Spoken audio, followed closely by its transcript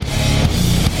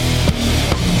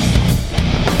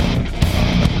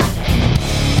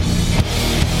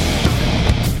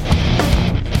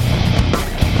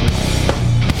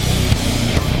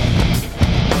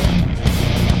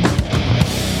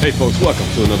Hey folks, welcome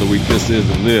to another week. This is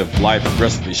the Live Life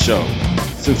Aggressively show.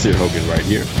 Sincere Hogan right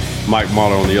here. Mike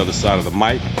Mahler on the other side of the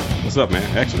mic. What's up, man?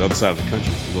 Actually, the other side of the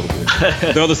country a little bit.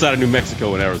 The other side of New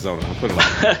Mexico and Arizona. I'll put it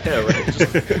like that. Yeah, right.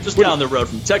 Just down the road.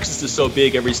 From Texas is so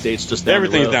big, every state's just down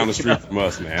Everything's the road. down the street from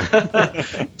us, man.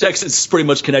 Texas is pretty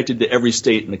much connected to every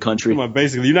state in the country. Come on,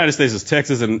 basically, the United States is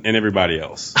Texas and everybody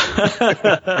else.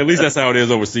 At least that's how it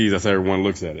is overseas. That's how everyone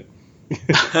looks at it.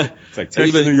 It's like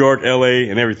Texas, New York, L.A.,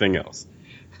 and everything else.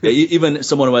 Yeah, even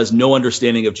someone who has no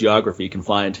understanding of geography can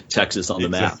find Texas on the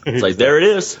map. It's like, there it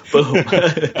is. Boom.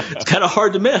 It's kind of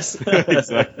hard to miss.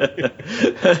 Exactly.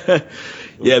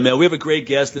 Yeah, man, we have a great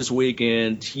guest this week,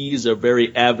 and he's a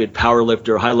very avid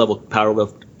powerlifter, high-level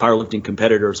powerlifting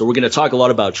competitor. So we're going to talk a lot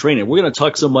about training. We're going to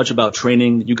talk so much about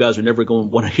training that you guys are never going to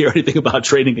want to hear anything about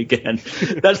training again.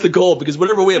 That's the goal, because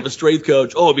whenever we have a strength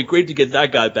coach, it'd be great to get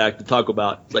that guy back to talk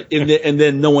about. Like, and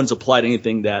then no one's applied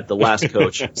anything that the last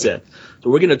coach said. So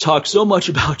we're going to talk so much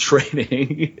about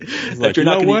training that you're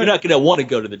not going to want to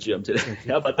go to the gym today.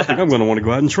 How about that? I think I'm going to want to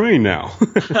go out and train now.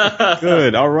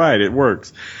 Good. All right. It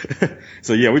works.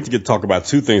 So, yeah, we get to talk about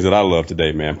two things that I love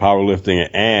today, man, powerlifting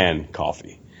and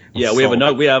coffee. Yeah,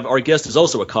 we have our guest is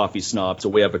also a coffee snob, so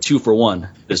we have a 2-for-1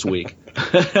 this week. I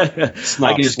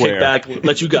can just kick back,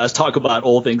 let you guys talk about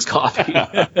all things coffee.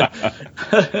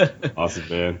 Awesome,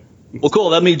 man. Well, cool.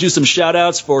 Let me do some shout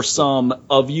outs for some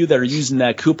of you that are using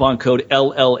that coupon code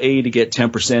LLA to get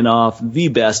 10% off the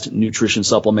best nutrition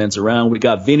supplements around. We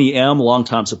got Vinny M,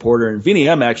 longtime supporter, and Vinny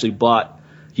M actually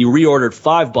he reordered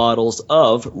 5 bottles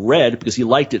of Red because he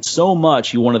liked it so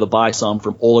much he wanted to buy some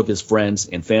from all of his friends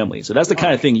and family. So that's the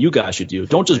kind of thing you guys should do.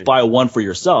 Don't just buy one for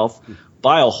yourself.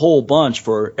 Buy a whole bunch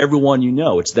for everyone you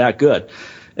know. It's that good.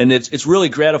 And it's really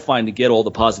gratifying to get all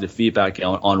the positive feedback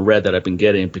on Red that I've been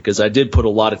getting, because I did put a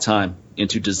lot of time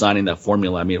into designing that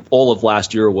formula. I mean, all of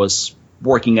last year was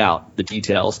working out the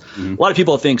details. Mm-hmm. A lot of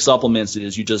people think supplements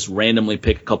is you just randomly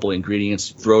pick a couple of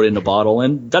ingredients, throw it in a bottle,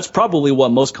 and that's probably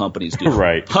what most companies do.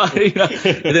 Right.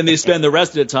 And then they spend the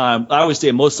rest of the time. I always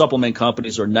say most supplement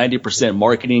companies are 90%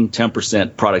 marketing,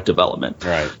 10% product development.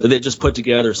 Right. So they just put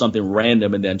together something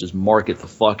random and then just market the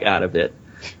fuck out of it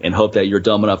and hope that you're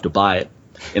dumb enough to buy it.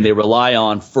 And they rely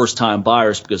on first-time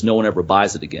buyers because no one ever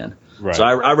buys it again. Right. So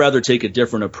I'd rather take a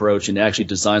different approach and actually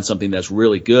design something that's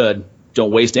really good.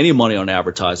 Don't waste any money on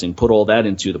advertising. Put all that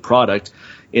into the product,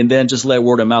 and then just let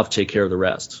word of mouth take care of the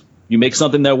rest. You make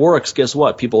something that works, guess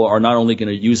what? People are not only going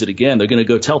to use it again, they're going to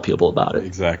go tell people about it.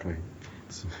 Exactly.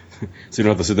 So you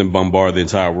don't have to sit there and bombard the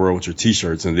entire world with your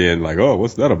T-shirts and then like, oh,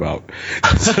 what's that about?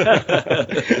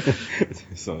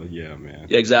 So, yeah, man.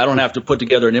 Yeah, exactly. I don't have to put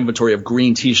together an inventory of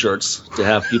green T-shirts to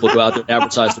have people go out there and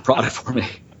advertise the product for me.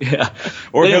 Yeah.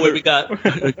 Or anyway, we got.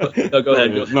 No, go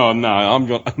ahead. No, I'm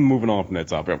moving on from that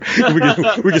topic.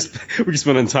 We can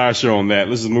spend an entire show on that.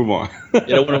 Let's just move on. We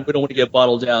don't want to get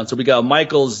bottled down. So we got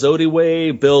Michael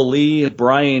Zodiway, Bill Lee,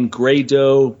 Brian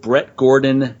Grado, Brett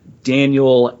Gordon,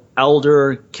 Daniel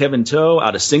Alder, Kevin Toe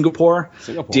out of Singapore.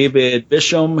 David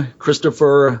Bisham,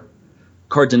 Christopher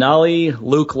Cardinali,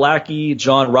 Luke Lackey,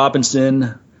 John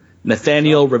Robinson,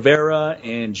 Nathaniel Rivera,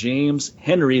 and James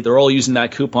Henry. They're all using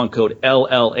that coupon code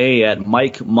LLA at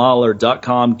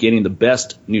MikeMahler.com, getting the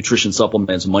best nutrition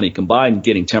supplements money can buy and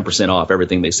getting 10% off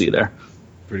everything they see there.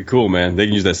 Pretty cool, man. They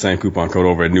can use that same coupon code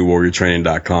over at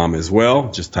newwarriortraining.com as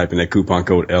well. Just type in that coupon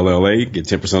code LLA, get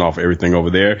 10% off everything over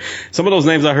there. Some of those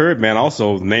names I heard, man,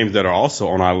 also names that are also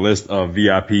on our list of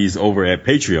VIPs over at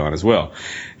Patreon as well.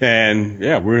 And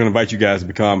yeah, we're going to invite you guys to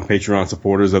become Patreon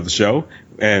supporters of the show.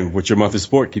 And with your monthly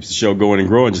support, keeps the show going and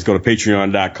growing. Just go to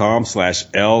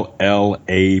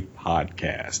patreon.com/LLA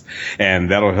podcast. And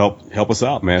that'll help us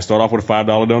out, man. Start off with a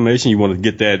 $5 donation. You want to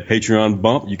get that Patreon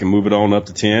bump, you can move it on up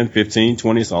to 10, 15,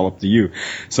 20. It's all up to you.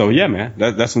 So yeah, man,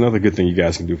 that's another good thing you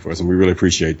guys can do for us. And we really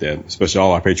appreciate that, especially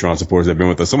all our Patreon supporters that have been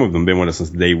with us. Some of them have been with us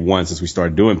since day one, since we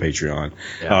started doing Patreon,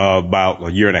 about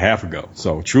a year and a half ago.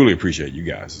 So truly appreciate you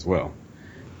guys as well.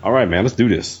 All right, man, let's do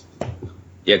this.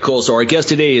 Yeah, cool. So our guest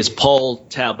today is Paul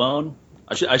Tabone.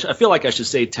 I feel like I should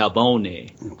say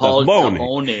Tabone. Paul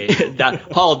Tabone.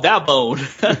 Paul Tabone.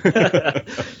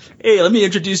 Hey, let me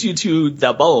introduce you to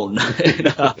Tabone.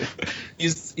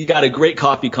 He's got a great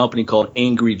coffee company called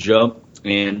Angry Joe,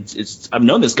 and I've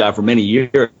known this guy for many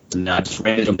years, and I just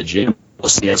ran into him at the gym.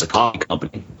 He has a coffee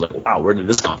company. Like, wow, where did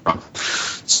this come from?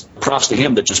 Props to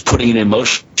him that just putting it in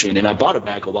motion. And I bought it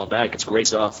back a while back. It's great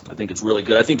stuff. I think it's really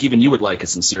good. I think even you would like it,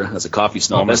 Sincere, as a coffee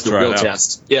snob. That's the real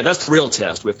test. Yeah, that's the real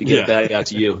test. We have to get it back out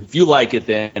to you. If you like it,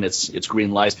 then it's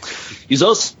green light. He's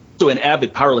also an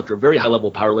avid powerlifter, very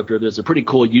high-level powerlifter. There's a pretty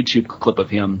cool YouTube clip of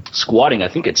him squatting. I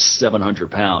think it's 700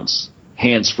 pounds,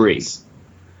 hands-free.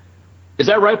 Is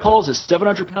that right, Paul? Is it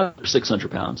 700 pounds or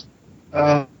 600 pounds?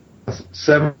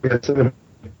 700.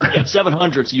 Yeah,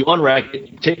 700. So you unrack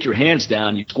it, you take your hands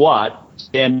down, you squat,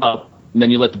 stand up, and then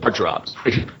you let the bar drop.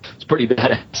 It's pretty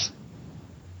badass.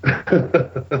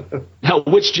 Now,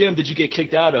 which gym did you get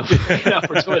kicked out of? For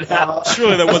 2.5?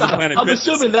 Surely that wasn't Planet I'm Fitness.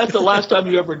 assuming that's the last time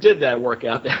you ever did that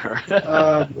workout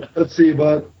there. Let's see,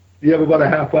 you have about a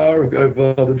half hour of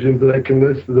all the gyms that I can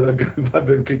list that I've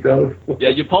been kicked out of. Yeah,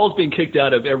 Paul's been kicked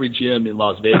out of every gym in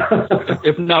Las Vegas,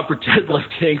 if not for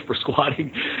deadlifting, for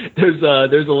squatting. There's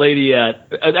a lady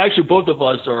actually both of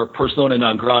us are persona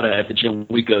non grata at the gym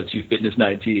we go to, Fitness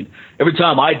 19. Every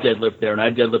time I deadlift there, and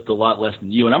I deadlift a lot less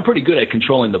than you, and I'm pretty good at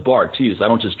controlling the bar too, so I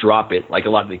don't just drop it like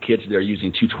a lot of the kids there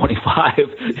using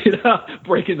 225,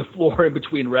 breaking the floor in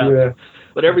between reps. Yeah.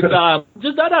 But every time,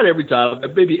 just not every time,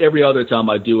 maybe every other time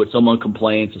I do it, someone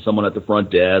complains to someone at the front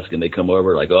desk, and they come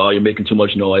over like, "Oh, you're making too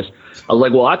much noise." I was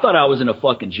like, "Well, I thought I was in a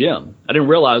fucking gym. I didn't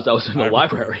realize I was in a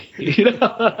library."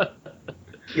 Yeah,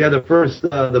 the first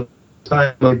time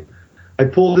I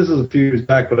pulled, this was a few years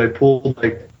back, but I pulled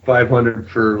like 500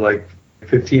 for like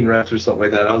 15 reps or something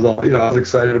like that. I was I was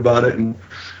excited about it, and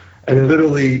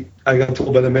literally I got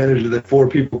told by the manager that 4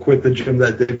 people quit the gym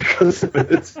that day because of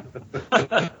it.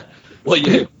 Well,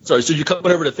 so you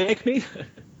coming over to thank me?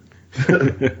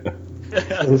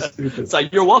 It's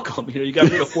like, you're welcome. You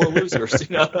got rid of 4 losers.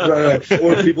 Right.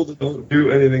 4 people that don't do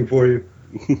anything for you.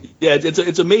 Yeah,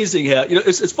 it's amazing how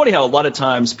it's funny how a lot of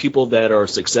times people that are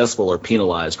successful are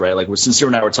penalized, right? Like Sincere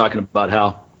and I were talking about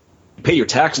how you pay your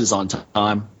taxes on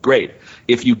time, great.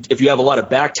 If you have a lot of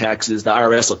back taxes, the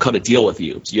IRS will cut a deal with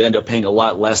you, so you end up paying a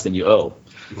lot less than you owe.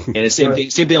 And it's same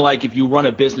thing like if you run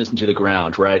a business into the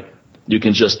ground, right? You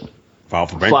can just file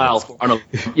for bankruptcy.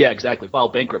 File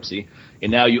bankruptcy,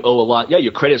 and now you owe a lot. Yeah,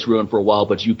 your credit's ruined for a while,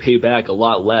 but you pay back a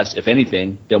lot less, if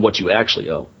anything, than what you actually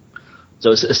owe.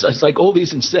 So it's like all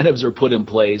these incentives are put in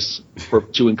place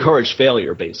to encourage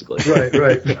failure, basically.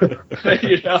 Right.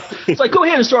 It's like, go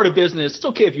ahead and start a business. It's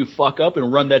okay if you fuck up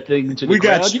and run that thing into the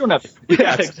ground. You don't have to.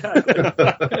 Yeah, exactly.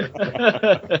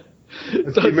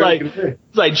 So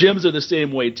it's like gyms are the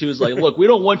same way too. It's like, look, we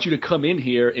don't want you to come in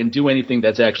here and do anything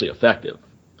that's actually effective.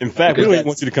 In fact, we don't even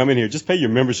want you to come in here. Just pay your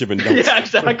membership and don't. Yeah,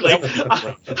 exactly.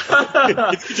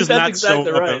 If you just not show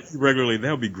up regularly,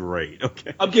 that would be great.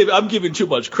 Okay. I'm giving too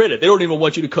much credit. They don't even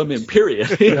want you to come in, period.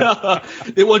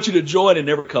 They want you to join and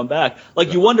never come back.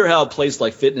 Like, you wonder how a place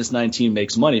like Fitness 19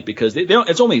 makes money, because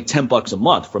it's only $10 a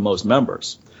month for most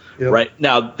members. Yep. Right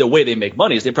now, the way they make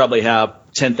money is they probably have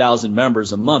 10,000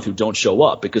 members a month who don't show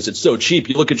up because it's so cheap.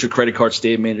 You look at your credit card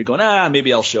statement, you're going,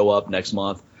 maybe I'll show up next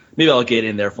month. Maybe I'll get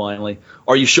in there finally.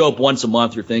 Or you show up once a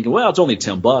month, you're thinking, well, it's only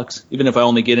 $10. Even if I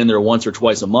only get in there once or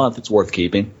twice a month, it's worth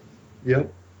keeping.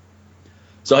 Yep.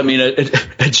 So, I mean,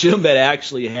 a gym that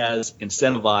actually is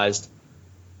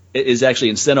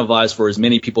actually incentivized for as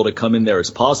many people to come in there as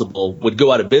possible would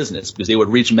go out of business because they would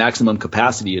reach maximum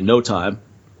capacity in no time.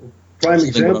 Prime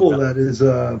example of that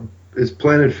is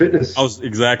Planet Fitness.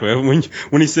 Exactly.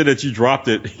 When he said that you dropped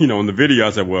it, in the video,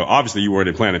 I said, well, obviously you weren't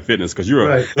in Planet Fitness because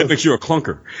that makes you a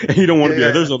clunker. And you don't want to be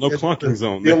there. There's no clunking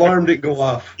zone. The alarm didn't go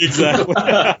off. Exactly.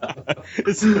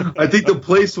 I think the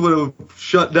place would have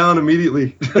shut down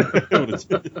immediately. It would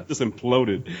have just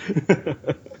imploded.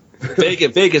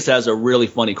 Vegas has a really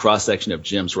funny cross-section of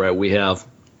gyms, right? We have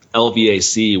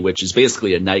LVAC, which is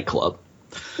basically a nightclub.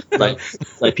 Like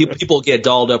people get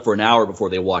dolled up for an hour before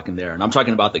they walk in there, and I'm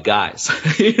talking about the guys. So,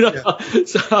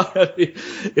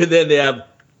 and then they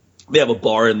have a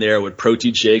bar in there with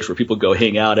protein shakes where people go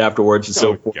hang out afterwards and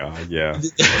so forth. God, yeah.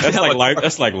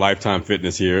 That's like Lifetime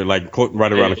Fitness here, like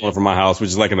right around the corner from my house, which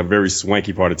is like in a very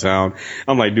swanky part of town.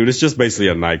 I'm like, dude, it's just basically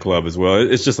a nightclub as well.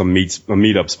 It's just a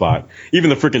meetup spot. Even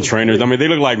the freaking trainers, I mean, they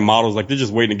look like models, like they're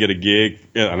just waiting to get a gig,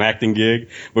 an acting gig.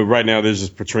 But right now, they're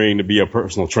just portraying to be a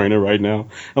personal trainer right now.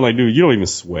 I'm like, dude, you don't even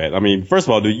sweat. I mean, first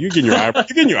of all, dude, you're getting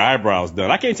your eyebrows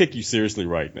done. I can't take you seriously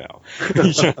right now. You're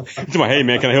like, hey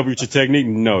man, can I help you with your technique?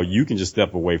 No, you can just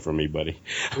step away from me, buddy.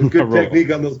 Good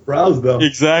technique on those brows, though.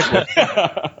 Exactly.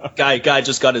 Guy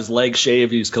just got his leg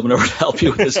shaved. He's coming over to help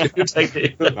you with his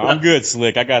technique. No, I'm good,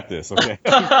 Slick. I got this. Okay.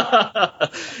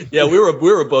 Yeah, we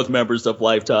were both members of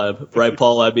Lifetime, right,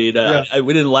 Paul? I mean,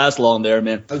 we didn't last long there,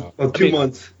 man. 2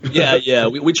 months. Yeah.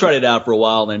 We tried it out for a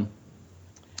while, and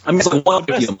I mean, it's like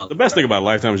 $150 a month. The best thing about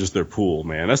Lifetime is just their pool,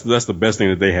 man. That's the best thing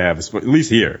that they have, at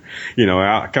least here. Kind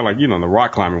of like, on the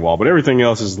rock climbing wall. But everything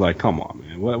else is like, come on,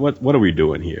 man. What are we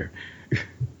doing here?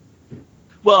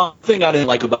 Well, the thing I didn't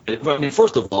like about it, I mean,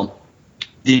 first of all,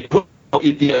 the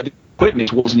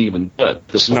equipment wasn't even good.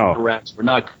 The racks were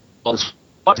not good.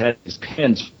 Had these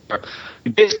pins.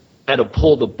 You basically had to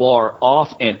pull the bar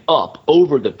off and up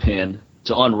over the pin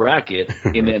to unrack it,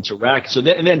 and then to rack. So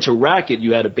then to rack it,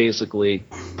 you had to basically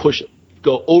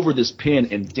go over this pin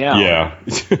and down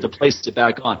to place it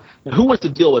back on. Now, who wants to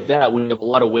deal with that when you have a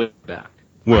lot of weight back?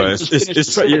 Well, right?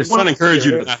 it's trying to encourage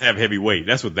you to not have heavy weight.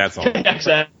 That's what that's all about.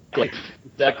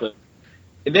 Exactly.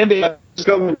 And then they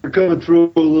coming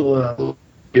through a little,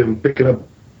 picking up.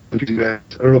 I don't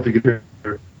know if you can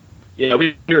hear. Yeah,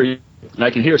 we hear you, and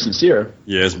I can hear Sincere.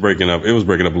 Yeah, it's breaking up. It was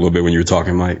breaking up a little bit when you were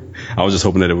talking, Mike. I was just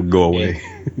hoping that it would go away.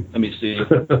 Let me see.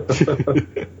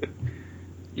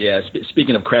 Yeah,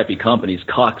 speaking of crappy companies,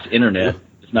 Cox Internet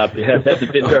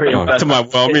hasn't been very impressive.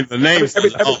 The names.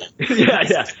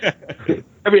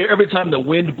 Every time the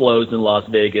wind blows in Las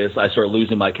Vegas, I start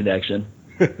losing my connection.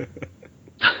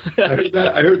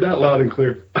 I heard that loud and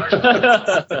clear.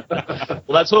 Well,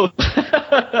 let's hope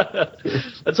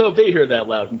they hear that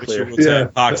loud and clear.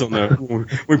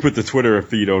 We put the Twitter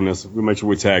feed on this. We'll make sure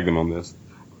we tag them on this.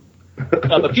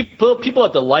 But people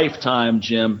at the Lifetime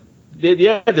gym, they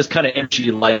have this kind of energy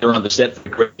light around the set for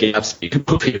Great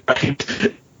Gatsby,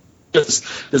 right?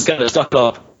 Just kind of stuck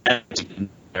up attitude in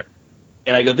there.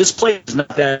 And I go, this place is not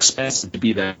that expensive to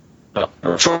be that.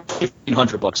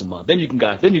 $1,500 a month. Then you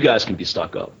guys can be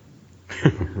stuck up.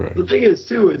 Right. The thing is,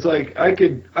 too, it's like I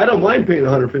don't mind paying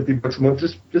 $150 a month.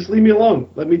 Just leave me alone.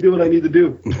 Let me do what I need to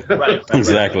do. Right.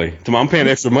 Exactly. I'm paying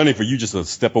extra money for you just to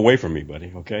step away from me,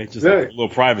 buddy. Okay, just a little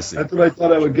privacy. That's what I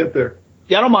thought I would get there.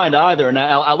 Yeah, I don't mind either, and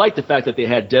I like the fact that they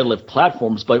had deadlift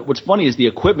platforms. But what's funny is the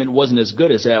equipment wasn't as good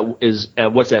as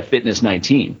what's that Fitness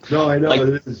 19. No, I know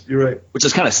it is. You're right. Which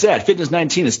is kind of sad. Fitness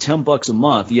 19 is $10 a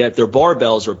month. Yet their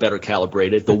barbells are better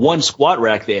calibrated. The one squat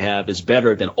rack they have is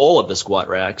better than all of the squat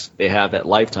racks they have at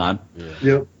Lifetime. Yeah.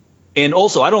 Yep. And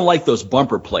also, I don't like those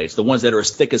bumper plates, the ones that are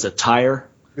as thick as a tire.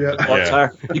 Yeah.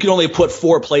 Tire. You can only put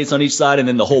 4 plates on each side, and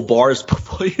then the whole bar is,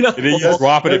 And then you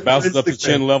drop it bounces up to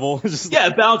chin level. Yeah,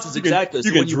 it bounces, exactly.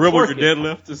 You can dribble your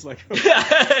deadlift. It's like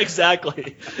yeah,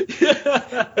 exactly.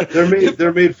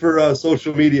 They're made for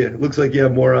social media. It looks like you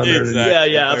have more on there.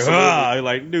 Exactly. Yeah, absolutely.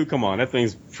 Like, dude, come on, that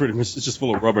thing's pretty much it's just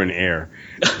full of rubber and air.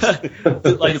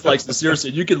 like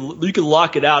seriously, you can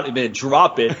lock it out and then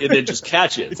drop it and then just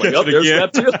catch it. It's like, oh, there's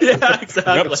rep 2. Yeah,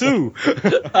 exactly. Rep 2.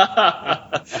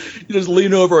 You just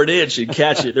lean over an inch and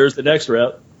catch it. There's the next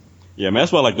rep. Yeah, man,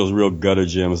 that's why I like those real gutter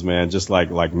gyms, man. Just like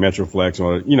Metroflex,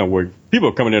 or where people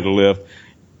are coming in to lift.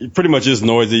 It pretty much is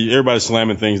noisy. Everybody's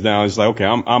slamming things down. It's like, okay,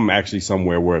 I'm actually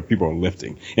somewhere where people are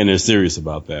lifting, and they're serious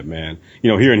about that, man.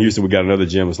 Here in Houston, we got another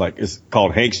gym. It's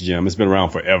called Hank's Gym. It's been around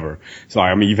forever. So,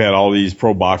 I mean, you've had all these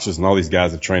pro boxers and all these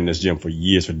guys have trained in this gym for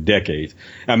years, for decades.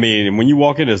 I mean, and when you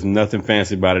walk in, there's nothing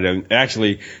fancy about it. And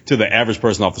actually, to the average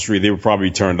person off the street, they would probably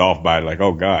be turned off by it, like,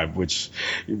 oh God, which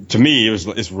to me,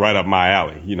 it's right up my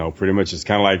alley. Pretty much it's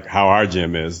kind of like how our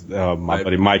gym is. My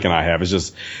buddy Mike and I have. It's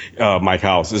just, Mike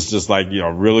House. It's just like,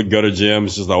 really gutter gym.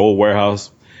 It's just an old warehouse.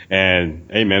 And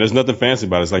hey, man, there's nothing fancy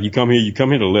about it. It's like you come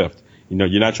here to lift.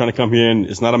 You're not trying to come here and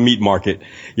it's not a meat market.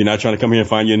 You're not trying to come here and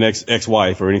find your next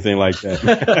ex-wife or anything like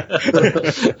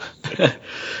that.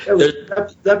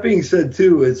 That being said,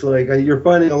 too, it's like you're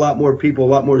finding a lot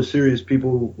more serious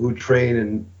people who train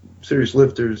and serious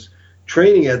lifters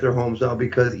training at their homes now,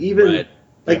 because even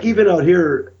out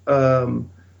here,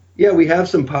 we have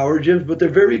some power gyms, but they're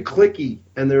very cliquey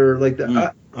and they're like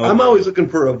I'm always looking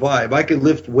for a vibe. I can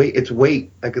lift weight. It's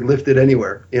weight. I can lift it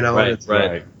anywhere.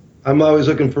 Right. I'm always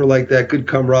looking for like that good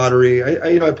camaraderie.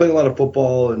 I played a lot of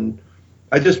football, and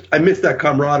I miss that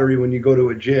camaraderie when you go to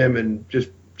a gym and just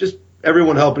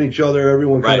everyone helping each other,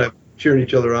 everyone kind of cheering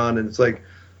each other on, and it's like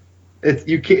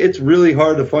it's really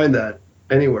hard to find that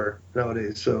anywhere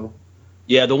nowadays. So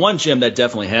yeah, the one gym that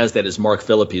definitely has that is Mark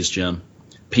Phillippe's gym,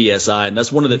 PSI, and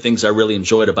that's one of the things I really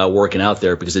enjoyed about working out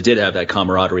there, because it did have that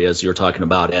camaraderie as you're talking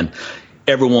about, and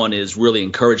everyone is really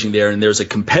encouraging there, and there's a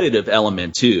competitive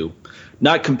element too.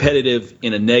 Not competitive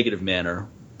in a negative manner,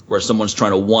 where someone's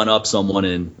trying to one-up someone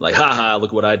and like, ha,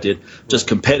 look what I did. Just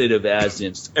competitive as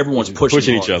in everyone's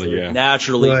pushing each other, It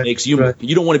naturally makes you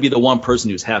you don't want to be the one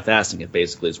person who's half-assing it,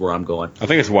 basically, is where I'm going. I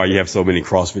think it's why you have so many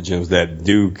CrossFit gyms that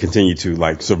do continue to,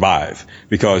 like, survive,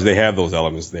 because they have those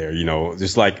elements there,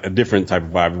 just like a different type of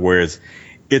vibe, where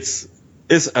it's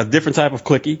a different type of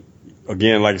cliquey.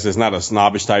 Again, like I said, it's not a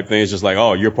snobbish type thing. It's just like,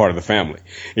 oh, you're part of the family.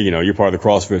 You're part of the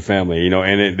CrossFit family,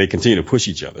 and they continue to push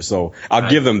each other. So I'll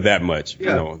give them that much,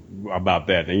 about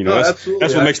that. And, that's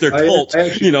what makes their cult,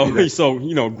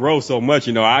 grow so much.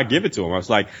 I give it to them. It's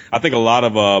like, I think a lot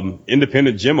of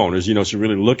independent gym owners, should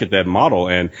really look at that model,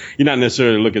 and you not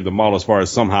necessarily look at the model as far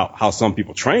as how some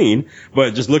people train,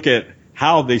 but just look at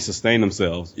how they sustain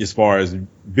themselves as far as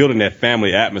building that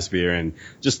family atmosphere, and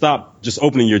just stop just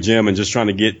opening your gym and just trying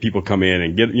to get people come in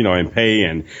and get, and pay,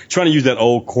 and trying to use that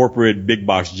old corporate big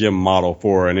box gym model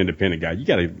for an independent guy. You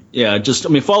got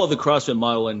to. Follow the CrossFit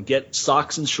model and get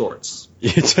socks and shorts.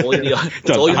 That's all you need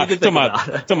to think about.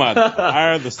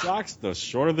 Higher the socks, the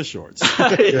shorter the shorts.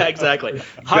 Yeah, exactly.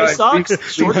 High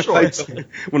socks, short shorts.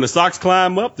 When the socks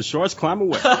climb up, the shorts climb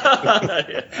away.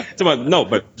 No,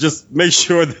 but just make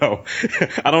sure though.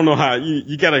 I don't know how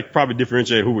you got to probably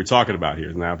differentiate who we're talking about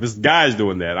here. Now, if this guy's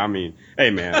doing that, I mean,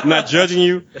 hey man, I'm not judging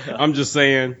you. I'm just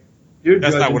saying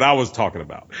that's not what I was talking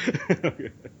about.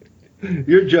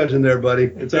 You're judging there, buddy.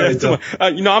 It's all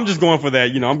right. I'm just going for that.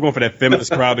 I'm going for that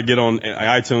feminist crowd to get on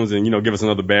iTunes and, give us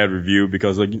another bad review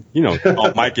because,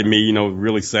 all Mike and me,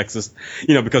 really sexist,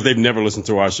 because they've never listened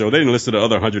to our show. They didn't listen to the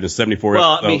other 174.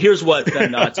 Well, I mean, here's what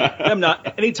I'm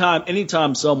not.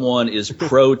 Anytime someone is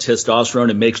pro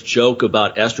testosterone and makes joke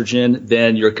about estrogen,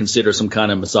 then you're considered some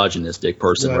kind of misogynistic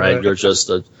person, right? You're just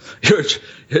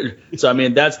so I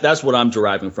mean, that's what I'm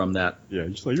deriving from that. Yeah.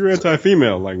 You're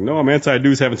anti-female. Like, no, I'm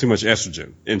anti-dudes having too much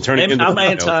estrogen and turning into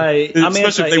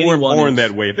especially if they weren't born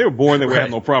that way. If they were born that way, I have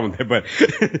no problem with that. But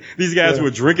these guys who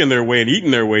are drinking their way and eating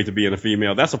their way to being a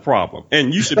female, that's a problem.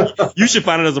 And you should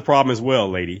find it as a problem as well,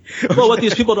 lady. Well, what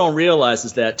these people don't realize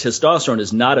is that testosterone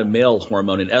is not a male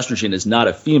hormone and estrogen is not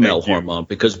a female hormone,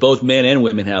 because both men and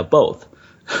women have both.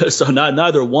 So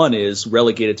neither one is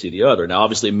relegated to the other. Now,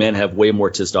 obviously, men have way more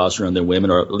testosterone than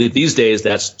women, or these days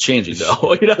that's changing,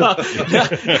 though.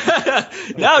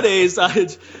 Nowadays,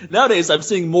 I'm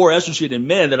seeing more estrogen in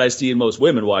men than I see in most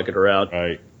women walking around.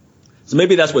 Right. So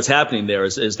maybe that's what's happening there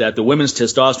is that the women's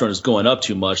testosterone is going up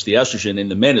too much, the estrogen in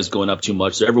the men is going up too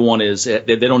much. So everyone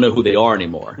they don't know who they are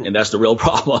anymore, and that's the real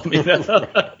problem.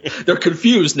 They're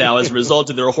confused now as a result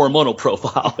of their hormonal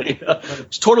profile.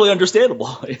 It's totally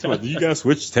understandable. Do you guys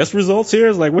switch test results here?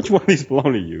 It's like, which one of these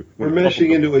belong to you? We're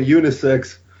meshing into a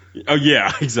unisex. Oh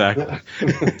yeah, exactly.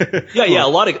 Yeah. A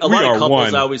lot of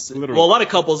couples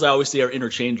I always say are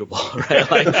interchangeable, right?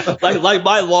 Like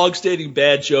my long-standing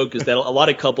bad joke is that a lot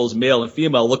of couples, male and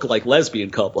female, look like lesbian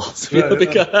couples,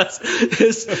 because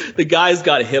the guy's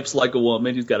got hips like a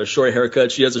woman, he's got a short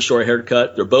haircut, she has a short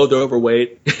haircut, they're both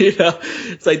overweight.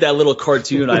 It's like that little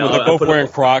cartoon. They're both wearing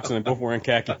Crocs and they're both wearing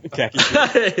khaki.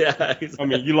 Yeah, exactly. I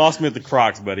mean, you lost me at the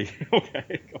Crocs, buddy.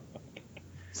 Okay.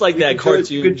 It's like that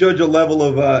cartoon. You could judge a level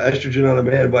of estrogen on a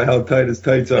man by how tight his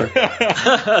tights are.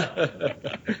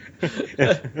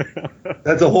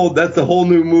 That's a whole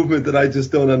new movement that I just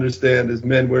don't understand, is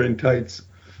men wearing tights.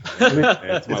 I mean,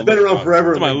 it's been around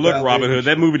forever. It's my look, Robin Hood.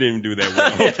 That movie didn't even do that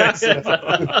well.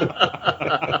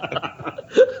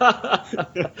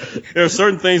 There are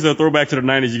certain things that throw back to the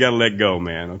 90s you got to let go,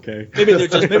 man. Okay. Maybe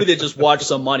they just watch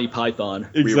some Monty Python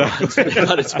reruns.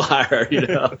 Got inspired,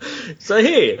 So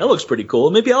hey, that looks pretty cool.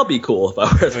 Maybe I'll be cool if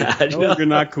I wear that. No, you're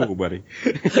not cool, buddy.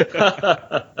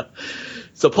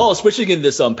 So, Paul, switching in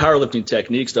this powerlifting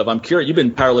technique stuff, I'm curious. You've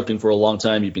been powerlifting for a long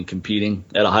time. You've been competing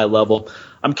at a high level.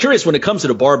 I'm curious when it comes to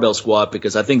the barbell squat,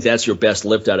 because I think that's your best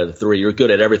lift out of the three. You're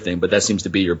good at everything, but that seems to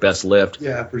be your best lift.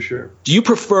 Yeah, for sure. Do you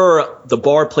prefer the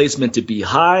bar placement to be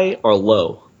high or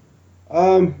low?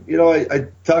 I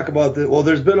talk about that. Well,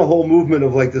 there's been a whole movement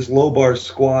of like this low bar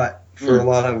squat for a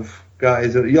lot of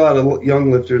guys, a lot of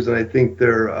young lifters, and I think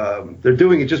they're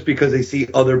doing it just because they see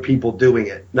other people doing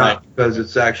it, not because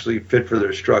it's actually fit for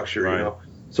their structure.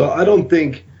 So I don't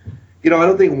think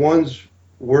one's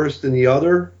worse than the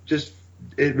other. Just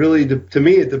it really, to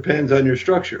me, it depends on your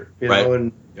structure, know,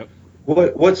 and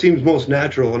what seems most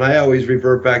natural. And I always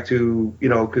revert back to,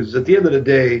 because at the end of the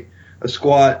day, a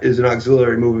squat is an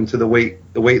auxiliary movement to the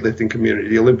weightlifting community,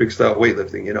 the Olympic style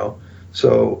weightlifting,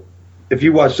 So if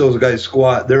you watch those guys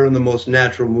squat, they're in the most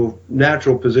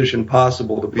natural position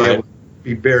possible to be able to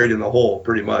be buried in the hole,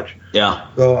 pretty much. Yeah.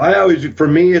 So for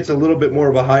me, it's a little bit more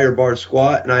of a higher bar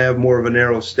squat, and I have more of a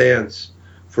narrow stance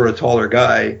for a taller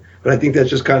guy. But I think that's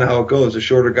just kind of how it goes. The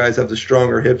shorter guys have the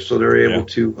stronger hips, so they're able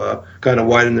to kind of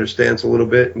widen their stance a little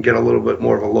bit and get a little bit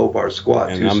more of a low bar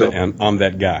squat. And I'm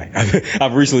that guy.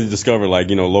 I've recently discovered,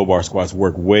 low bar squats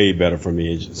work way better for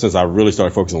me since I really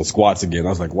started focusing on squats again. I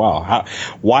was like, wow,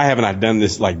 why haven't I done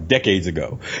this decades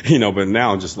ago? But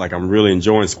now I'm really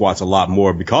enjoying squats a lot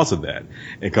more because of that.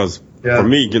 Because for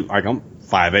me, I'm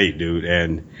 5'8", dude,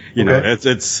 and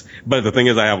it's. But the thing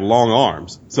is, I have long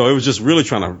arms, so it was just really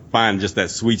trying to find just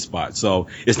that sweet spot. So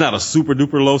it's not a super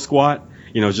duper low squat,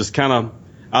 just kind of,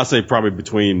 I'll say probably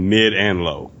between mid and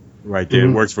low. right there.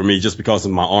 It works for me just because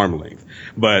of my arm length.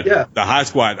 But the high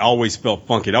squat always felt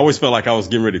funky. It always felt like I was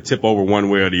getting ready to tip over one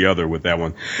way or the other with that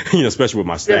one, especially with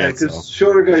my stance. Yeah, because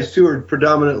shorter guys, too, are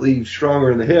predominantly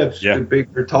stronger in the hips. Yeah. The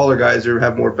bigger, taller guys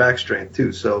have more back strength,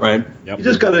 too. So you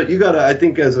just gotta, I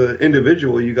think as an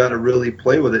individual, you got to really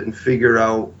play with it and figure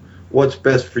out what's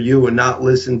best for you and not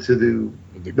listen to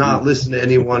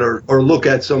anyone or look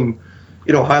at some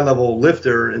high level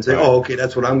lifter and say, oh, okay,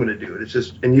 that's what I'm going to do. It's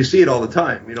just, and you see it all the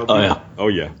time, Oh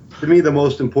yeah. To me, the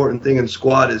most important thing in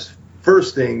squat is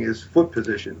first thing is foot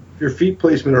position. If your feet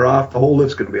placement are off, the whole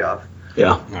lift's going to be off.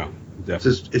 Yeah. No,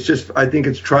 it's just, I think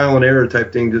it's trial and error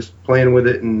type thing, just playing with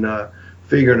it and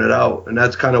figuring it out. And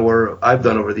that's kind of where I've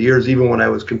done over the years, even when I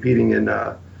was competing in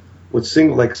with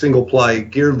single ply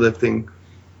gear lifting.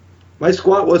 My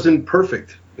squat wasn't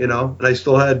perfect, and I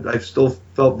still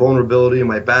felt vulnerability in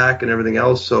my back and everything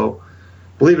else. So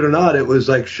believe it or not, it was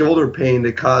like shoulder pain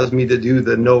that caused me to do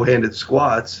the no-handed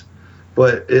squats,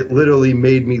 but it literally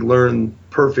made me learn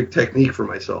perfect technique for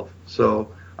myself.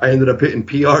 So I ended up hitting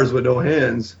PRs with no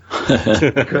hands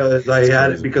because I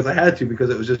had to,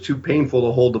 because it was just too painful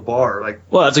to hold the bar.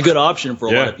 Well, that's a good option for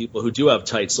a lot of people who do have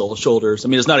tight shoulders. I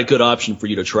mean, it's not a good option for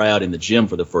you to try out in the gym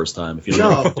for the first time if you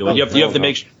don't know what you're doing. You have to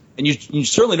make sure. And you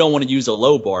certainly don't want to use a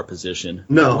low bar position.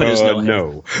 No. Because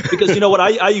you know what?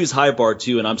 I use high bar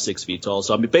too, and I'm 6 feet tall.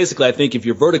 So I mean, basically, I think if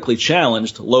you're vertically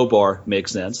challenged, low bar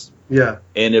makes sense. Yeah.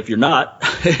 And if you're not,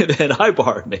 then high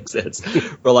bar makes sense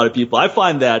for a lot of people. I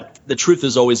find that the truth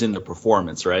is always in the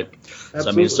performance, right?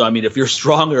 Absolutely. So I mean, if you're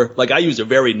stronger, like I use a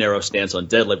very narrow stance on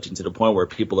deadlifting to the point where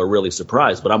people are really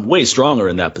surprised, but I'm way stronger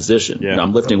in that position. Yeah.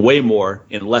 I'm lifting way more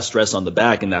and less stress on the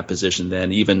back in that position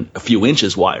than even a few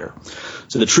inches wider.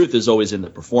 So the truth is always in the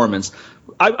performance.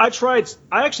 I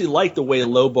actually like the way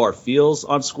low bar feels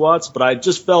on squats, but I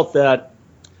just felt that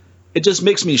it just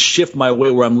makes me shift my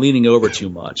weight where I'm leaning over too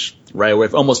much, right? Where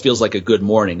it almost feels like a good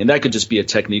morning. And that could just be a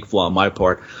technique flaw on my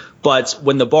part. But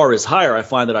when the bar is higher, I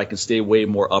find that I can stay way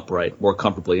more upright, more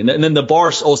comfortably. And then the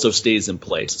bar also stays in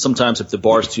place. Sometimes if the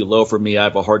bar is too low for me, I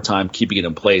have a hard time keeping it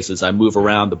in place. As I move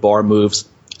around, the bar moves.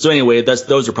 So anyway,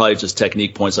 those are probably just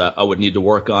technique points I would need to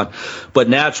work on. But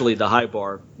naturally, the high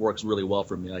bar works really well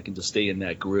for me. I can just stay in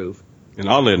that groove. And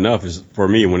oddly enough, is for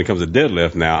me, when it comes to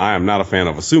deadlift now, I am not a fan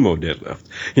of a sumo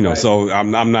deadlift. So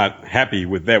I'm not happy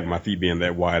with that, with my feet being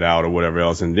that wide out or whatever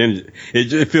else. And then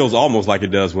it feels almost like it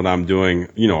does when I'm doing,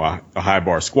 a high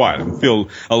bar squat. I feel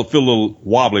a little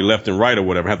wobbly left and right or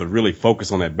whatever. I have to really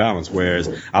focus on that balance. Whereas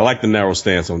I like the narrow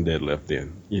stance on deadlift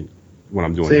then, when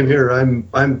I'm doing Same here.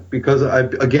 I'm because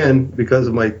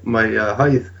of my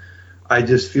height, I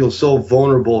just feel so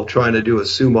vulnerable trying to do a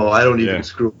sumo. I don't even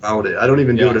screw around it. I don't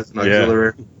even do it as an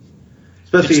auxiliary.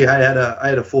 Especially I had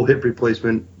a full hip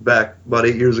replacement back about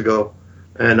 8 years ago,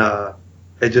 and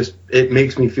it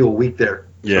makes me feel weak there.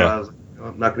 Yeah. So I was like,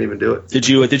 I'm not going to even do it. Did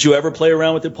you ever play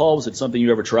around with it, Paul? Was it something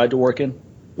you ever tried to work in?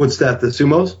 What's that? The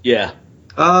sumos? Yeah.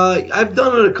 I've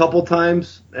done it a couple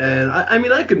times, and I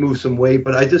mean I could move some weight,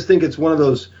 but I just think it's one of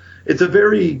those. It's a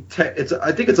very.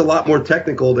 I think it's a lot more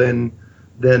technical than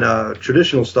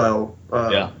traditional style.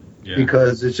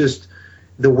 Because it's just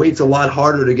the weight's a lot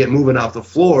harder to get moving off the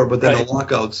floor, but then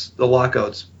the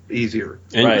lockouts easier.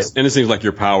 And it seems like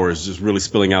your power is just really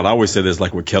spilling out. I always say this,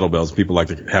 like with kettlebells, people like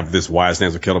to have this wide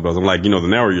stance with kettlebells. I'm like, the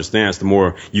narrower your stance, the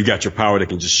more you got your power that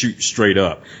can just shoot straight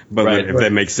up. But if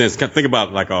that makes sense, think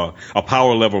about like a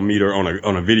power level meter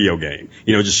on a video game.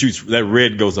 Just shoots, that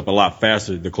red goes up a lot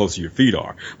faster the closer your feet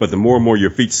are. But the more and more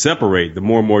your feet separate, the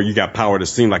more and more you got power to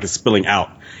seem like it's spilling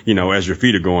out, as your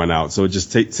feet are going out. So it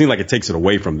just seems like it takes it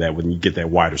away from that when you get that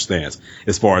wider stance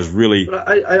as far as really. But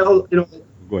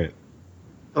Go ahead.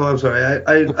 Oh, I'm sorry.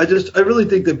 I really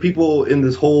think that people in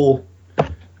this whole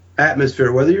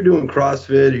atmosphere, whether you're doing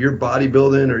CrossFit or you're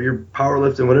bodybuilding or you're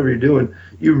powerlifting, whatever you're doing,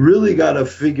 you really got to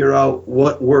figure out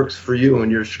what works for you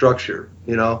and your structure,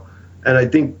 And I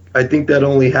think that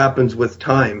only happens with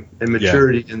time and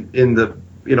maturity in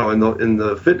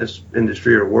the fitness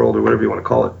industry or world or whatever you want to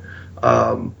call it.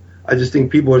 I just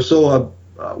think people are so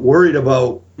worried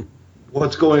about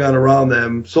what's going on around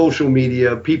them, social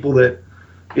media, people that.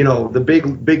 The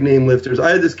big name lifters.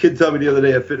 I had this kid tell me the other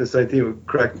day at Fitness 19, what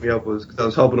cracked me up was because I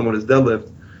was helping him with his deadlift.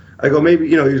 I go, maybe,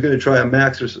 he was going to try a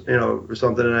max or something.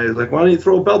 And I was like, why don't you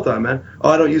throw a belt on, man? Oh,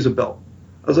 I don't use a belt.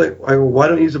 I go, why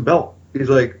don't you use a belt? He's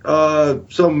like,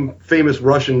 some famous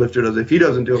Russian lifter does it. If he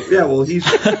doesn't do it, well, he's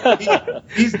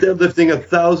deadlifting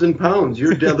 1,000 pounds.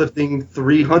 You're deadlifting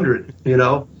 300,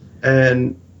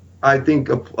 And I think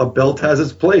a belt has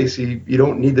its place. You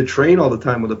don't need to train all the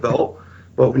time with a belt.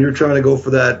 But when you're trying to go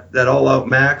for that all-out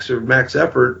max or max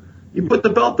effort, you put the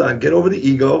belt on. Get over the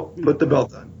ego, put the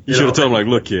belt on. You should have told him, like,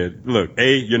 look, kid, look,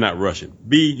 A, you're not Russian.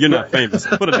 B, you're not famous.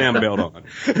 Put a damn belt on.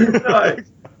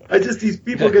 I just, these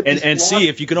people get and see,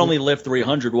 if you can only lift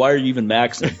 300, why are you even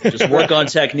maxing? Just work on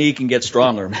technique and get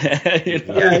stronger, man.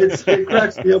 Yeah, it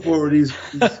cracks me up over these,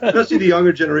 especially the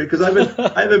younger generation, because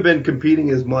I haven't been competing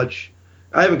as much.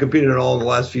 I haven't competed at all in the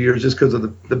last few years just because of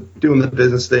the doing the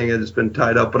business thing. I've just been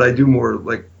tied up, but I do more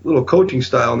like little coaching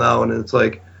style now, and it's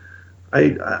like I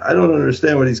don't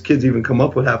understand why these kids even come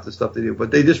up with half the stuff they do,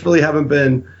 but they just really haven't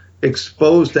been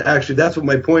exposed to actually. That's what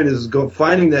my point is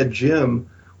finding that gym.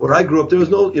 Where I grew up, there was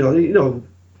no,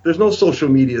 there's no social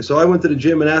media. So I went to the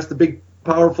gym and asked the big,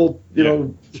 powerful,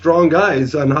 strong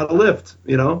guys on how to lift,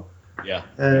 Yeah.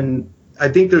 And I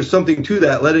think there's something to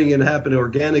that, letting it happen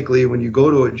organically when you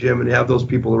go to a gym and you have those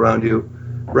people around you,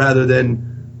 rather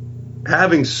than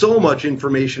having so much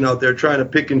information out there trying to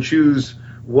pick and choose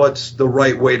what's the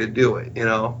right way to do it,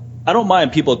 I don't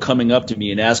mind people coming up to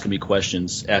me and asking me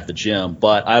questions at the gym,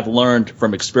 but I've learned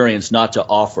from experience not to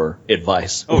offer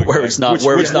advice where it's not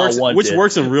wanted. Which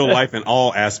works in real life in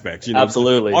all aspects.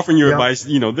 Absolutely. Offering your advice,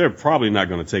 they're probably not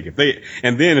going to take it.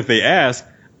 And then if they ask,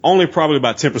 only probably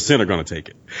about 10% are going to take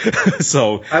it.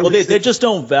 So, they just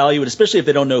don't value it, especially if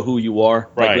they don't know who you are.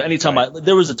 Right. Like anytime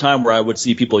there was a time where I would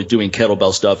see people doing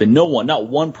kettlebell stuff, and not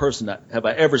one person have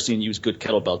I ever seen use good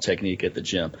kettlebell technique at the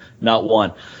gym. Not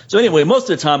one. So anyway,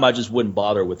 most of the time I just wouldn't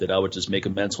bother with it. I would just make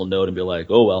a mental note and be like,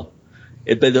 oh well.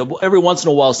 But every once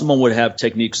in a while, someone would have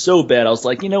technique so bad, I was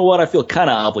like, you know what? I feel kind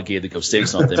of obligated to go say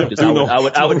something because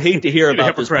I would hate to hear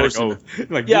about this person.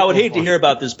 I would hate to hear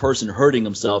about this person hurting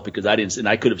himself because I didn't, and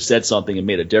I could have said something and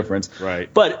made a difference.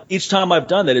 Right. But each time I've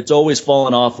done that, it's always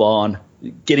fallen off on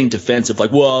getting defensive,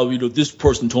 like, well, this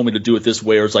person told me to do it this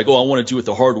way, or it's like, oh, I want to do it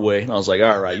the hard way. And I was like,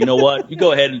 all right, you know what? You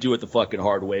go ahead and do it the fucking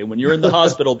hard way. When you're in the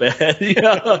hospital bed,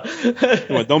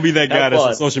 don't be that guy that's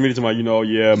on social media talking about,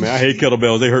 yeah, man, I hate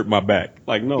kettlebells. They hurt my back.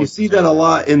 Like, no. You see that a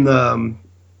lot in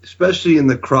especially in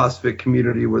the CrossFit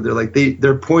community, where they're like,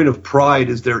 their point of pride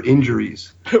is their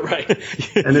injuries. Right.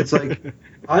 And it's like,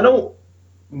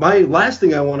 my last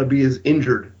thing I want to be is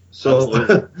injured. So,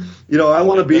 I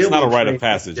want to be able to. It's not a rite of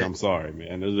passage. I'm sorry,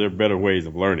 man. There are better ways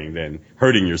of learning than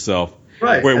hurting yourself.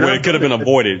 Right. Where it could have been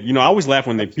avoided. I always laugh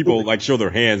when people like show their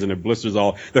hands and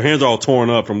their hands are all torn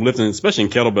up from lifting, especially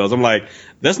in kettlebells. I'm like,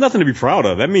 that's nothing to be proud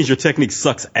of. That means your technique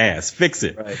sucks ass. Fix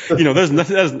it. Right. There's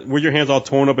nothing where your hands all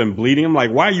torn up and bleeding. I'm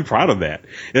like, why are you proud of that?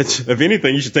 If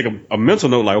anything, you should take a mental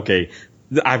note like, okay,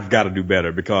 I've got to do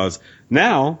better, because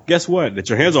now, guess what? That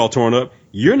your hands are all torn up,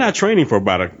 you're not training for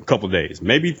about a couple of days,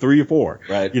 maybe 3 or 4.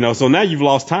 Right. So now you've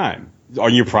lost time. Are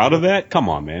you proud of that? Come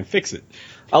on, man, fix it.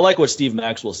 I like what Steve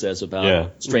Maxwell says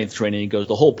about strength training. He goes,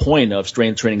 the whole point of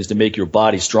strength training is to make your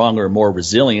body stronger and more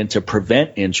resilient to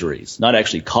prevent injuries, not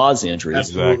actually cause injuries.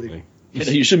 Exactly.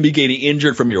 You shouldn't be getting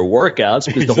injured from your workouts,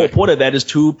 because the whole point of that is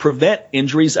to prevent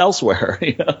injuries elsewhere.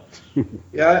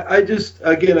 Yeah, I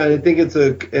think it's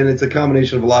a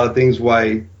combination of a lot of things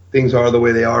why things are the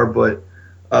way they are, but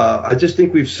I just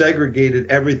think we've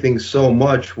segregated everything so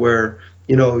much where,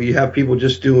 you have people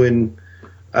just doing,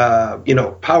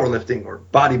 powerlifting or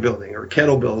bodybuilding or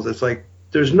kettlebells. It's like,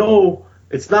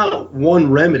 it's not one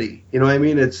remedy. You know what I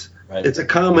mean? It's a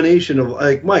combination of,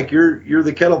 like, Mike, you're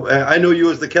the kettlebell. I know you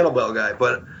as the kettlebell guy,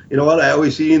 but you know what? I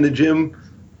always see you in the gym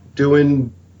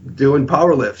doing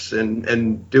power lifts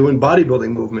and doing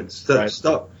bodybuilding movements,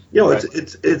 stuff.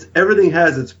 It's everything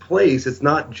has its place. It's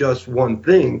not just one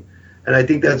thing. And I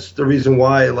think that's the reason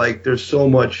why, like, there's so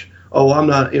much, I'm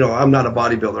not a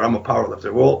bodybuilder, I'm a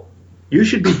powerlifter. Well, you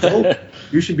should be both.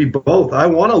 You should be both. I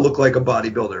want to look like a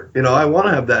bodybuilder. I want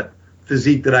to have that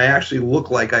physique that I actually look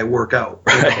like I work out.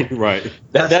 Right.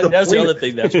 That's the other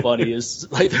thing that's funny is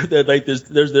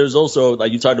there's also,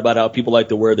 like, you talked about how people like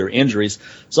to wear their injuries.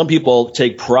 Some people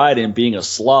take pride in being a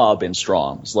slob and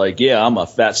strong. It's like, yeah, I'm a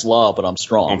fat slob, but I'm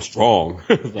strong. I'm strong.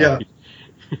 Yeah.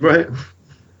 Right.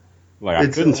 Like,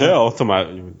 I couldn't tell. I'm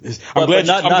glad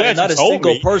not you a told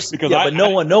single me, person. because but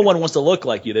no one wants to look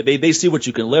like you. They see what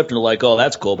you can lift and they're like, oh,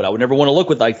 that's cool. But I would never want to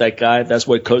look like that guy. That's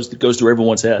what goes through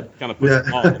everyone's head. Kind of puts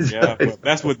them on. Yeah. Well, if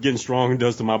that's what getting strong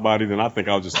does to my body, then I think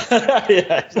I'll just.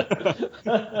 Yeah.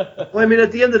 Well, I mean,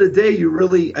 at the end of the day, you're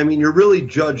really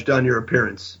judged on your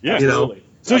appearance. Yeah, absolutely.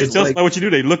 So you tell somebody what you do,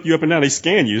 they look you up and down, they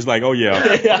scan you. It's like, oh yeah.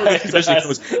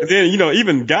 And then,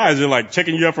 even guys are like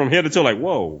checking you out from head to toe, like,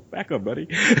 whoa, back up, buddy.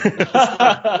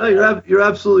 No, you're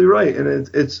absolutely right. And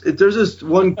there's this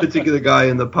one particular guy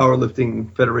in the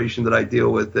powerlifting federation that I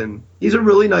deal with, and he's a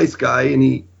really nice guy,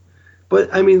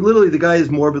 but I mean, literally, the guy is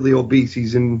morbidly obese.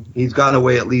 He's gone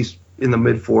away at least in the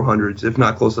mid 400s, if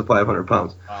not close to 500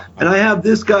 pounds. Wow. And I have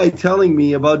this guy telling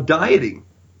me about dieting,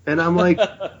 and I'm like,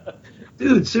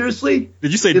 dude, seriously?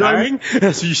 Did you say dying?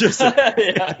 That's what you just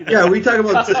said. Yeah, we talk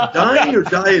about dying or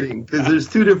dieting because there's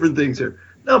two different things here.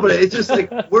 No, but it's just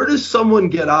like, where does someone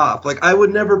get off? Like, I would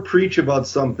never preach about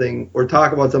something or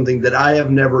talk about something that I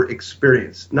have never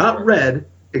experienced. Not read,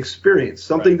 experienced.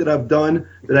 Something that I've done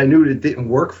that I knew that didn't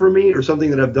work for me, or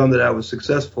something that I've done that I was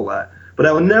successful at. But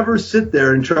I would never sit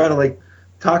there and try to, like,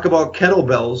 talk about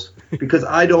kettlebells because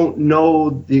I don't know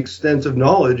the extensive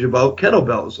knowledge about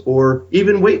kettlebells or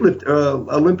even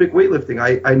Olympic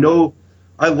weightlifting. I know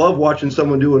I love watching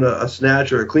someone doing a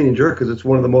snatch or a clean and jerk because it's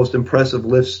one of the most impressive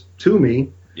lifts to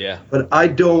me. Yeah. But I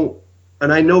don't,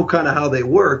 and I know kind of how they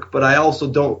work, but I also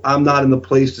don't, I'm not in the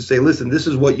place to say, listen, this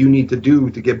is what you need to do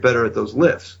to get better at those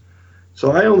lifts.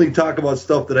 So I only talk about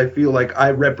stuff that I feel like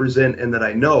I represent and that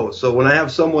I know. So when I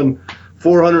have someone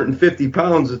 450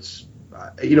 pounds, it's,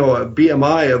 a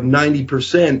BMI of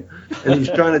 90%, and he's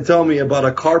trying to tell me about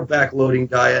a carb backloading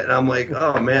diet, and I'm like,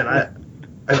 oh man,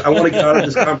 I want to get out of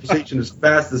this conversation as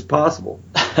fast as possible.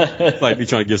 It's like if you're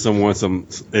trying to give someone some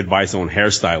advice on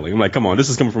hairstyling. I'm like, come on, this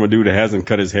is coming from a dude that hasn't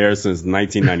cut his hair since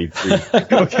 1993.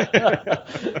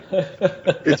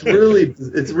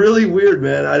 It's really weird,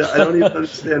 man. I don't even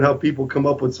understand how people come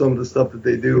up with some of the stuff that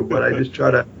they do, but I just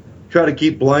try to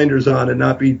keep blinders on and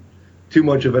not be too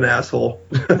much of an asshole.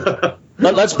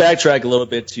 Let's backtrack a little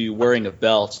bit to wearing a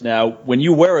belt. Now, when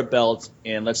you wear a belt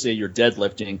and let's say you're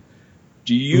deadlifting,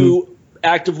 do you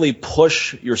actively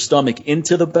push your stomach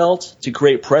into the belt to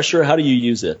create pressure? How do you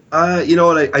use it? You know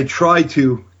what? I try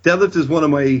to. Deadlift is one of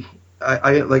my.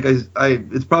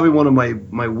 It's probably one of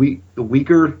the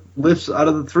weaker lifts out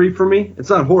of the three for me. It's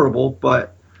not horrible,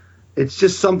 but it's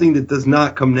just something that does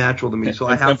not come natural to me. So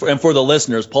and for the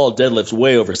listeners, Paul deadlifts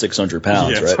way over 600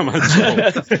 pounds,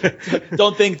 right?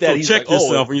 Don't think that he's check like,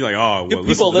 yourself and you're like, oh, well,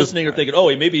 people listening are thinking,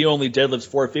 oh, maybe he only deadlifts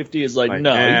 450. It's like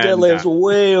no, he deadlifts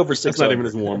way over 600. That's not even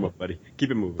his warm up, buddy.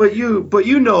 Keep it moving. But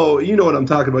you know what I'm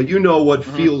talking about. You know what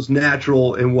feels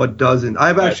natural and what doesn't.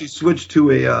 I've actually switched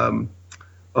to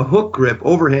a hook grip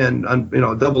overhand,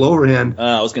 double overhand.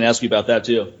 I was going to ask you about that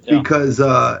too. Yeah. Because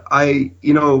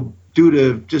due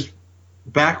to just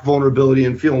back vulnerability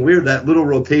and feeling weird, that little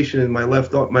rotation in my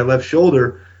left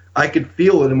shoulder, I could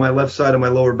feel it in my left side of my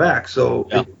lower back. So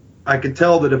I could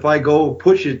tell that if I go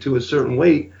push it to a certain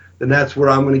weight, then that's where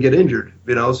I'm going to get injured.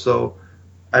 So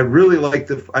I really like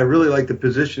the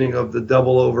positioning of the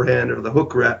double overhand or the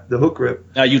hook grip.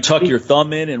 Now you tuck your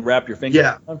thumb in and wrap your finger.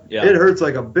 Yeah, it hurts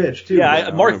like a bitch too.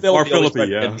 Yeah, Mark Phillippe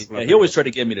always tried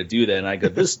to get me to do that, and I go,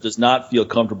 this does not feel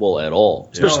comfortable at all.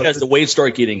 Especially as the weights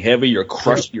start getting heavy, you're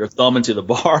crushing your thumb into the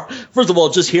bar. First of all,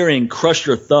 just hearing crush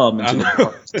your thumb into the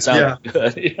bar sounds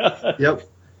good. Yeah. Yep,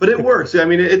 but it works. I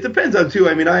mean, it depends on too.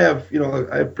 I mean, I have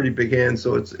pretty big hands,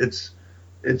 so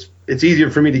it's easier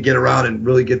for me to get around and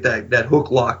really get that hook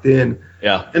locked in.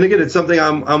 Yeah. And again, it's something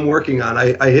I'm working on.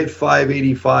 I hit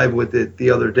 585 with it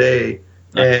the other day,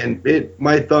 and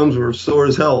my thumbs were sore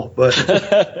as hell, but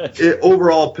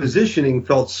overall positioning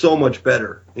felt so much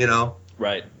better,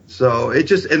 Right. So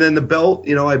and then the belt,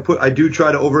 I do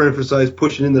try to overemphasize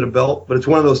pushing into the belt, but it's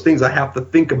one of those things I have to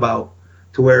think about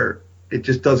to where it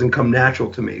just doesn't come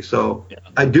natural to me. So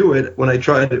I do it when I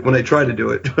try to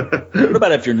do it. What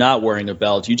about if you're not wearing a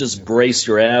belt? You just brace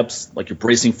your abs like you're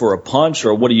bracing for a punch,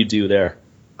 or what do you do there?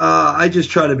 I just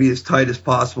try to be as tight as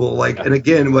possible. And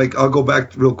again, I'll go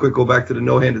back to the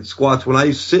no-handed squats. When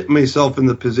I sit myself in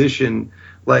the position,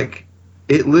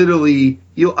 it literally,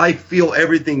 I feel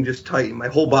everything just tighten, my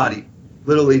whole body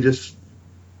literally just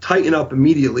tighten up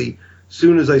immediately as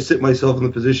soon as I sit myself in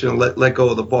the position and let go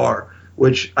of the bar,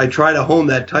 which I try to hone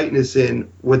that tightness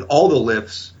in with all the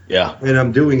lifts. Yeah. And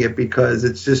I'm doing it because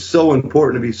it's just so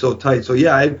important to be so tight. So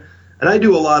I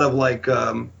do a lot of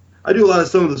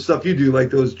some of the stuff you do, like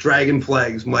those dragon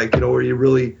flags, Mike, where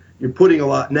you're putting a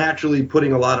lot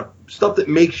of stuff that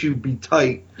makes you be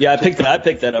tight. Yeah, I picked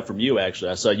that up from you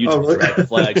actually. I saw you do dragon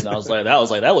flags, and I was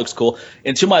like, that looks cool.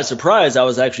 And to my surprise, I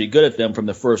was actually good at them from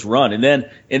the first run. And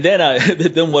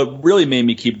then what really made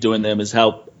me keep doing them is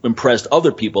how impressed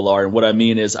other people are. And what I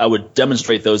mean is I would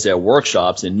demonstrate those at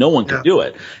workshops, and no one could do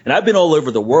it. And I've been all over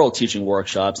the world teaching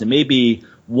workshops, and maybe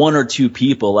one or two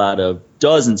people out of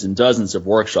dozens and dozens of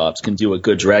workshops can do a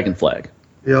good dragon flag.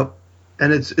 Yep.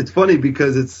 And it's funny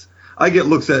because I get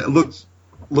looked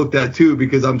at too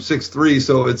because I'm 6'3",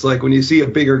 so it's like when you see a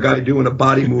bigger guy doing a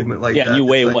body movement like that. Yeah, you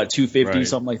weigh what, 250,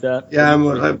 something like that? Yeah,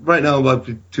 I'm right now about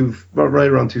right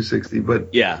around 260.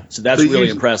 But yeah, so that's really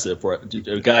impressive for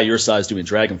a guy your size doing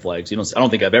dragon flags. I don't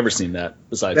think I've ever seen that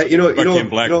besides.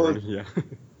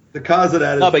 The cause of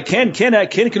that is no, but Ken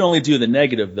can only do the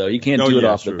negative though. He can't do it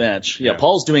off the bench. Yeah,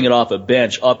 Paul's doing it off a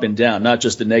bench, up and down, not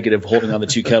just the negative holding on the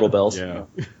two kettlebells. Yeah.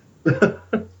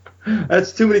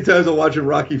 That's too many times I'm watching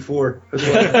Rocky IV.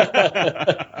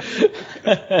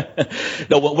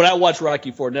 No, when I watch Rocky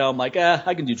IV now, I'm like,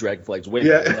 I can do dragon flags. Wait,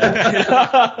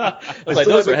 yeah. It's like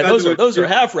those are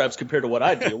half reps compared to what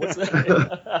I do. What's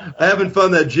that? I haven't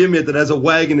found that gym yet that has a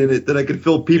wagon in it that I can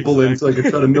fill people in, so I can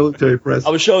try to military press. I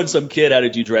was showing some kid how to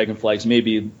do dragon flags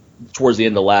maybe towards the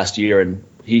end of last year, and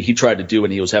he tried to do it,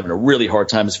 and he was having a really hard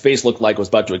time. His face looked like it was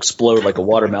about to explode like a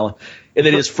watermelon. And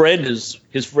then his friend is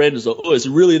oh, is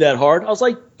it really that hard? I was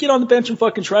like, get on the bench and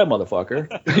fucking try, motherfucker.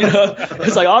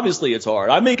 It's like, obviously it's hard.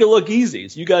 I make it look easy.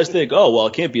 So you guys think, oh, well,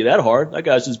 it can't be that hard. That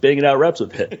guy's just banging out reps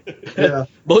with it. Yeah.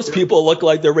 Most people look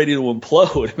like they're ready to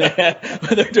implode, man.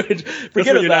 When they're doing,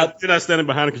 forget about. You're not standing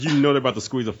behind it because you know they're about to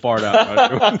squeeze a fart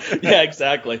out. Right? Yeah,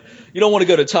 exactly. You don't want to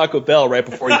go to Taco Bell right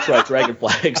before you try dragon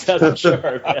flags. That's for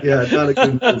sure. Man. Yeah, not a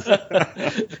good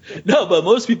move. No, but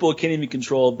most people can't even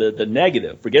control the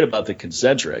negative. Forget about the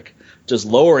concentric. Just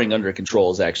lowering under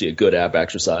control is actually a good ab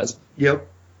exercise. Yep.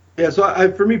 Yeah.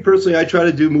 So for me personally, I try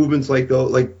to do movements like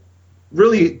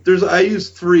really. I use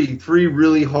three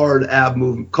really hard ab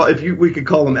movements. We could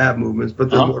call them ab movements, but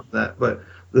they're more than that. But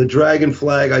the dragon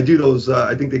flag, I do those.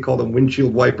 I think they call them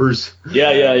windshield wipers.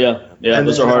 Yeah. And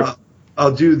those are hard.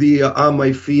 I'll do the on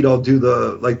my feet. I'll do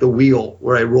the wheel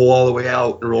where I roll all the way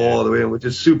out and roll all the way in, which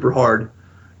is super hard.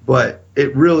 But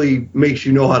it really makes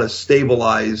you know how to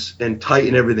stabilize and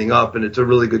tighten everything up, and it's a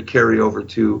really good carryover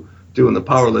to doing the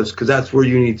power lifts, because that's where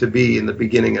you need to be in the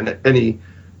beginning, and in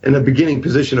the beginning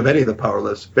position of any of the power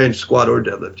lifts, bench, squat, or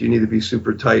deadlift. You need to be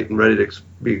super tight and ready to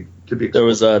be. There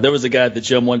was a guy at the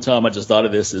gym one time. I just thought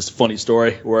of this funny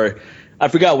story where I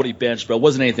forgot what he benched, but it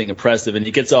wasn't anything impressive. And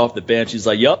he gets off the bench. He's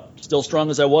like, "Yep, still strong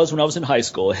as I was when I was in high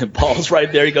school." And Paul's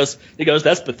right there. He goes,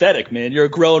 "That's pathetic, man. You're a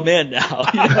grown man now.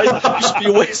 You should be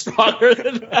way stronger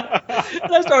than that."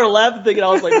 And I started laughing, thinking, I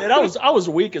was like, "Man, I was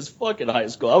weak as fuck in high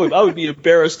school. I would be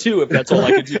embarrassed too if that's all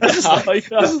I could do." This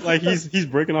is like he's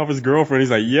breaking off his girlfriend. He's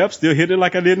like, "Yep, still hitting it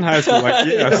like I did in high school. Like,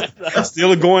 yeah,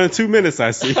 still going in 2 minutes. I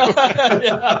see."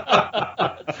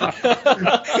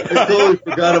 I totally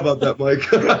forgot about that, Mike.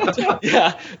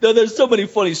 Yeah, no, there's so many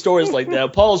funny stories like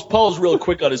that. Paul's real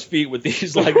quick on his feet with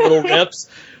these like little reps.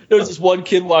 There was this one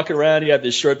kid walking around. He had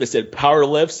this shirt that said "power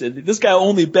lifts," and this guy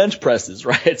only bench presses,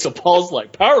 right? So Paul's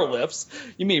like, "Power lifts?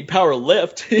 You mean power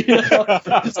lift?"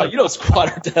 It's like, you don't squat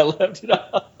or deadlift.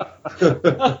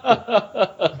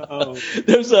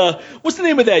 There's what's the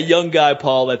name of that young guy,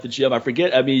 Paul, at the gym? I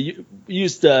forget. I mean,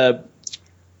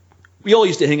 we all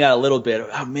used to hang out a little bit.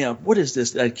 Oh man, what is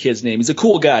that kid's name? He's a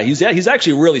cool guy. He's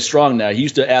actually really strong now. He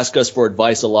used to ask us for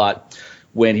advice a lot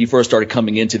when he first started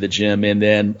coming into the gym, and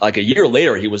then like a year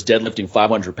later, he was deadlifting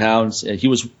 500 pounds, and he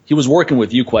was working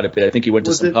with you quite a bit. I think he went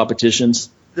to some competitions.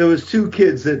 There was two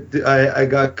kids that I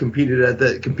got competing at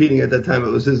that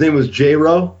time. His name was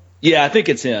J-Ro. Yeah, I think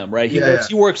it's him, right?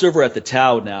 He works over at the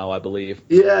Tao now, I believe.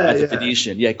 Yeah, at the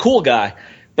Phoenician. Yeah, cool guy.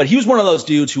 But he was one of those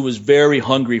dudes who was very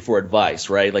hungry for advice,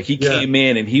 right? Like he came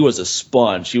in and he was a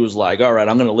sponge. He was like, all right,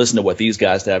 I'm going to listen to what these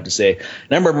guys have to say. And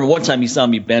I remember one time he saw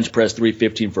me bench press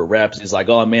 315 for reps. He's like,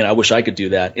 oh man, I wish I could do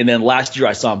that. And then last year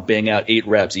I saw him bang out 8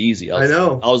 reps easy. I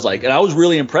was like, and I was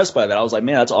really impressed by that. I was like,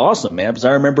 man, that's awesome, man. Because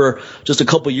I remember just a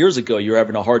couple years ago, you were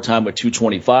having a hard time with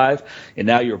 225, and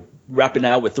now you're wrapping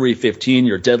out with 315.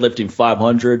 You're deadlifting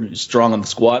 500. You're strong on the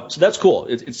squat. So that's cool.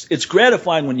 It's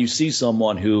gratifying when you see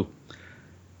someone who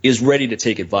is ready to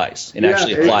take advice and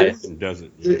actually apply it. And does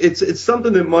it. It's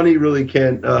something that money really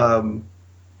can't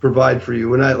provide for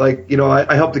you. And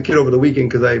I helped a kid over the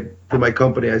weekend because for my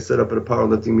company, I set up at a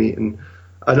powerlifting meet, and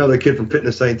another kid from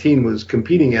Fitness 19 was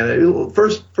competing at it.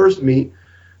 First meet,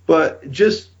 but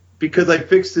just because I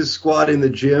fixed his squat in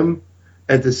the gym,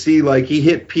 and to see like he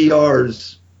hit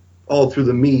PRs all through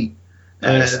the meet.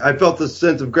 Nice. And I felt a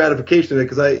sense of gratification in it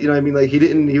because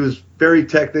he was very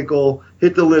technical,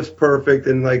 hit the lifts perfect,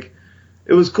 and like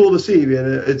it was cool to see,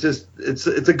 man. It's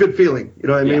a good feeling, you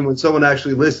know what I mean, when someone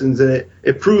actually listens and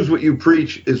it proves what you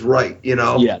preach is right, you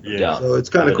know. Yeah, no doubt. So it's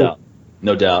kind of cool.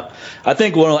 No doubt. I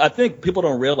think people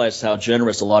don't realize how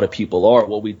generous a lot of people are.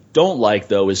 What we don't like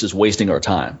though is just wasting our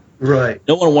time. Right.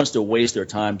 No one wants to waste their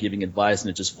time giving advice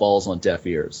and it just falls on deaf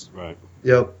ears. Right.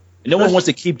 Yep. No one wants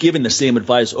to keep giving the same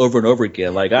advice over and over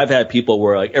again. Like I've had people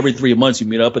where like every 3 months you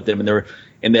meet up with them and they're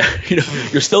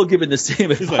you're still giving the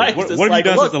same advice. Like, what have you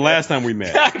done since the last time we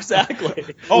met? Yeah,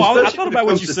 exactly. I thought about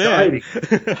what you said.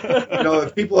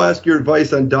 If people ask your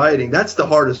advice on dieting, that's the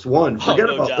hardest one. Forget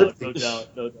about lifting.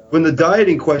 No doubt. When the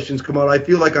dieting questions come out, I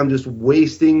feel like I'm just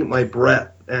wasting my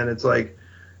breath, and it's like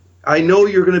I know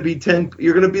you're going to be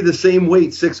the same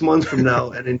weight 6 months from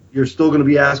now, and you're still going to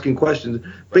be asking questions.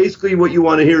 Basically, what you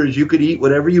want to hear is you could eat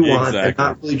whatever you want and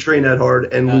not really train that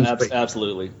hard and lose weight.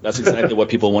 Absolutely. That's exactly what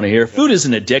people want to hear. Food is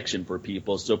an addiction for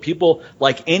people. So people,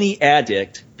 like any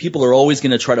addict, people are always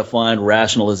going to try to find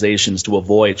rationalizations to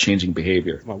avoid changing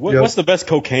behavior. What's the best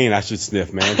cocaine I should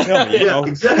sniff, man? Tell me. Yeah,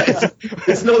 exactly.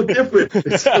 It's no different.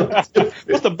 What's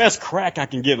the best crack I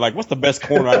can get? Like, what's the best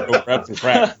corner I can go grab some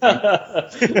crack?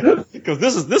 Because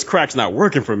this crack's not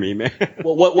working for me, man.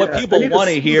 Well, what people want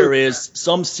to hear is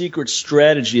some secret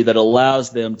strategy that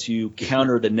allows them to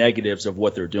counter the negatives of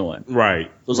what they're doing.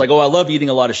 Right. So it's like, I love eating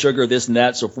a lot of sugar, this and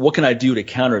that. So what can I do to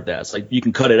counter that? It's like, you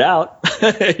can cut it out.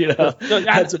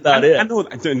 That's about it. I know.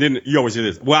 And then you always hear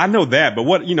this. Well, I know that, but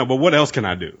what else can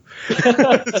I do?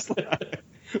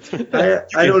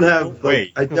 I don't have.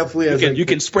 Like, I definitely have. You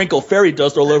can sprinkle fairy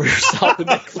dust all over yourself and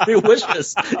make 3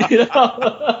 wishes.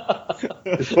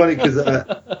 It's funny because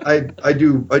I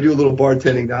do a little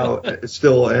bartending now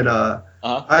still, and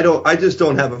I just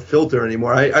don't have a filter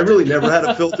anymore. I really never had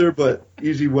a filter, but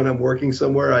usually when I'm working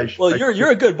somewhere,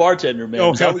 you're a good bartender, man.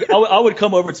 Okay. I would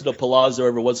come over to the Palazzo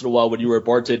every once in a while when you were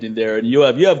bartending there, and you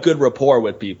have good rapport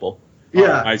with people.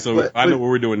 Yeah. All right, so I know what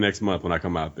we're doing next month when I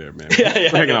come out there, man.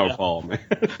 Hanging out with Paul, man.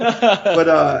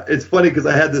 But it's funny because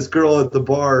I had this girl at the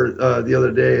bar the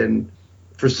other day, and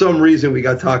for some reason we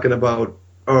got talking about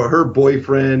her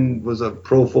boyfriend was a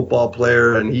pro football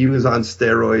player and he was on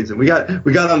steroids, and we got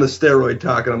on the steroid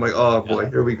talk, and I'm like, oh boy,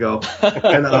 here we go.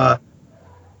 And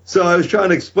so I was trying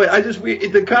to explain.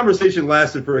 The conversation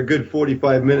lasted for a good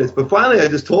 45 minutes, but finally I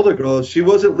just told the girl she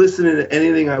wasn't listening to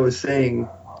anything I was saying.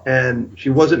 And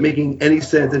she wasn't making any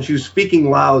sense, and she was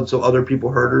speaking loud so other people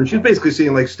heard her. And she was basically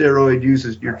saying, like, steroid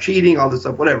uses, you're cheating, all this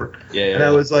stuff, whatever. And I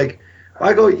was like,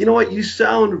 I go, you know what? You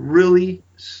sound really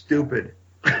stupid.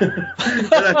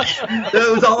 That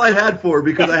was all I had for her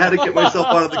because I had to get myself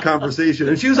out of the conversation.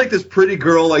 And she was like this pretty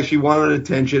girl, like she wanted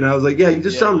attention. I was like, yeah, you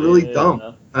just sound really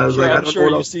dumb. I was I'm sure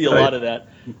you see a lot of that.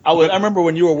 I remember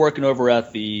when you were working over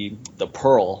at the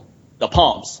Pearl. The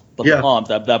Palms, Palms,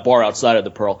 that bar outside of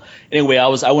the Pearl. Anyway, I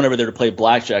went over there to play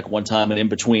blackjack one time, and in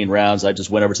between rounds, I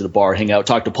just went over to the bar, hang out,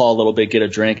 talk to Paul a little bit, get a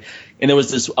drink. And there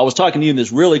was I was talking to you, and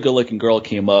this really good-looking girl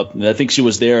came up, and I think she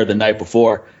was there the night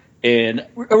before, and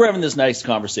we're having this nice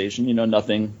conversation,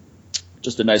 nothing,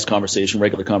 just a nice conversation,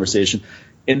 regular conversation.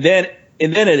 And then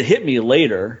it hit me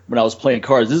later when I was playing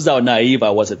cards. This is how naive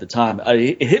I was at the time.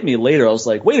 It hit me later. I was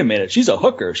like, wait a minute, she's a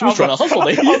hooker. She was trying to hustle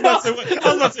me. I was about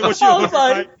to say, was she a hooker?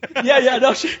 Like, yeah, no.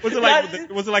 Was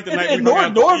it like the night we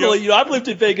normally, I've lived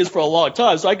in Vegas for a long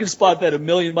time, so I can spot that a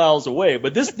million miles away.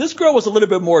 But this girl was a little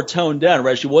bit more toned down,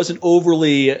 right? She wasn't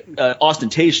overly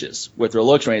ostentatious with her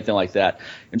looks or anything like that.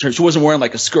 In terms, she wasn't wearing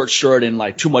like a skirt shirt and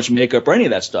like too much makeup or any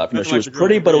of that stuff. She was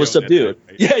pretty, but it was subdued.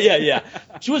 Yeah.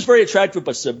 She was very attractive,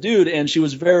 but subdued, and she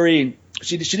was very.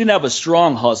 She didn't have a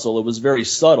strong hustle. It was very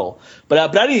subtle. But I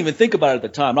didn't even think about it at the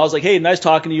time. I was like, hey, nice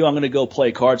talking to you. I'm going to go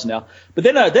play cards now. But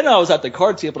then I was at the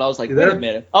card table, and I was like,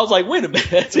 wait a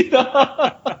minute.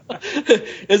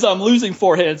 As I'm losing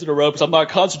 4 hands in a row because I'm not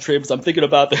concentrating because I'm thinking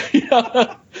about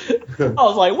the. I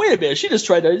was like, wait a minute. She was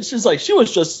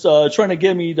just trying to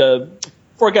get me to.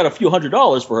 Before I got a few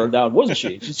 $100s for her down, wasn't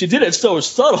she? She did it so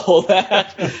subtle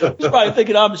that she's probably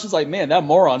thinking, she's like, man, that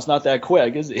moron's not that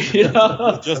quick, is he?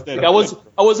 Just that,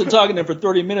 I wasn't talking to him for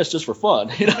 30 minutes just for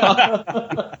fun,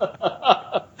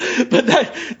 But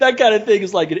that kind of thing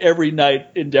is like an every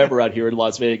night endeavor out here in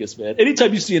Las Vegas, man.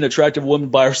 Anytime you see an attractive woman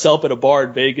by herself at a bar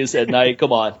in Vegas at night,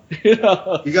 come on. You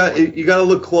got to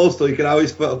look close though. You can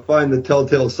always find the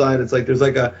telltale sign. It's like there's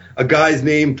like a guy's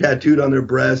name tattooed on their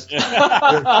breast.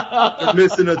 They're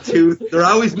missing a tooth. They're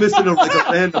always missing a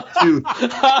random tooth.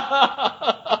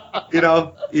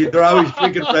 They're always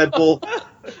drinking Red Bull.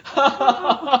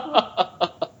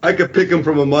 I could pick them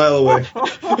from a mile away.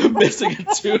 Missing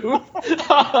a tooth.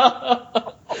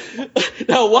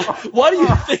 Now, why do you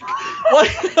think?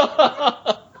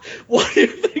 What do you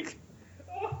think?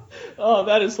 Oh,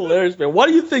 that is hilarious, man. Why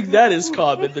do you think that is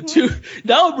common? The two.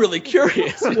 Now I'm really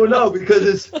curious. Well, no,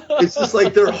 because it's just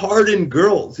like they're hardened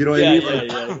girls. You know what I mean?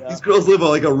 Yeah. These girls live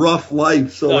like a rough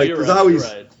life, so there's always.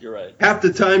 You're right. Half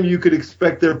the time you could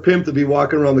expect their pimp to be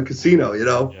walking around the casino,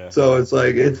 Yeah. So it's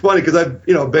like it's funny because I've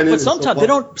been in. But sometimes they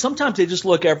don't. Sometimes they just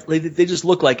look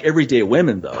like everyday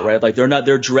women though, right? Like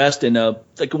they're dressed in a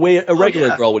way a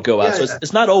regular girl would go out. So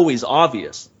it's not always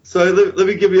obvious. So let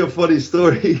me give you a funny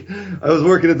story. I was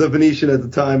working at the Venetian at the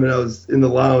time, and I was in the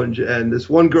lounge, and this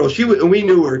one girl, and we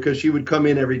knew her because she would come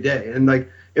in every day, and like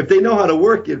if they know how to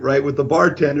work it right with the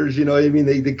bartenders, you know what I mean?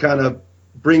 They kind of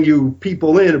bring you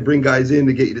people in and bring guys in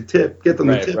to get you to tip, get them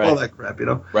to tip, all that crap,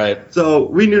 Right. So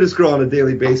we knew this girl on a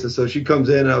daily basis. So she comes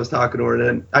in and I was talking to her, and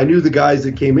then I knew the guys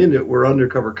that came in that were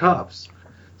undercover cops.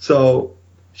 So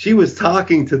she was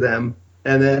talking to them,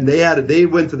 and then they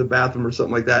went to the bathroom or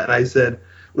something like that. And I said,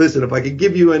 listen, if I could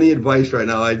give you any advice right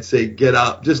now, I'd say get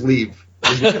out, just leave.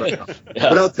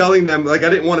 Without telling them, like, I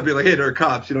didn't want to be like, hey, they're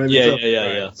cops, you know what I mean?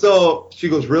 Yeah. So she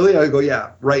goes, really? I go,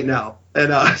 yeah, right now.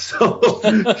 And so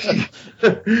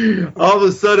all of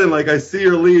a sudden, like, I see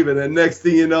her leave, and then next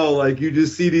thing you know, like, you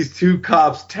just see these two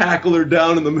cops tackle her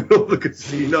down in the middle of the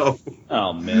casino.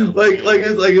 Oh man!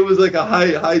 It was like a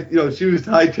high, she was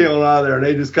hightailing out of there, and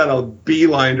they just kind of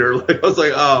beelined her. Like, I was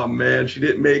like, oh man, she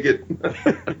didn't make it.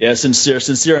 Yeah,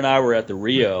 Sincere and I were at the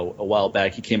Rio a while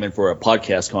back. He came in for a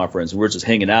podcast conference, and we were just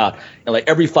hanging out. And like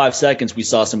every 5 seconds, we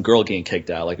saw some girl getting kicked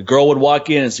out. Like a girl would walk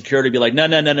in, and security would be like, no,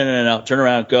 turn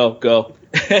around, go.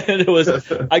 And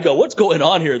I go, what's going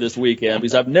on here this weekend?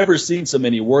 Because I've never seen so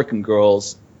many working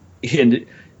girls in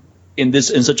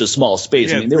such a small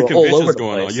space. Yeah, I mean, they were all over the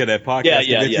going place. On. Yeah, that podcast.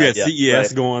 Yeah. You had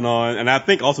CES going on, and I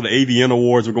think also the AVN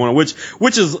Awards were going on, which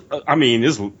is, I mean,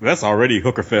 that's already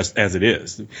Hooker Fest as it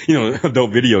is.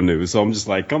 Adult video news. So I'm just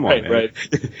like, come on, man. Right.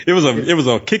 It was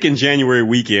a kicking January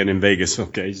weekend in Vegas.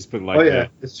 Okay, just put it like that. Oh yeah,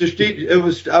 it's just it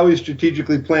was always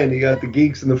strategically planned. You got the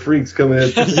geeks and the freaks coming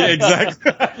in. Yeah,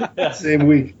 exactly. Same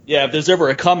week. Yeah, if there's ever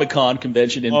a Comic-Con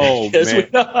convention in Vegas. Man.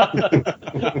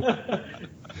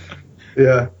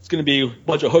 Yeah. It's going to be a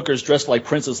bunch of hookers dressed like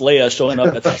Princess Leia showing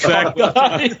up at the Exactly.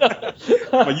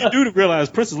 But you do realize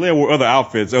Princess Leia wore other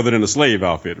outfits other than the slave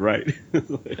outfit, right?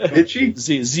 Did she?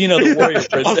 Xena the Warrior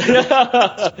Princess.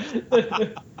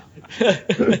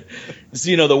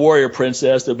 Xena the Warrior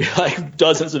Princess. There'll be like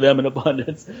dozens of them in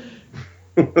abundance.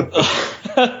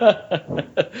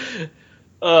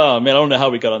 Oh man, I don't know how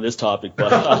we got on this topic,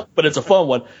 but it's a fun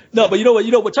one. No, but you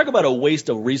know what? Talk about a waste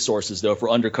of resources though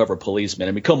for undercover policemen.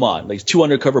 I mean, come on, like 2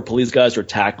 undercover police guys are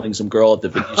tackling some girl at the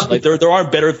Venetian. Like there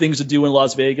aren't better things to do in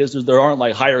Las Vegas. There aren't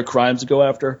like higher crimes to go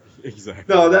after. Exactly.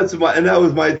 No, that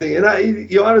was my thing. And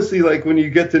you honestly, like, when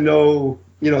you get to know,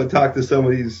 talk to some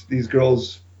of these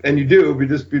girls, and you do,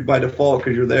 just by default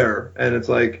because you're there, and it's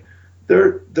like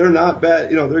they're not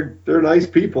bad. They're nice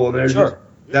people, and they're just.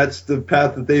 That's the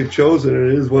path that they've chosen, and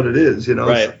it is what it is,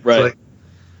 Right. Like,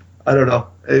 I don't know.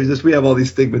 It's just we have all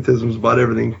these stigmatisms about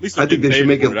everything. I think they should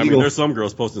make it legal. I mean, there's some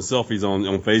girls posting selfies on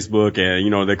Facebook,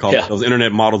 and they call those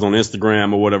internet models on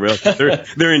Instagram or whatever else.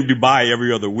 They're in Dubai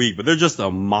every other week, but they're just a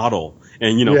model.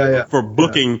 And for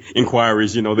booking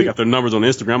inquiries, they got their numbers on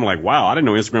Instagram. I'm like, wow, I didn't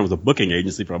know Instagram was a booking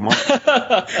agency for a model.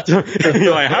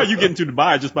 Like, how are you getting to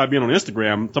Dubai just by being on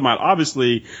Instagram? I'm talking about,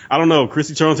 obviously, I don't know,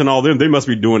 Chrissy Charles and all them, they must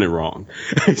be doing it wrong.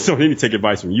 So they need to take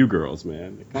advice from you girls,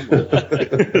 man. Come on.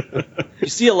 You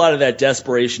see a lot of that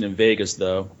desperation in Vegas,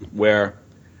 though, where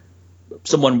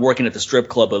someone working at the strip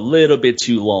club a little bit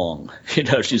too long.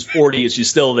 She's 40 and she's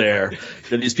still there.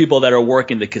 These people that are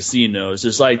working the casinos,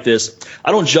 there's like this. I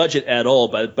don't judge it at all,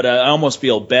 but I almost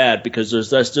feel bad because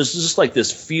there's just like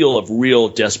this feel of real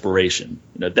desperation.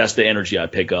 That's the energy I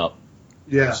pick up.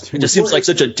 Yeah, it just seems like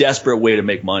such a desperate way to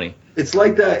make money. It's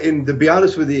like that, and to be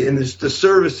honest with you, in the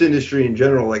service industry in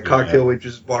general, like cocktail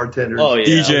waitresses, bartenders,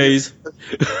 DJs.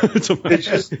 It's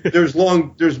just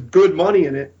there's good money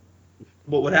in it.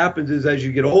 But what happens is, as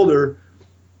you get older,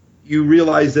 you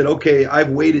realize that, okay, I've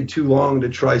waited too long to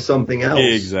try something else.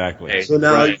 Exactly. So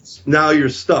now you're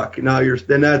stuck.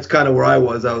 Then that's kind of where I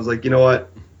was. I was like, you know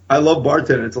what? I love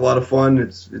bartending. It's a lot of fun.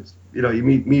 It's you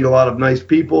meet a lot of nice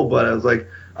people, but I was like,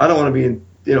 I don't want to be in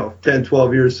 10,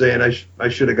 12 years saying I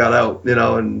should have got out,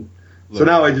 and so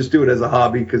now I just do it as a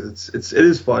hobby because it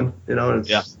is fun, and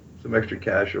it's some extra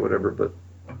cash or whatever. But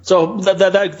so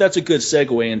that's a good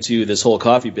segue into this whole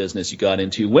coffee business you got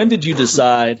into. When did you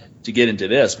decide to get into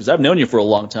this? Because I've known you for a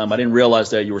long time. I didn't realize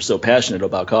that you were so passionate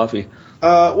about coffee.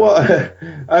 Well,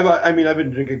 I've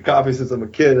been drinking coffee since I'm a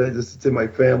kid. It's in my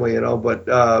family, But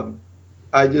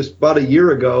I just about a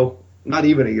year ago, not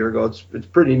even a year ago. It's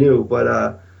pretty new,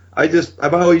 but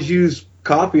I've always used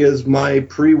coffee as my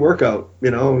pre-workout.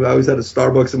 I always had a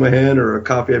Starbucks in my hand or a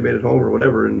coffee I made at home or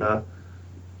whatever, and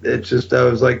it's just, I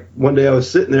was like, one day I was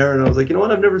sitting there and I was like, you know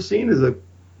what I've never seen is a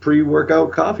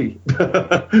pre-workout coffee.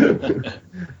 And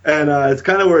it's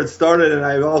kind of where it started. And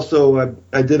I've also,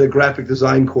 I did a graphic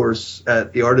design course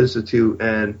at the Art Institute,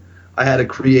 and I had to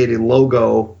create a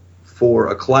logo for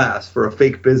a class, for a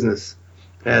fake business.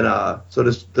 And so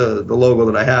the logo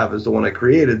that I have is the one I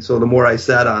created. So the more I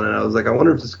sat on it, I was like, I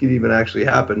wonder if this could even actually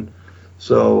happen.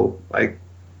 So I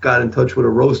got in touch with a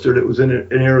roaster that was in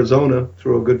Arizona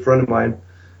through a good friend of mine.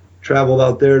 Traveled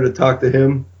out there to talk to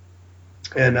him,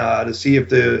 and to see if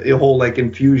the whole like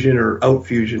infusion or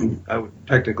outfusion, I would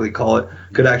technically call it,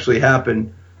 could actually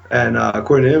happen. And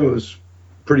according to him, it was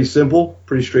pretty simple,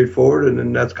 pretty straightforward, and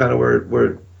then that's kind of where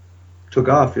it took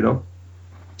off, you know.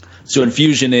 So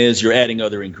infusion is you're adding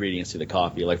other ingredients to the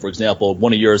coffee. Like, for example,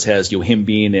 one of yours has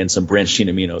yohimbine and some branched chain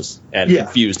aminos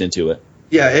infused into it.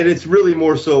 Yeah, and it's really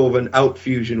more so of an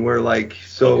outfusion where, like,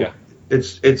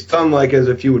 it's done like as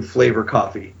if you would flavor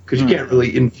coffee, because you can't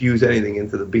really infuse anything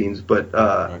into the beans. But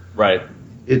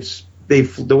it's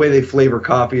the way they flavor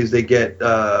coffee is they get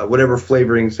whatever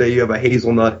flavoring. Say you have a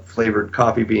hazelnut flavored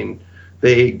coffee bean,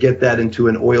 they get that into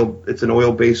an oil. It's an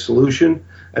oil-based solution.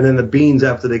 And then the beans,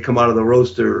 after they come out of the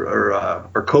roaster,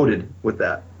 are coated with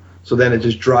that. So then it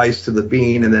just dries to the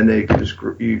bean, and then they can just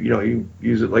you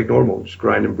use it like normal, just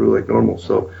grind and brew like normal.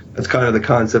 So that's kind of the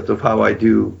concept of how I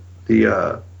do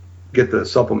get the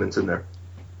supplements in there.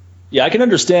 Yeah, I can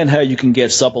understand how you can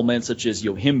get supplements such as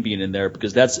yohimbine in there,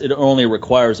 because it only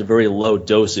requires a very low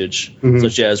dosage,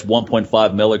 such as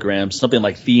 1.5 milligrams, something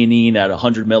like theanine at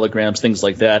 100 milligrams, things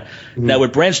like that. Now,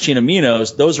 with branched chain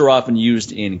aminos, those are often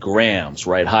used in grams,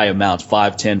 right? High amounts,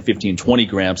 5, 10, 15, 20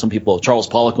 grams. Some people, Charles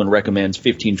Poliquin recommends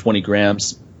 15, 20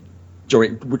 grams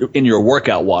in your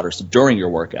workout water, so during your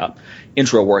workout,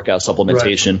 intra-workout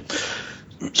supplementation. Right.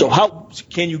 So how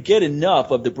can you get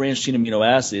enough of the branched chain amino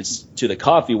acids to the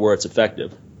coffee where it's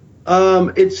effective?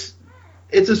 There's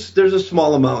a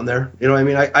small amount in there. You know what I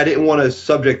mean? I didn't want to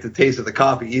subject the taste of the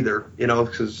coffee either, you know,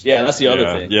 because that's the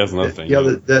other thing. Yeah, that's another thing.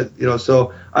 Yeah,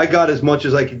 so I got as much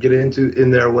as I could get in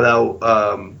there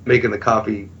without making the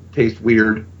coffee taste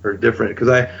weird or different, because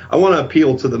I want to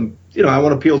appeal to the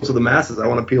masses. I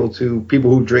want to appeal to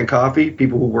people who drink coffee,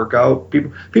 people who work out,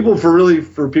 people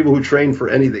for people who train for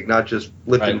anything, not just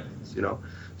lifting, right. You know.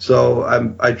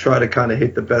 So I try to kind of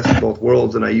hit the best of both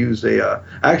worlds, and I use I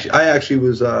actually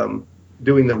was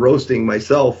doing the roasting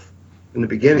myself in the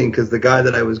beginning, because the guy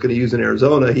that I was going to use in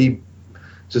Arizona, he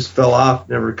just fell off,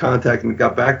 never contacted me,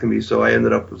 got back to me. So I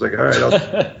was like, all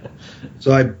right.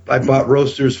 So I bought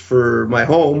roasters for my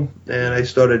home, and I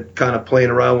started kind of playing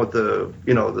around with the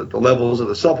levels of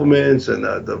the supplements and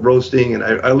the roasting, and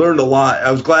I learned a lot.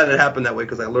 I was glad it happened that way,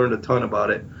 because I learned a ton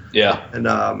about it. Yeah.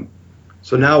 And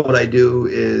so now what I do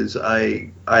is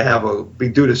I have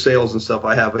due to sales and stuff,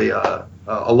 I have a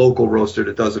local roaster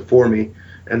that does it for me.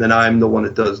 And then I'm the one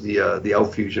that does the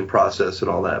outfusion process and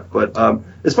all that. But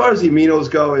as far as the aminos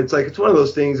go, it's one of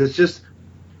those things. It's just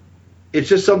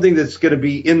something that's going to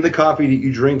be in the coffee that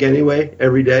you drink anyway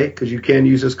every day, because you can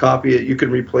use this coffee. You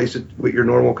can replace it with your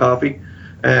normal coffee,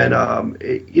 and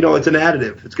it's an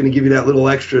additive. It's going to give you that little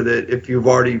extra that if you're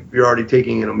already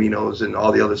taking in aminos and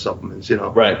all the other supplements, you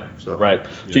know. Right. So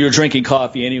you're drinking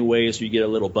coffee anyway, so you get a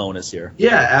little bonus here.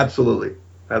 Yeah, absolutely.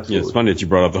 Absolutely. Yeah, it's funny that you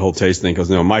brought up the whole taste thing, because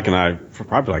Mike and I, for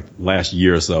probably like last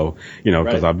year or so,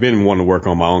 because I've been wanting to work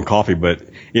on my own coffee, but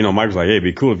Mike was like, hey, it'd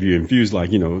be cool if you infuse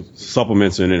like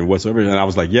supplements in it and whatsoever, and I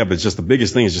was like, yeah, but it's just the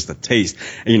biggest thing is just the taste,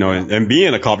 and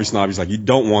being a coffee snob, he's like, you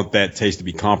don't want that taste to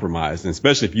be compromised, and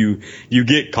especially if you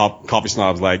get coffee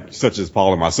snobs like such as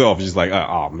Paul and myself, it's just like,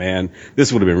 oh man,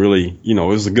 this would have been really, it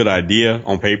was a good idea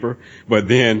on paper, but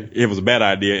then it was a bad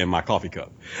idea in my coffee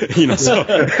cup, so.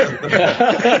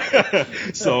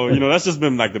 So, that's just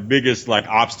been like the biggest like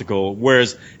obstacle,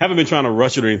 whereas haven't been trying to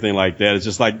rush it or anything like that. It's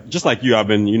just like you, I've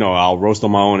been, I'll roast on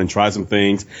my own and try some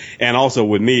things. And also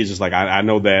with me, it's just like, I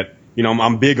know that,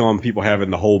 I'm big on people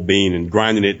having the whole bean and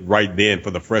grinding it right then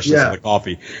for the freshness of the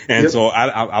coffee. And so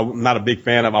I'm not a big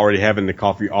fan of already having the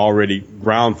coffee already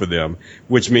ground for them,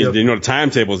 which means, the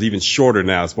timetable is even shorter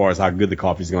now as far as how good the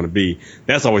coffee is going to be.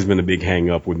 That's always been a big hang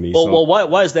up with me. Well,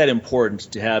 why is that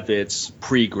important to have it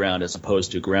pre-ground as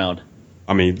opposed to ground?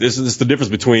 I mean, this is the difference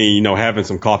between, having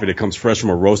some coffee that comes fresh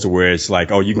from a roaster where it's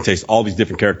like, oh, you can taste all these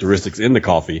different characteristics in the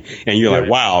coffee. And you're like,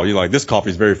 wow, you're like, this coffee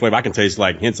is very flavorful. I can taste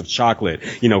like hints of chocolate,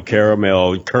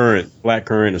 caramel, black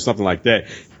currant or something like that,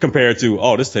 compared to,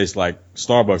 oh, this tastes like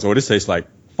Starbucks, or this tastes like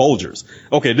Folgers.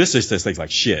 Okay, this just tastes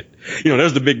like shit.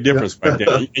 There's the big difference right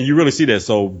there. And you really see that.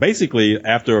 So basically,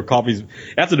 after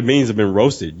the beans have been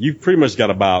roasted, you've pretty much got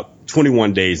about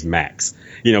 21 days max,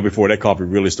 before that coffee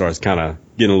really starts kind of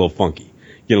getting a little funky,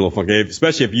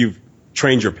 especially if you've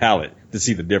trained your palate to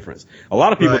see the difference. A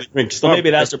lot of people drink Starbucks. Well,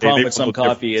 maybe that's the problem with some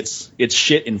coffee. It's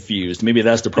shit infused. Maybe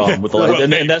that's the problem with the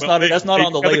label. And that's not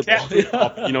on the label.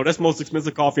 That's the most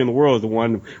expensive coffee in the world, is the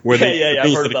one where they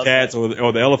feed to the cats or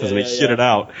the elephants and they shit it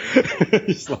out.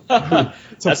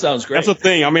 That sounds great. That's the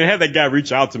thing. I mean, I had that guy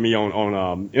reach out to me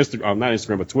on Instagram, not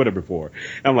Instagram, but Twitter before.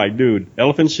 I'm like, dude,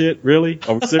 elephant shit? Really?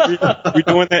 Are we serious? We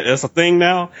doing that? That's a thing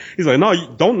now? He's like,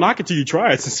 no, don't knock it till you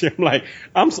try it. I'm like,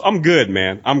 I'm good,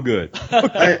 man. I'm good.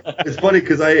 It's funny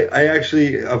because I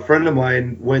actually, a friend of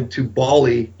mine went to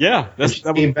Bali. Yeah,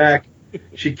 came back.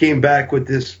 She came back with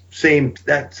this same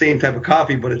type of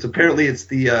coffee, but it's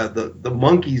the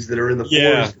monkeys that are in the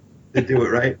forest that do it,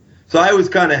 right? So I was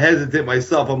kind of hesitant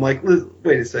myself. I'm like,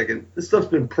 wait a second, this stuff's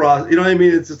been processed. You know what I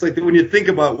mean? It's just like when you think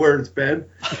about where it's been.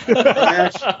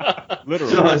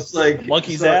 Literally. So it's like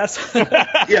monkey's ass.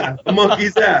 Yeah, a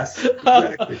monkey's ass.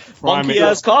 Exactly. Monkey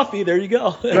ass coffee. There you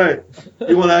go. Right.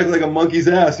 You want to act like a monkey's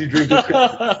ass? You drink this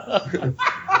coffee.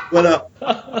 But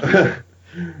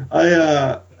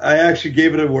I actually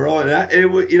gave it a whirl, and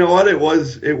you know what? It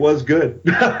was good.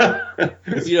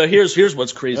 Here's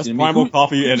what's crazy. That's to me. primal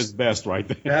coffee at its best, right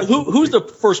there. Who's the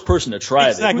first person to try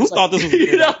exactly. this? Who thought this was a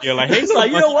good idea? Like, hey,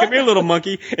 little monkey, come here, little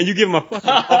monkey, and you give him a fucking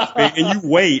coffee, and you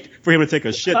wait for him to take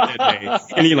a shit that day,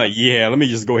 and you're like, yeah, let me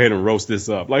just go ahead and roast this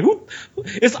up. Like, who?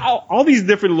 It's all these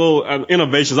different little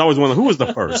innovations. I always wonder who was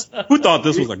the first. Who thought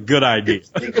this was a good idea?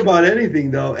 Think about anything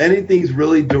though. Anything's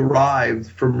really derived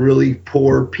from really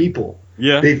poor people.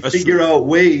 Yeah, they figure out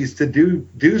ways to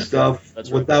do stuff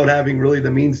without having really the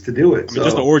means to do it. I mean,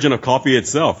 just the origin of coffee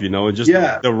itself, and just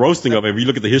the roasting of it. If you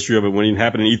look at the history of it, when it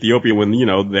happened in Ethiopia, when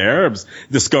the Arabs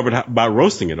discovered by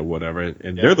roasting it or whatever,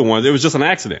 and they're the ones. It was just an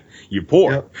accident. You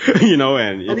pour,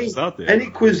 and it was out there.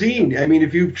 Any cuisine. I mean,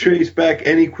 if you trace back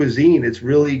any cuisine, it's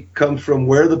really comes from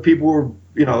where the people were,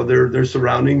 their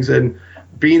surroundings, and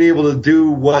being able to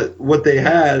do what they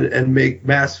had and make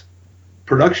mass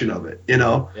production of it,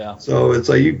 Yeah. So it's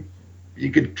like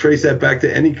you could trace that back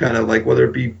to any kind of, like, whether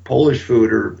it be Polish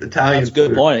food or Italian. That's a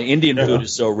good point. Indian food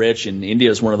is so rich, and India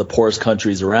is one of the poorest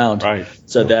countries around. Right.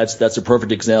 So that's a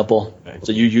perfect example. Right.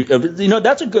 So you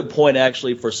that's a good point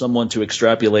actually for someone to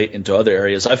extrapolate into other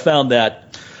areas. I found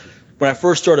that when I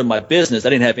first started my business, I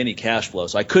didn't have any cash flow,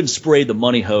 so I couldn't spray the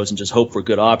money hose and just hope for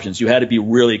good options. You had to be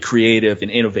really creative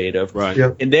and innovative. Right.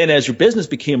 Yep. And then as your business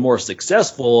became more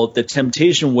successful, the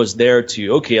temptation was there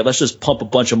to, okay, let's just pump a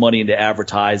bunch of money into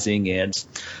advertising and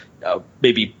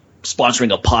maybe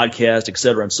sponsoring a podcast, et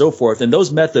cetera, and so forth. And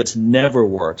those methods never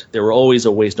worked. They were always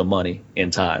a waste of money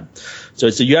and time. So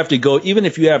you have to go, even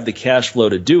if you have the cash flow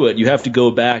to do it, you have to go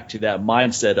back to that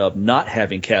mindset of not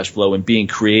having cash flow and being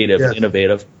creative and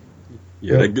innovative.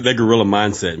 Yeah, that guerrilla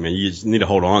mindset, man. You just need to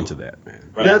hold on to that,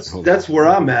 man. Right? That's where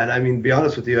I'm at. I mean, to be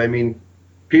honest with you, I mean,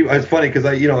 it's funny because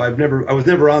I was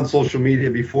never on social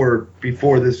media before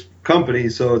this company,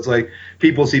 so it's like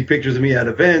people see pictures of me at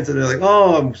events and they're like,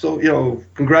 "Oh, I'm so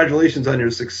congratulations on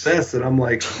your success," and I'm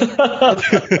like,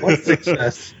 "What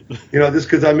success?" Just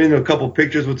because I'm in a couple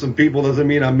pictures with some people doesn't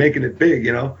mean I'm making it big,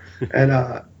 and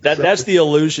that's the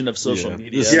illusion of social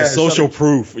media. Social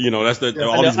proof. That's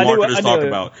all these marketers talk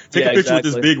about. Take a picture with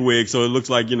this big wig so it looks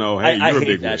like, hey, you're a big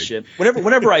wig. That shit.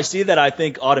 Whenever I see that, I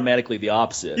think automatically the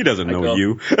opposite. He doesn't know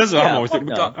you. That's what I'm always thinking.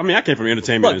 No. I mean, I came from the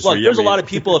entertainment industry. Look, there's a lot of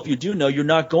people, if you do know, you're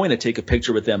not going to take a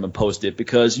picture with them and post it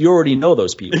because you already know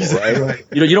those people, right?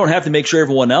 You don't have to make sure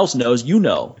everyone else knows,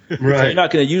 Right. So you're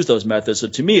not going to use those methods. So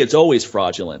to me, it's always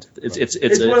fraudulent. It's just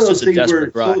a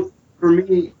desperate drive. For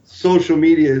me, social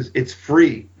media it's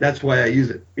free. That's why I use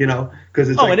it, because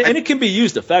it's and it can be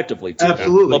used effectively too.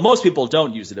 Absolutely. But most people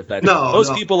don't use it effectively.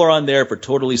 Most people are on there for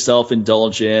totally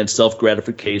self-indulgent,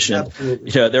 self-gratification.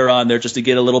 Absolutely. They're on there just to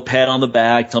get a little pat on the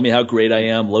back, tell me how great I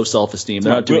am, low self-esteem.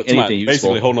 They're not doing anything useful.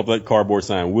 Basically holding up that cardboard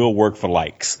sign, "We'll work for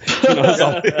likes."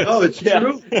 It's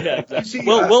true. Yeah, exactly.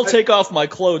 We'll take off my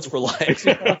clothes for likes.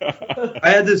 I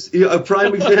had this a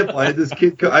prime example. I had this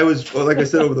kid. I was, like I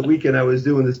said, over the weekend I was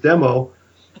doing this demo,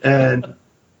 and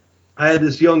I had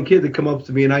this young kid that come up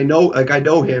to me, and I know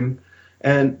him,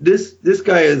 and this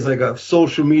guy is like a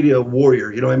social media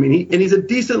warrior. I mean, he's a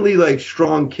decently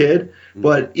strong kid,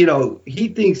 but he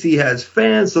thinks he has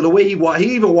fans. So the way he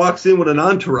even walks in with an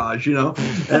entourage, and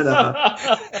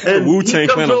Wu-Tang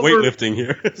Clan of weightlifting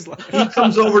here. He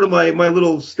comes over to my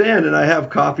little stand, and I have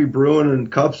coffee brewing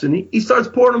and cups, and he starts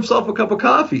pouring himself a cup of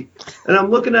coffee, and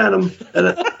I'm looking at him,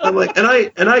 and I'm like, and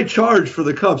I charge for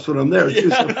the cups when I'm there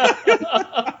too. So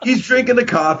he's drinking the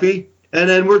coffee. And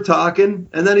then we're talking,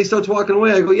 and then he starts walking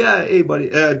away. I go, "Yeah, hey,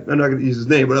 buddy." I'm not going to use his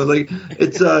name, but I was like,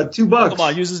 "It's $2." Come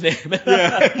on, use his name.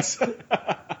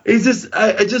 He's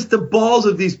just the balls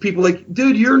of these people. Like,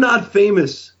 dude, you're not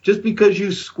famous just because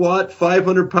you squat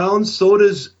 500 pounds. So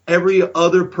does every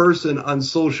other person on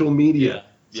social media.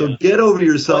 So get over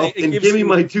yourself and give me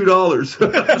my $2.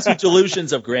 It gives you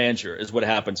delusions of grandeur is what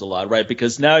happens a lot, right?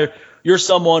 Because now you're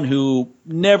someone who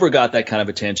never got that kind of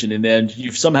attention, and then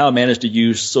you've somehow managed to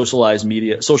use social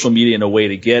media in a way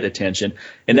to get attention.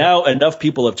 And now enough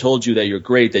people have told you that you're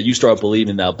great that you start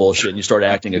believing that bullshit and you start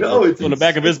acting. On the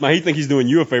back of his mind, he thinks he's doing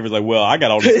you a favor. It's like, well, I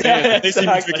got all these fans. If they see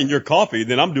me drinking your coffee,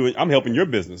 then I'm helping your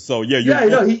business. So I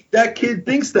know that kid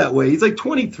thinks that way. He's like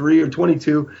 23 or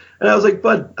 22, and I was like,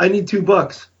 bud, I need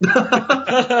 $2.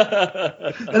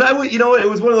 And I would, it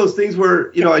was one of those things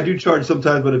where, I do charge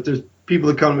sometimes, but if there's people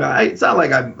that come to me, it's not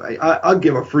like I'll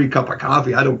give a free cup of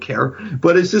coffee. I don't care.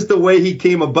 But it's just the way he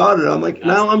came about it. I'm like,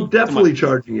 now I'm definitely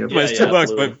charging you. Yeah, it's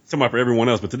 $2, but tomorrow for everyone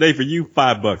else. But today for you,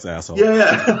 $5, asshole.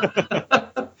 Yeah.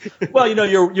 Well,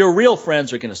 your real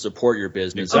friends are going to support your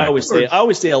business. I always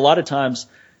say a lot of times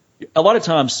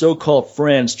so-called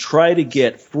friends try to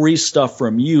get free stuff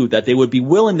from you that they would be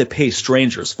willing to pay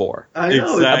strangers for. I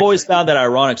know. Exactly. I've always found that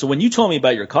ironic. So when you told me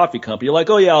about your coffee company, you're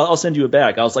like, oh, yeah, I'll send you a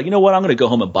bag. I was like, you know what? I'm going to go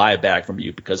home and buy a bag from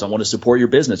you because I want to support your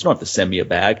business. You don't have to send me a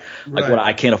bag. Like what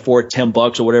I can't afford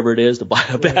 $10 or whatever it is to buy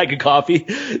a bag of coffee.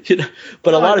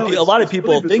 But a lot of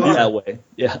people think that way.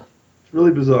 Yeah. It's really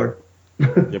bizarre.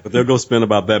 Yeah, but they'll go spend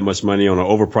about that much money on an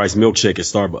overpriced milkshake at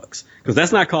Starbucks because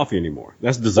that's not coffee anymore.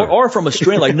 That's dessert. Or from a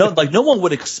stranger. No one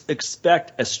would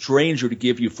expect a stranger to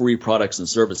give you free products and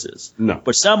services. No.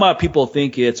 But somehow people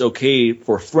think it's okay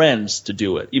for friends to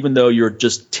do it, even though you're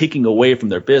just taking away from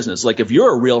their business. Like if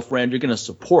you're a real friend, you're going to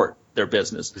support their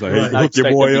business. It's like, hey, hook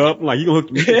your boy up. Like, you can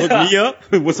hook me up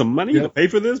with some money to pay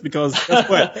for this? Because guess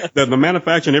what? The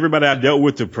manufacturer and everybody I dealt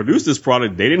with to produce this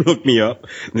product, they didn't hook me up.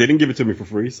 They didn't give it to me for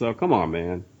free. So come on,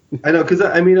 man. I know, because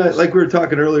like we were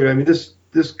talking earlier,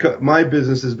 my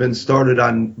business has been started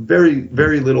on very,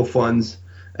 very little funds.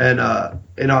 And,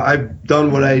 I've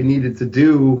done what I needed to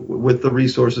do with the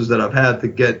resources that I've had to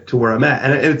get to where I'm at.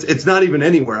 And it's not even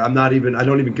anywhere. I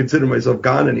don't even consider myself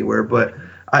gone anywhere, but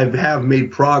I have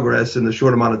made progress in the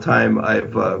short amount of time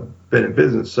I've been in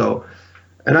business. So,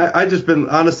 and I just been,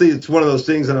 honestly, it's one of those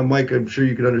things, and Mike, I'm sure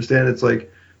you can understand. It's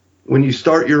like when you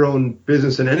start your own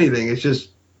business in anything, it's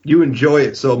just, you enjoy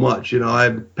it so much.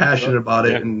 I'm passionate about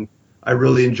it, and I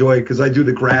really enjoy it because I do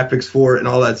the graphics for it and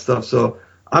all that stuff. So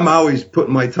I'm always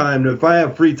putting my time. If I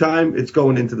have free time, it's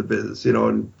going into the business,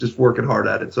 and just working hard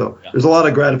at it. So there's a lot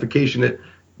of gratification that,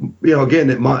 again,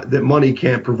 that money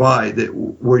can't provide,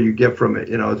 where you get from it.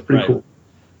 It's pretty cool.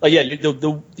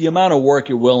 The amount of work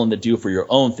you're willing to do for your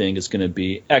own thing is going to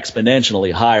be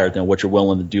exponentially higher than what you're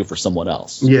willing to do for someone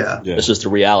else. Yeah. It's just the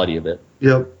reality of it.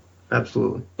 Yep.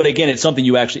 Absolutely. But again, it's something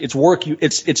it's work.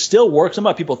 It's still work.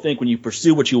 Some people think when you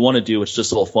pursue what you want to do, it's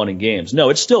just all fun and games. No,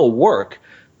 it's still work,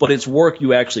 but it's work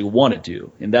you actually want to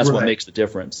do. And that's what makes the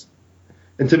difference.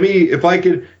 And to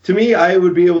me, I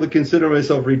would be able to consider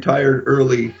myself retired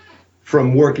early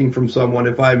from working from someone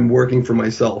if I'm working for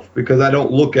myself, because I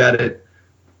don't look at it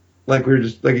like you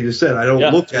just said. I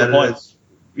don't look at it as,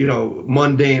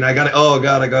 mundane. I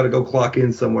gotta go clock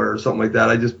in somewhere or something like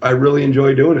that. I really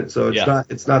enjoy doing it. So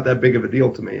it's not that big of a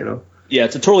deal to me, Yeah,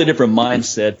 it's a totally different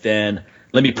mindset than,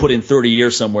 let me put in 30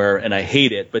 years somewhere and I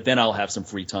hate it, but then I'll have some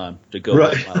free time to go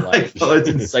with my life.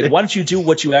 It's like, why don't you do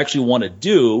what you actually want to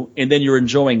do, and then you're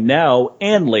enjoying now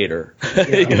and later.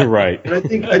 Right. And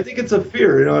I think it's a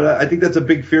fear. I think that's a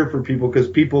big fear for people, because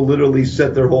people literally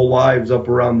set their whole lives up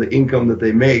around the income that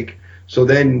they make. So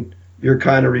then you're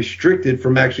kind of restricted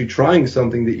from actually trying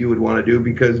something that you would want to do,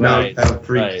 because now you have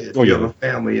three kids, you have a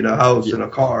family and a house and a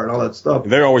car and all that stuff.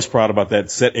 They're always proud about that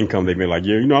set income they made. Like,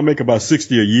 I make about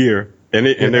 60 a year. And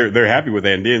they're happy with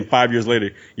that. And then 5 years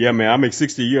later, man, I make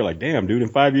 60 a year. Like, damn, dude, in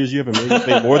 5 years you haven't made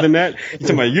anything more than that. You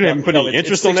talking about you didn't put any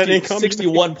interest on that income?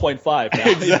 61.5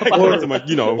 now.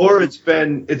 Exactly. Or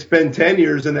it's been 10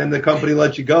 years and then the company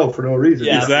lets you go for no reason.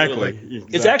 Yeah, exactly.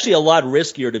 It's actually a lot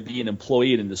riskier to be an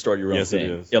employee than to start your own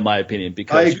thing, in my opinion,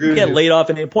 because you get laid off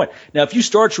at any point. Now, if you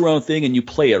start your own thing and you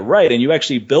play it right and you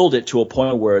actually build it to a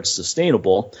point where it's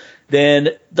sustainable, then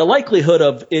the likelihood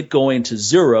of it going to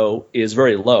zero is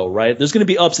very low, right? There's going to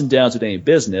be ups and downs with any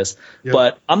business,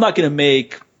 but I'm not going to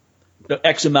make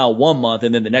X amount one month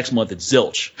and then the next month it's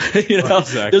zilch.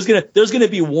 Exactly. There's going to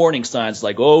be warning signs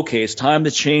like, okay, it's time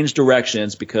to change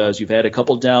directions because you've had a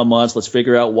couple down months. Let's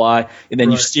figure out why, and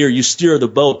then you steer the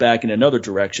boat back in another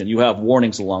direction. You have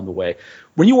warnings along the way.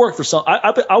 When you work for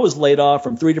I was laid off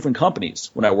from 3 different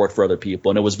companies when I worked for other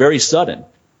people, and it was very sudden.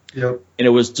 Yep. And it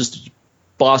was just,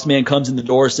 boss man comes in the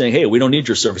door saying, hey, we don't need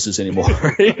your services anymore.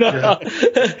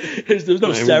 There's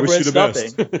no severance,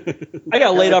 nothing. I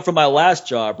got laid off from my last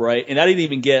job, right? And I didn't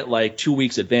even get like 2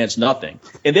 weeks advance, nothing.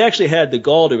 And they actually had the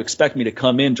gall to expect me to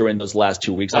come in during those last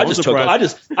 2 weeks. I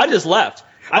just left.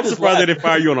 I'm surprised they didn't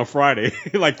fire you on a Friday,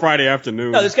 like Friday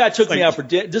afternoon. No, this guy took me out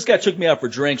for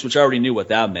drinks, which I already knew what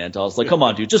that meant. I was like, come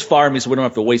on, dude, just fire me so we don't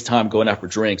have to waste time going out for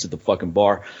drinks at the fucking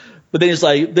bar. But then it's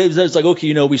like,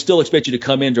 okay, we still expect you to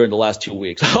come in during the last 2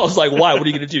 weeks. I was like, why? What are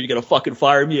you going to do? You going to fucking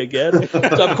fire me again?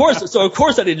 So of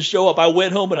course I didn't show up. I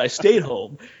went home and I stayed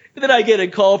home. And then I get a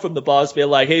call from the boss being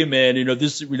like, hey man,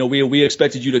 we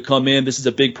expected you to come in. This is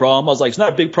a big problem. I was like, it's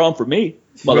not a big problem for me,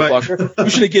 motherfucker. Right. You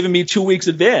should have given me 2 weeks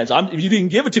advance. If you didn't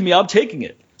give it to me, I'm taking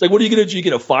it. It's like, what are you going to do? You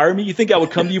going to fire me? You think I would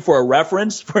come to you for a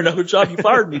reference for another job? You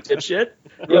fired me, dipshit.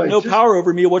 You have no power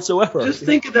over me whatsoever. Just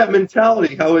think of that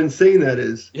mentality, how insane that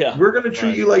is. Yeah. We're going to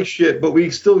treat you like shit, but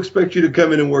we still expect you to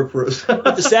come in and work for us. But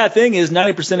the sad thing is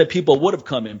 90% of people would have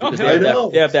come in because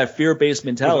they have that fear-based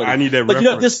mentality. I need that but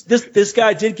reference. This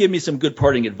guy did give me some good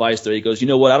parting advice there. He goes, you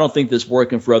know what? I don't think this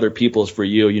working for other people is for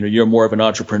you. You're more of an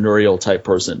entrepreneurial type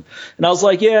person. And I was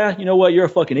like, yeah, you know what? You're a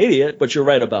fucking idiot, but you're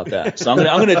right about that. So I'm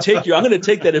going to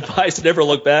take that advice and never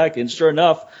look back. And sure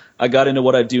enough, I got into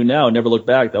what I do now and never looked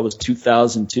back. That was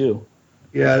 2002.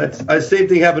 Yeah, the same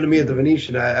thing happened to me at the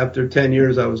Venetian. After 10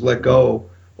 years, I was let go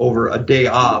over a day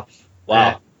off.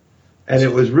 Wow. And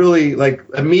it was really like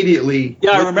immediately.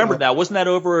 Yeah, I remember that. Wasn't that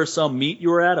over some meet you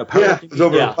were at? A yeah, it was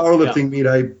over a powerlifting meet.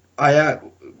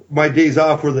 My days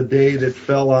off were the day that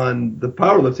fell on the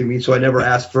powerlifting meet, so I never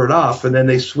asked for it off. And then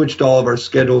they switched all of our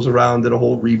schedules around, did a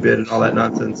whole rebid and all that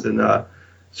nonsense. And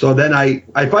so then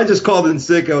if I just called in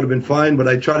sick, I would have been fine. But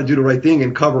I tried to do the right thing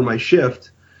and cover my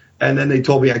shift. And then they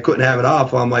told me I couldn't have it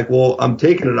off. I'm like, well, I'm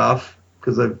taking it off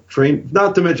because I've trained.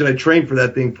 Not to mention I trained for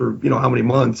that thing for how many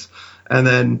months. And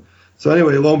then so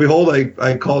anyway, lo and behold,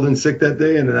 I called in sick that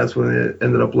day, and then that's when it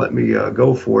ended up letting me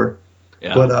go for.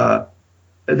 Yeah. But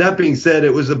that being said,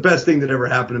 it was the best thing that ever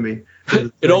happened to me.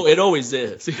 It always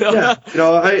is. Yeah,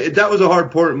 that was a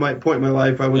hard point in my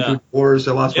life. I went through divorce.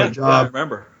 I lost my job. Yeah, I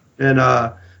remember. And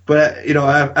but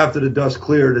after the dust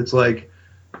cleared, it's like,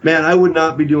 man, I would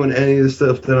not be doing any of the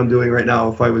stuff that I'm doing right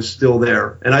now if I was still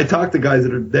there. And I talk to guys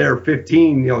that are there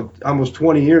 15, almost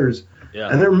 20 years,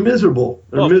 and they're miserable.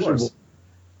 They're miserable.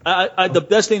 The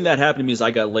best thing that happened to me is I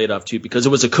got laid off too because it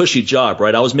was a cushy job,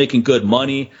 right? I was making good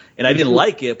money and I didn't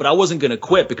like it, but I wasn't going to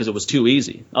quit because it was too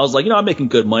easy. I was like, I'm making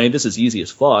good money. This is easy as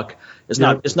fuck. It's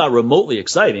not remotely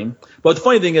exciting. But the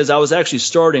funny thing is I was actually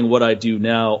starting what I do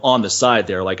now on the side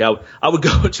there. Like I would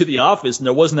go to the office and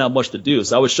there wasn't that much to do.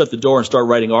 So I would shut the door and start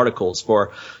writing articles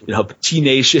for, T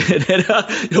Nation and,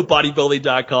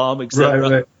 bodybuilding.com, etc.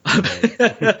 Right.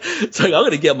 It's like, I'm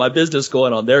going to get my business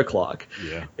going on their clock.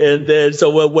 Yeah. And then,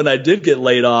 so when I did get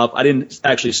laid off, I didn't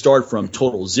actually start from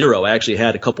total zero. I actually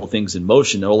had a couple of things in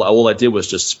motion. All I did was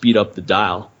just speed up the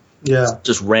dial. Yeah.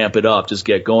 Just ramp it up, just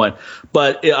get going.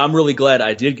 But I'm really glad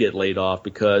I did get laid off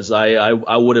because I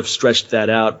would have stretched that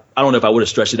out. I don't know if I would have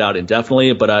stretched it out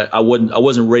indefinitely, but I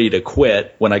wasn't ready to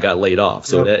quit when I got laid off.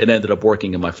 So it ended up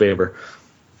working in my favor.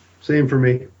 Same for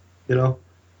me,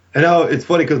 And now it's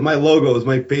funny because my logo is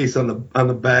my face on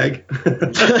the bag.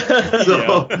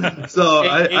 so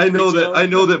I know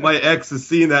that my ex has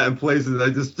seen that in places.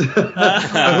 I just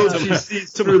I hope she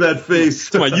sees through that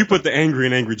face. You put the angry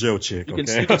and Angry Joe chick. You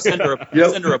can send her a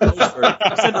poster.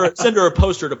 Send her a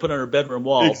poster to put on her bedroom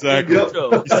wall. Exactly.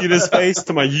 You see this face?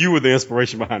 You were the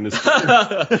inspiration behind this.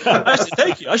 Actually,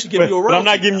 thank you. I should give you a roast. But I'm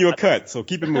not giving you a cut, so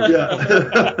keep it moving.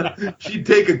 Yeah. She'd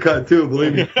take a cut too,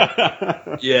 believe me.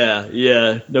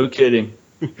 Yeah. No kidding.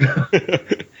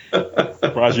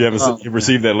 Surprised you haven't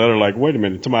received that letter. Like, wait a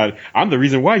minute, I'm the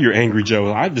reason why you're angry,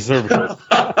 Joe. I deserve it.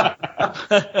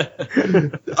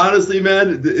 Honestly,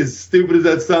 man, as stupid as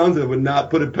that sounds, I would not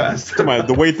put it past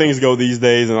the way things go these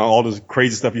days, and all this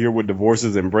crazy stuff you hear with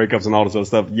divorces and breakups and all this other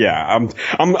stuff. Yeah,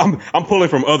 I'm pulling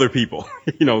from other people.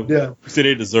 So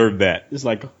they deserve that. It's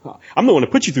like I'm the one to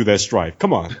put you through that strife.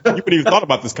 Come on, you wouldn't even thought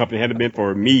about this company had it been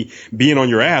for me being on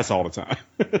your ass all the time.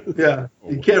 Yeah,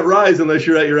 you can't rise unless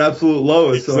you're at your absolute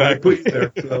lowest. Exactly. So I put you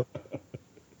there. So.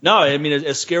 No, I mean,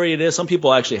 as scary it is, some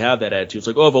people actually have that attitude. It's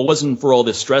like, if it wasn't for all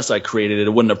this stress I created,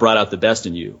 it wouldn't have brought out the best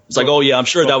in you. It's like, I'm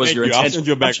sure that was your intention. I'll send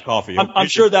you a bag of coffee. I'm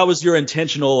sure that was your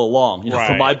intention all along,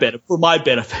 for my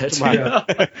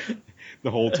benefit. The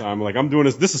whole time, like, I'm doing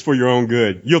this. This is for your own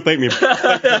good. You'll thank me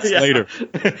later.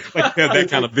 Like, you have that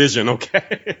kind of vision,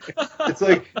 okay?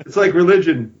 It's like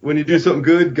religion. When you do something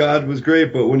good, God was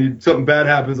great, but when something bad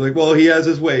happens, like, well, He has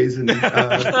His ways, and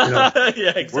yeah,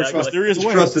 exactly. Works mysterious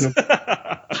ways. Trust in Him.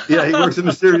 Yeah, He works in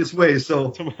mysterious ways.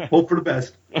 So hope for the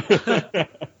best.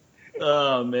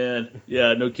 Oh man,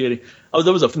 yeah, no kidding.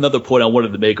 There was another point I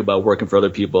wanted to make about working for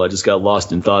other people. I just got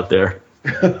lost in thought there.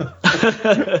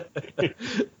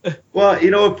 Well,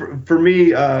 you know, for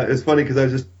me, it's funny because I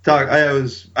was just talking. I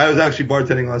was actually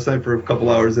bartending last night for a couple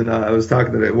hours, and I was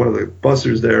talking to one of the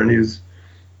busters there, and he was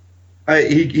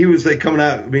like coming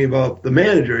at me about the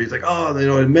manager. He's like, oh, you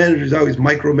know, the manager's always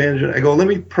micromanaging. I go, let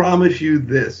me promise you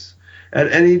this: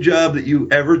 at any job that you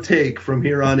ever take from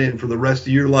here on in for the rest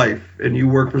of your life, and you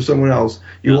work for someone else,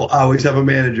 you will always have a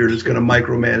manager that's going to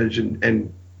micromanage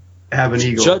and have an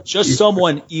ego. Just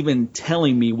someone even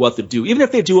telling me what to do, even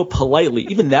if they do it politely,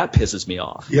 even that pisses me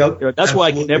off. Yep. That's absolutely. Why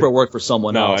I can never work for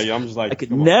someone else. I'm just like, I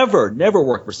could never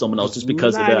work for someone else just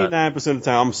because of that. 99% of the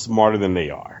time, I'm smarter than they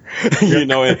are. You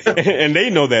know, and they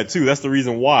know that too. That's the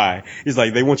reason why. It's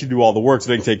like they want you to do all the work so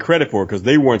they can take credit for it because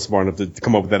they weren't smart enough to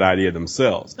come up with that idea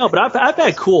themselves. No, but I've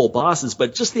had cool bosses,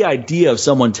 but just the idea of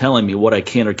someone telling me what I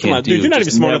can or can't do. Dude, you're not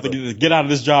even smart enough to get out of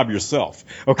this job yourself.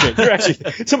 Okay,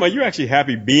 you're actually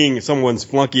happy being someone's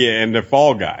flunky and their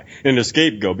fall guy and their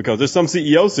scapegoat because there's some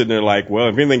CEO sitting there like, well,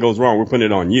 if anything goes wrong, we're putting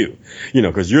it on you, you know,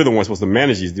 because you're the one supposed to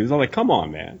manage these dudes. I'm like, come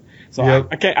on, man. So yep.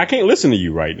 I can't listen to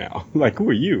you right now. Like, who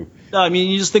are you? No, I mean,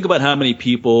 you just think about how many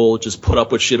people just put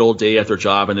up with shit all day at their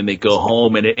job and then they go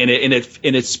home and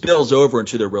it spills over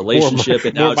into their relationship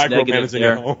and now it's negative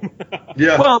there.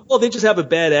 Yeah. Well, they just have a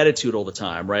bad attitude all the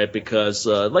time, right? Because,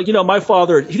 like, you know, my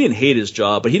father, he didn't hate his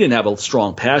job, but he didn't have a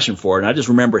strong passion for it. And I just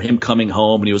remember him coming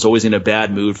home and he was always in a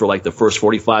bad mood for like the first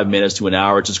 45 minutes to an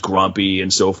hour, just grumpy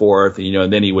and so forth. And, you know,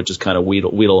 and then he would just kind of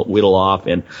wheedle off.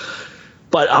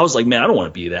 But I was like, man, I don't want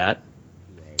to be that.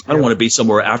 I don't want to be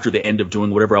somewhere after the end of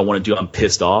doing whatever I want to do. I'm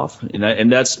pissed off,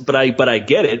 but I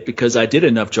get it because I did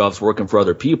enough jobs working for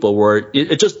other people where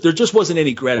there just wasn't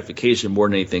any gratification more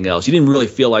than anything else. You didn't really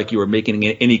feel like you were making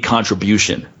any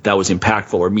contribution that was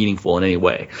impactful or meaningful in any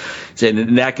way,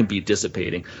 and that can be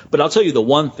dissipating. But I'll tell you the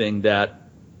one thing that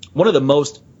one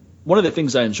of the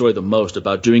things I enjoy the most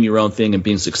about doing your own thing and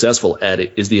being successful at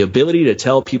it is the ability to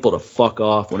tell people to fuck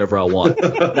off whenever I want.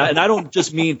 And I don't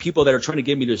just mean people that are trying to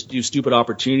get me to do stupid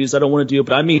opportunities I don't want to do,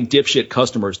 but I mean dipshit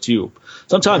customers too.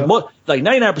 Sometimes, like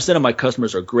 99% of my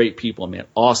customers are great people, man,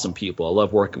 awesome people. I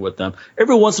love working with them.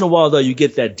 Every once in a while, though, you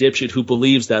get that dipshit who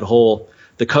believes that whole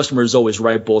the customer is always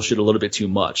right bullshit a little bit too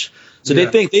much. So they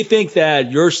think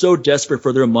that you're so desperate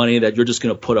for their money that you're just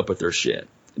going to put up with their shit.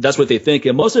 That's what they think.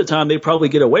 And most of the time, they probably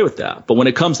get away with that. But when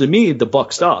it comes to me, the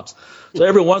buck stops. So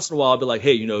every once in a while, I'll be like,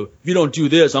 hey, you know, if you don't do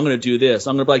this, I'm going to do this.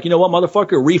 I'm going to be like, you know what,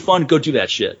 motherfucker, refund, go do that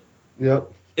shit.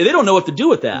 Yep. And they don't know what to do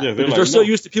with that. Yeah, because they're so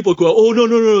used to people going, oh,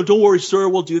 no, don't worry, sir,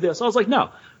 we'll do this. I was like,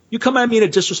 no, you come at me in a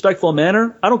disrespectful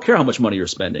manner, I don't care how much money you're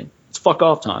spending. It's fuck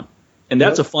off time. And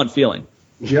that's a fun feeling.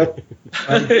 Yep.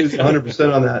 I agree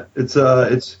 100% on that.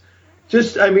 It's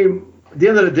just, I mean, at the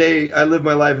end of the day, I live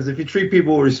my life as if you treat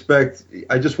people with respect,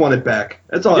 I just want it back.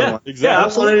 That's all I want. Exactly. I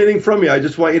don't want anything from you. I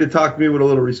just want you to talk to me with a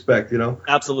little respect, you know?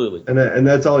 Absolutely. And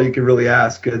that's all you can really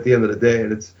ask at the end of the day.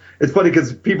 And it's funny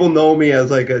because people know me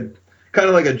as like a kind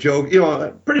of like a joke, you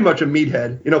know, pretty much a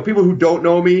meathead. You know, people who don't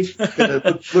know me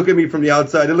look at me from the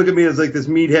outside. They look at me as like this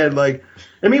meathead, like.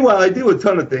 And meanwhile, I do a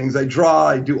ton of things. I draw,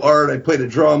 I do art, I play the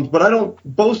drums, but I don't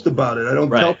boast about it. I don't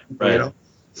tell people, you know?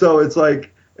 So it's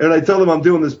like, and I tell them I'm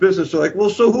doing this business. They're like, well,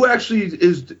 so who are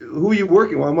you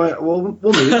working with? I'm like, well,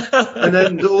 we'll meet. And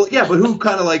then, yeah, but who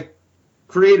kind of like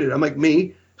created it? I'm like,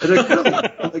 me. And they're like,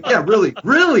 really? I'm like, yeah,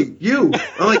 really, you.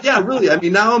 I'm like, yeah, really. I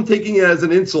mean, now I'm taking it as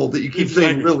an insult that you keep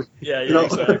saying really. Yeah, you know?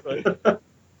 Exactly.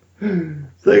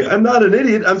 It's like, I'm not an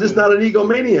idiot. I'm just not an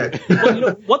egomaniac. Well, you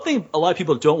know, one thing a lot of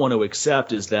people don't want to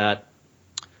accept is that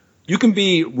you can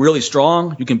be really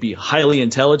strong, you can be highly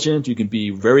intelligent, you can be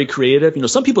very creative. You know,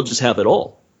 some people just have it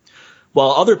all.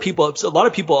 While a lot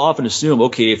of people often assume,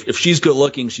 okay, if she's good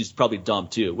looking, she's probably dumb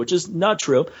too, which is not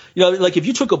true. You know, like if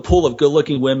you took a pool of good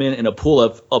looking women and a pool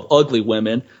of ugly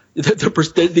women,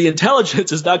 the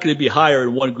intelligence is not going to be higher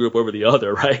in one group over the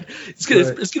other, right? It's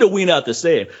going to wean out the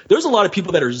same. There's a lot of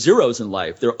people that are zeros in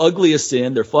life. They're ugly as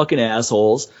sin. They're fucking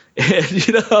assholes, and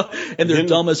you know, and they're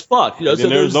dumb as fuck. You know, so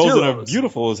there's those that are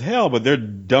beautiful as hell, but they're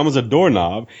dumb as a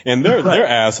doorknob, and they're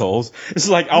assholes. It's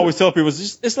like I always tell people,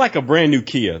 it's like a brand new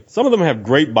Kia. Some of them have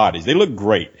great bodies. They look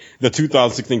great, the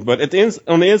 2016, but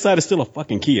on the inside, it's still a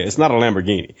fucking Kia. It's not a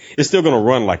Lamborghini. It's still going to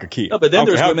run like a Kia. No, but then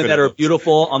there's women that are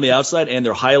beautiful on the outside, and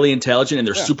they're highly intelligent and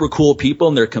they're super cool people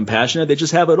and they're compassionate. They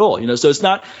just have it all, you know. So it's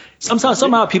not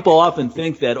somehow people often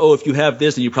think that, oh, if you have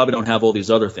this, then you probably don't have all these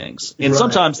other things. And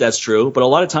sometimes that's true, but a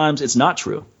lot of times it's not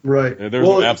true. Right. Yeah,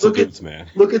 there's absolutes, man.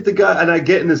 Look at the guy, and I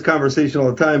get in this conversation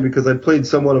all the time because I played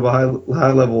somewhat of a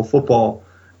high level of football.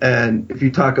 And if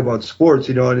you talk about sports,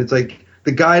 you know, and it's like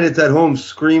the guy that's at home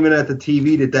screaming at the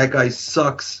TV that guy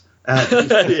sucks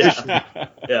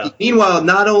Yeah. Meanwhile,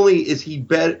 not only is he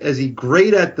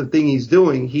great at the thing he's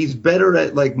doing, he's better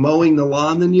at like mowing the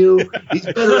lawn than you. He's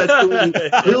better at doing.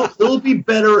 He'll be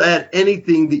better at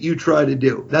anything that you try to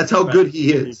do. That's how good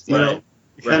he is. You know.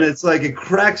 Right. And it's like, it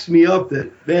cracks me up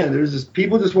that, man, there's just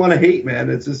people just want to hate,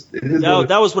 man. It's just,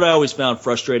 that was what I always found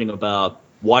frustrating about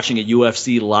watching a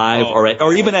UFC live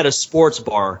or even at a sports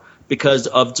bar, because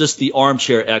of just the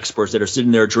armchair experts that are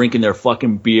sitting there drinking their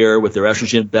fucking beer with their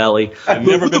estrogen belly.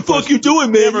 What the fuck you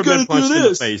doing, man? Never been punched in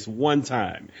the face one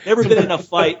time. Never been in a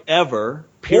fight ever.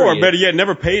 Period. Or better yet,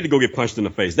 never paid to go get punched in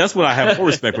the face. That's what I have full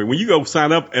respect for. When you go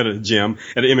sign up at a gym,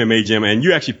 at an MMA gym, and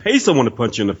you actually pay someone to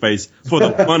punch you in the face for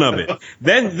the fun of it,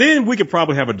 then we could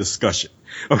probably have a discussion.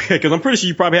 Okay, because I'm pretty sure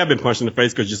you probably have been punched in the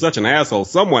face because you're such an asshole.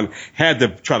 Someone had to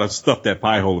try to stuff that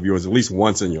pie hole of yours at least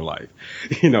once in your life.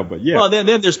 But yeah. Well, then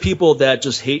there's people that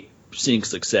just hate seeing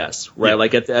success, right? Yeah.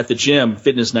 Like at the gym,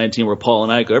 Fitness 19, where Paul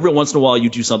and I go, every once in a while you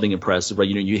do something impressive, right?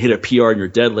 You hit a PR in your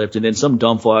deadlift, and then some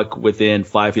dumb fuck within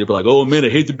 5 feet will be like, oh man, I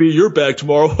hate to be your back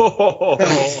tomorrow.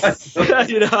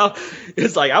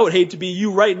 It's like, I would hate to be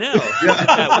you right now.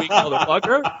 That weak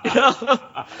motherfucker.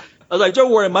 I was like,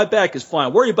 don't worry, my back is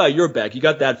fine. Worry about your back. You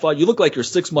got that fun. You look like you're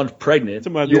 6 months pregnant.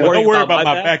 Don't worry about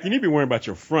my back. You need to be worrying about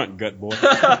your front, gut boy.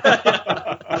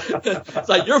 It's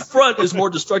like, your front is more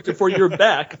destructive for your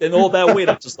back than all that weight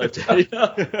I just lifted.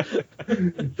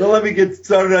 Don't let me get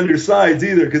started on your sides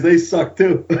either, because they suck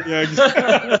too. Yeah,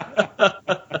 exactly.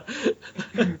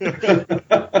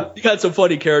 You got some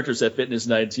funny characters at Fitness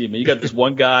 19. Man. You got this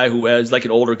one guy who has, like,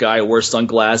 an older guy who wears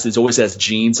sunglasses, always has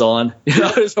jeans on.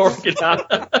 He's working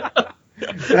out.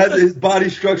 His body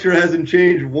structure hasn't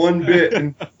changed one bit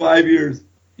in 5 years.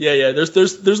 Yeah. There's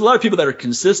a lot of people that are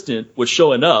consistent with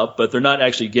showing up, but they're not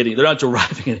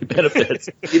deriving any benefits.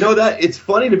 That it's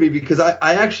funny to me because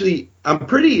I'm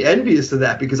pretty envious of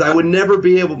that, because I would never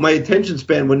be able, my attention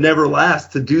span would never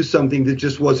last to do something that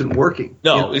just wasn't working.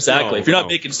 No, exactly. If you're not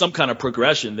making some kind of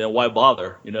progression, then why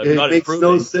bother? If you're not makes improving.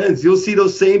 No sense. You'll see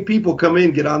those same people come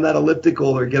in, get on that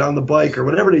elliptical or get on the bike or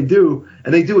whatever they do,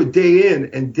 and they do it day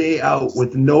in and day out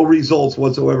with no results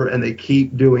whatsoever, and they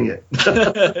keep doing it.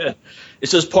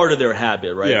 It's just part of their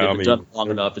habit, right? Yeah, They've done it long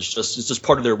enough. It's just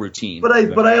part of their routine.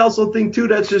 But I also think too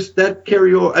that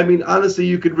carry over. I mean, honestly,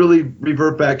 you could really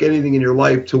revert back anything in your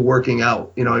life to working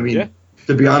out. To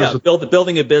be honest,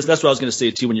 building a business. That's what I was going to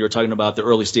say too when you were talking about the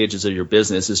early stages of your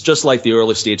business. It's just like the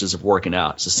early stages of working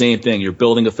out. It's the same thing. You're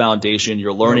building a foundation.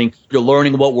 You're learning. You're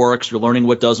learning what works. You're learning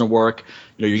what doesn't work.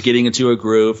 You're getting into a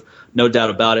groove. No doubt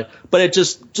about it. But it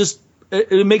just.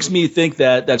 It makes me think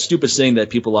that stupid saying that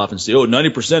people often say,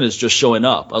 90% is just showing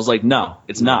up. I was like, no,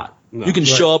 it's not. No, you can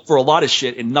show up for a lot of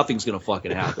shit and nothing's going to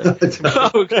fucking happen.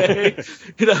 Okay?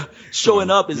 Showing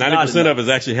up is 90% of it is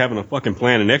actually having a fucking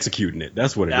plan and executing it.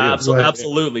 That's what it is.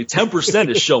 Absolutely. 10%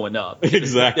 is showing up.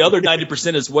 Exactly. The other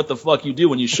 90% is what the fuck you do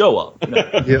when you show up.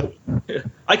 Yep.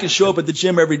 I can show up at the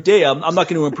gym every day. I'm not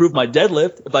going to improve my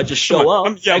deadlift if I just show up.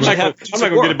 I'm not going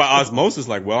to get it by osmosis.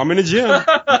 Like, well, I'm in the gym.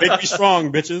 Make me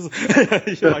strong, bitches.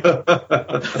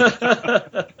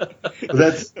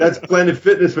 That's Planet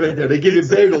Fitness right there. They give you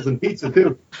bagels and pizza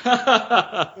too.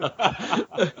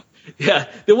 Yeah,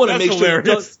 they want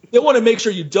to make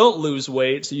sure you don't lose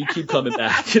weight, so you keep coming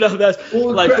back. It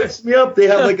cracks me up. They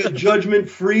have like a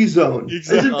judgment-free zone.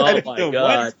 Exactly. Oh my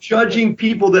God! Judging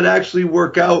people that actually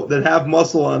work out, that have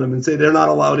muscle on them, and say they're not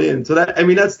allowed in. So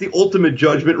that's the ultimate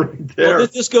judgment right there. Well,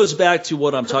 this goes back to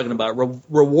what I'm talking about: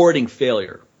 rewarding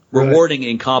failure, rewarding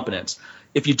incompetence.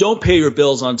 If you don't pay your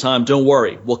bills on time, don't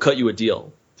worry. We'll cut you a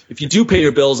deal. If you do pay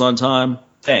your bills on time,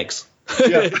 thanks.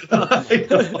 Yeah.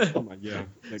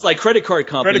 It's like credit card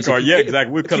companies. Exactly.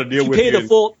 We'll cut a deal with you.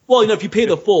 If you pay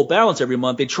the full balance every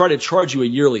month, they try to charge you a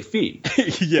yearly fee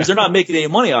because they're not making any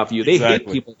money off you. They hate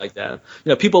people like that.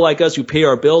 People like us who pay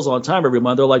our bills on time every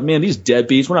month. They're like, man, these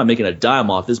deadbeats. We're not making a dime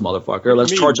off this motherfucker.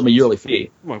 Let's charge them a yearly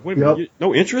fee. Wait a minute.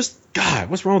 No interest? God,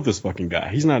 what's wrong with this fucking guy?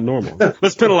 He's not normal.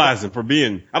 Let's penalize him for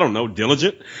being, I don't know,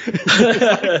 diligent.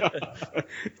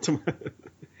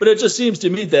 But it just seems to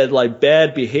me that like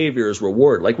bad behavior is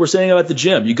reward. Like we're saying about the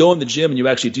gym. You go in the gym and you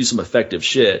actually do some effective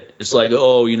shit. It's like,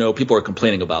 people are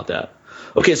complaining about that.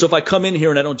 Okay, so if I come in here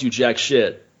and I don't do jack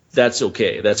shit, that's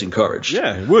okay. That's encouraged.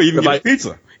 Yeah, we'll even get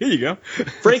pizza. Here you go.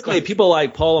 Frankly, people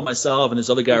like Paul and myself and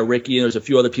this other guy, Ricky, and there's a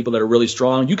few other people that are really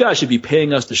strong. You guys should be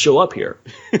paying us to show up here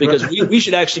because we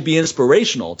should actually be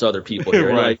inspirational to other people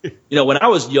here. Right. Like, when I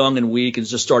was young and weak and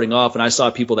just starting off and I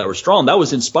saw people that were strong, that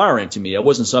was inspiring to me. It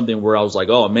wasn't something where I was like,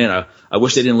 oh, man, I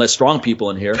wish they didn't let strong people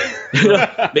in here.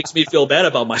 Makes me feel bad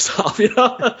about myself.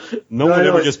 No one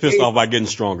ever gets pissed off by getting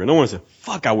stronger. No one says,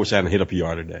 fuck, I wish I hadn't hit a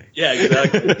PR today. Yeah,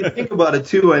 exactly. You can think about it,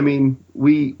 too. I mean,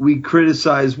 we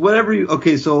criticize whatever.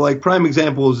 Okay, so like prime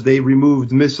example is they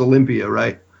removed Miss Olympia,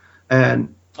 right?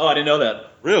 And I didn't know that.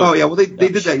 Really? oh yeah, well they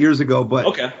did that years ago. But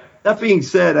Okay. that being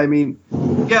said, I mean,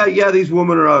 yeah, these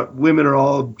women are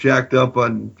all jacked up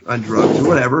on drugs or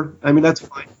whatever. I mean, that's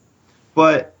fine.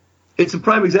 But it's a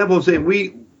prime example of saying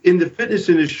we in the fitness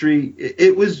industry,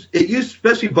 it used,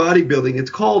 especially bodybuilding. It's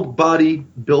called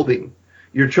bodybuilding.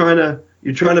 You're trying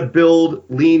to build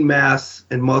lean mass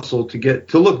and muscle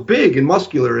to look big and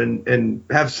muscular and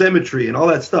have symmetry and all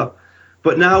that stuff.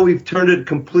 But now we've turned it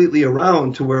completely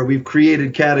around to where they've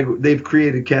created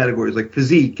categories like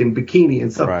physique and bikini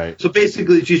and stuff. Right. So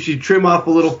basically it's just you trim off a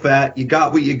little fat, you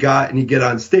got what you got, and you get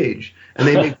on stage. And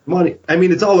they make money. I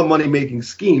mean, it's all a money-making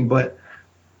scheme, but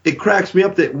it cracks me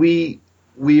up that we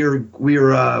are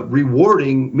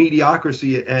rewarding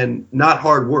mediocrity and not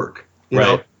hard work. You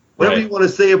know? Whatever you want to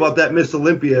say about that Miss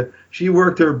Olympia, she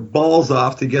worked her balls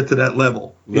off to get to that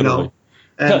level. You know,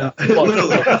 and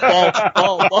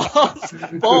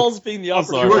balls being the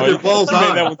opposite. She worked her balls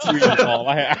on. That one too easy,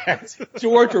 Paul. She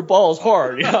worked her balls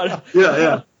hard.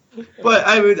 Yeah. But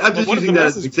I mean, I'm just using that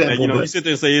as an example. You sit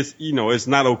there and say it's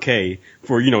not okay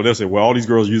for they'll say, well, all these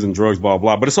girls using drugs, blah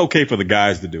blah, but it's okay for the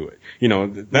guys to do it.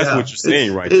 That's what you're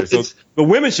saying right there. So the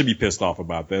women should be pissed off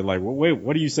about that. Like, well, wait,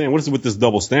 what are you saying? What is it with this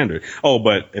double standard? Oh,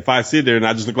 but if I sit there and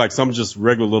I just look like some just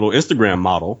regular little Instagram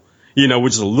model,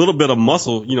 which is a little bit of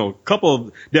muscle, a couple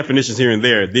of definitions here and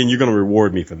there, then you're going to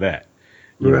reward me for that.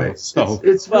 Right. So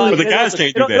but the guys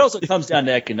can't do that. It also comes down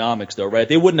to economics, though, right?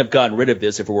 They wouldn't have gotten rid of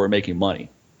this if it were making money.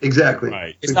 Exactly.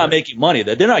 Right. It's not making money.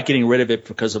 They're not getting rid of it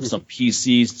because of some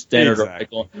PC standard.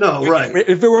 Exactly. No, right.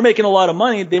 If they were making a lot of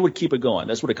money, they would keep it going.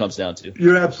 That's what it comes down to.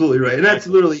 You're absolutely right. And that's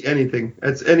literally anything.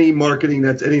 That's any marketing.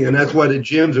 That's anything. And that's why the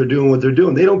gyms are doing what they're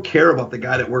doing. They don't care about the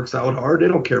guy that works out hard. They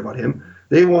don't care about him.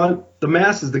 They want the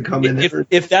masses to come in there.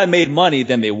 If that made money,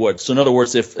 then they would. So in other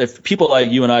words, if people like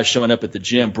you and I showing up at the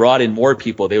gym brought in more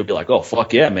people, they would be like, oh,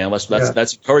 fuck yeah, man. Let's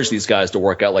encourage these guys to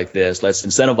work out like this. Let's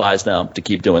incentivize them to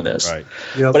keep doing this. Right.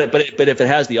 Yep. But if it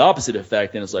has the opposite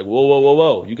effect, then it's like,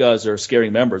 whoa. You guys are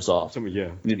scaring members off.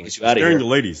 Yeah. We need to get you out of here. Scaring the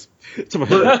ladies.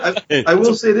 But I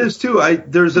will say this too.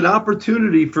 There's an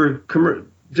opportunity for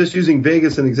just using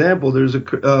Vegas as an example. There's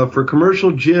for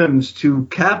commercial gyms to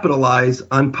capitalize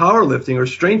on powerlifting or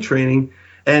strength training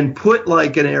and put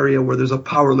like an area where there's a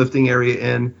powerlifting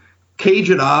area in, cage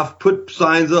it off, put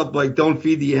signs up like "Don't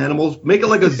feed the animals," make it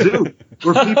like a zoo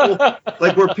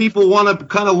where people want to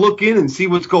kind of look in and see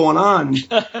what's going on,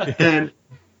 and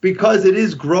because it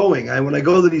is growing. When I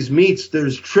go to these meets,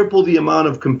 there's triple the amount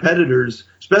of competitors,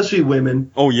 especially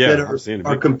women, that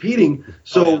are competing.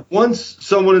 So once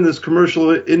someone in this commercial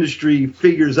industry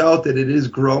figures out that it is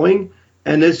growing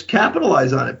and just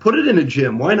capitalize on it, put it in a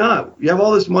gym. Why not? You have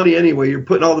all this money anyway. You're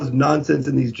putting all this nonsense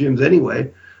in these gyms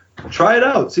anyway. Try it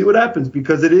out. See what happens,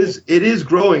 because it is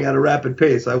growing at a rapid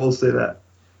pace. I will say that.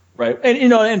 Right.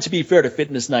 And to be fair to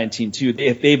Fitness 19 too,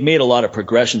 they've made a lot of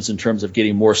progressions in terms of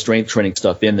getting more strength training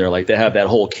stuff in there. Like they have that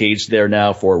whole cage there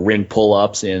now for ring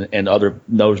pull-ups and other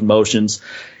motions,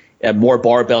 and more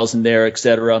barbells in there,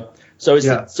 etc. So as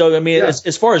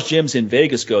far as gyms in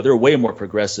Vegas go, they're way more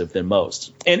progressive than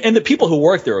most. And the people who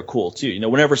work there are cool too.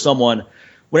 Whenever someone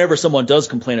does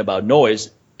complain about noise,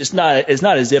 it's not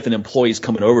as if an employee's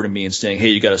coming over to me and saying, hey,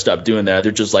 you got to stop doing that.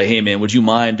 They're just like, hey, man, would you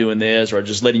mind doing this? Or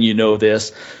just letting you know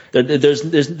this.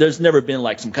 There's never been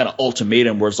like some kind of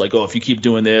ultimatum where it's like, oh, if you keep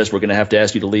doing this, we're going to have to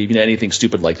ask you to leave. Anything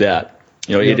stupid like that.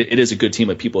 It is a good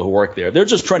team of people who work there. They're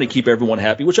just trying to keep everyone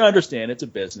happy, which I understand. It's a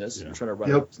business. You're trying to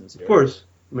run a business here. Of course.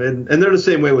 And they're the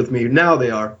same way with me. Now they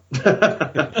are.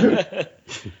 I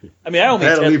mean, I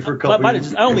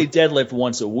only deadlift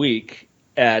once a week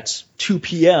at 2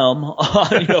 p.m.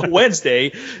 on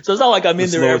Wednesday, so it's not like I'm in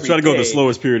there every day. Try to go to the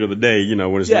slowest period of the day,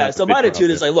 when it's so my attitude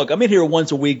is like, look, I'm in here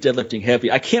once a week deadlifting heavy.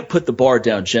 I can't put the bar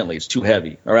down gently; it's too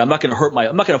heavy. All right, I'm not going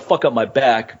to fuck up my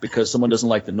back because someone doesn't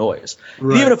like the noise.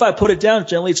 Right. Even if I put it down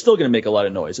gently, it's still going to make a lot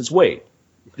of noise. It's weight.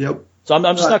 Yep. So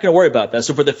I'm just not going to worry about that.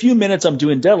 So for the few minutes I'm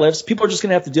doing deadlifts, people are just going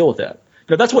to have to deal with that.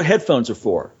 That's what headphones are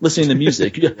for, listening to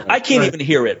music. I can't even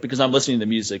hear it because I'm listening to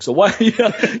music. So why?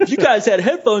 If you guys had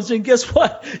headphones, then guess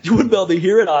what? You wouldn't be able to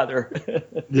hear it either.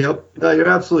 Yep. No, you're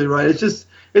absolutely right.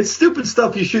 It's stupid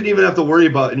stuff you shouldn't even have to worry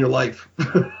about in your life.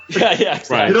 Yeah,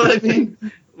 exactly. You know what I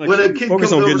mean? when a kid focus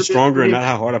comes on over getting to stronger and not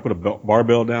how hard I put a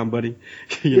barbell down, buddy.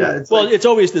 It's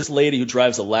always this lady who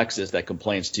drives a Lexus that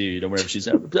complains to you.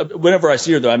 Whenever I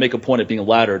see her, though, I make a point of being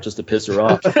louder just to piss her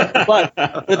off. But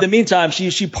in the meantime,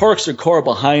 she parks her car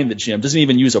behind the gym, doesn't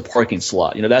even use a parking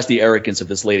slot. That's the arrogance of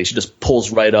this lady. She just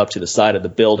pulls right up to the side of the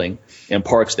building and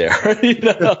parks there. That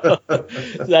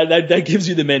gives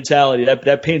you the mentality.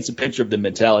 That paints a picture of the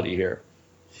mentality here.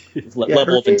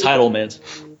 Level of entitlement.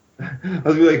 I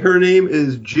was like, her name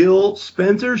is Jill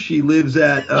Spencer. She lives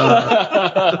at.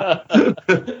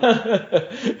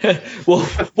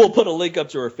 We'll put a link up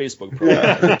to her Facebook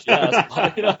profile.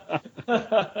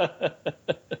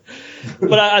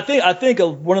 But I think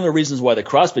one of the reasons why the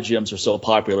CrossFit gyms are so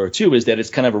popular too is that it's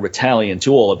kind of a retaliation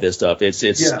to all of this stuff. It's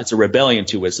a rebellion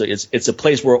to it. So it's a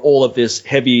place where all of this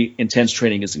heavy, intense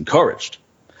training is encouraged.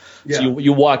 Yeah. So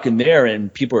you walk in there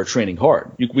and people are training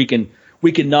hard.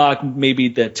 We can knock maybe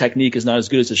the technique is not as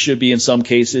good as it should be in some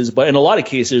cases, but in a lot of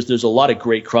cases, there's a lot of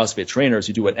great CrossFit trainers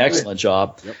who do an excellent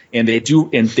job, and they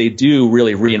do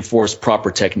really reinforce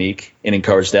proper technique and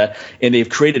encourage that. And they've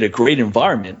created a great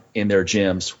environment in their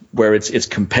gyms where it's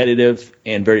competitive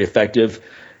and very effective,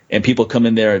 and people come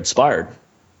in there inspired.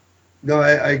 No,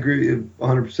 I agree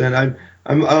 100%.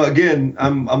 I'm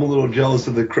a little jealous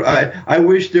of I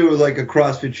wish there was like a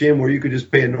CrossFit gym where you could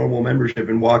just pay a normal membership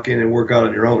and walk in and work out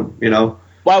on your own, Well,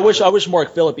 I wish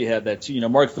Mark Philippi had that too.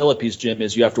 Mark Philippi's gym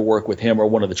is you have to work with him or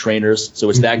one of the trainers.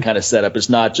 So it's that kind of setup. It's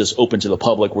not just open to the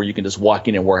public where you can just walk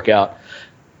in and work out.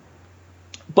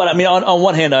 But I mean, on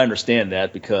one hand, I understand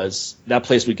that because that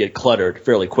place would get cluttered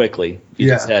fairly quickly. You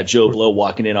just had Joe Blow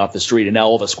walking in off the street, and now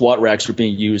all the squat racks are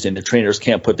being used, and the trainers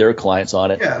can't put their clients on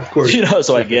it. Yeah, of course.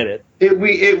 So I get it. It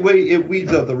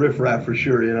weeds out the riffraff for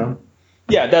sure,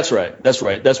 Yeah, that's right. That's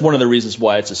one of the reasons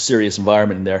why it's a serious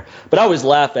environment in there. But I always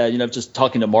laugh at, just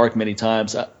talking to Mark many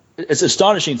times. It's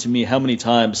astonishing to me how many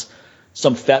times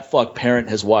some fat fuck parent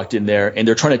has walked in there and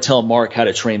they're trying to tell Mark how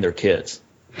to train their kids.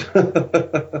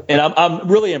 And I'm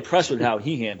really impressed with how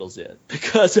he handles it,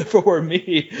 because if it were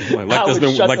me,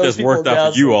 that's worked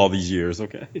out for you all these years,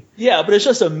 okay? Yeah, but it's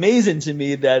just amazing to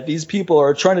me that these people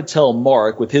are trying to tell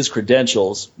Mark with his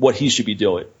credentials what he should be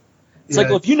doing. It's like,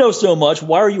 well, if you know so much,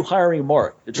 why are you hiring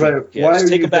Mark? Right. Just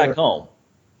take him back home.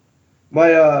 My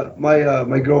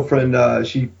girlfriend,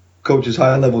 she coaches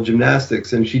high level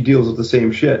gymnastics, and she deals with the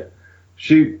same shit.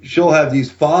 She'll have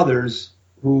these fathers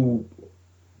who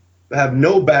have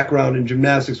no background in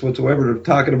gymnastics whatsoever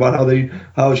talking about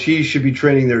how she should be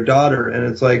training their daughter, and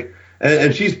it's like,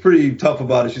 and she's pretty tough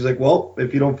about it. She's like, well,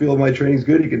 if you don't feel my training's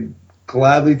good, you can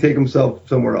gladly take yourself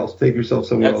somewhere else.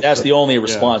 That's the only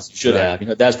response you should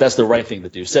have. That's the right thing to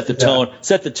do. Set the tone.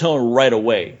 Set the tone right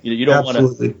away. You don't want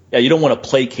to. Yeah, you don't want to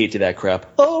placate to that crap.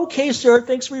 Oh, okay, sir.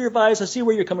 Thanks for your advice. I see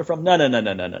where you're coming from. No.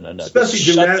 Especially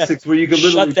gymnastics, where you can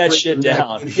literally shut that shit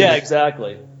down. Yeah,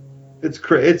 exactly.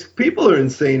 It's people are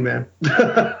insane, man.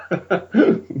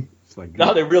 It's like,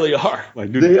 no, they really are.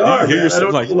 Like, dude, they are. Do you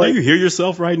hear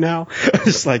yourself right now?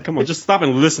 It's like, come on, just stop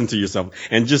and listen to yourself,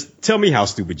 and just tell me how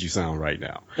stupid you sound right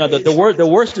now. No, the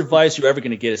worst advice you're ever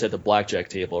going to get is at the blackjack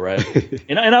table, right?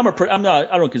 and I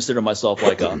don't consider myself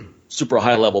like a super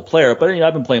high level player, but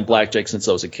I've been playing blackjack since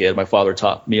I was a kid. My father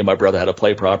taught me and my brother how to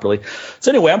play properly.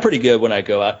 So anyway, I'm pretty good when I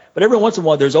go out. But every once in a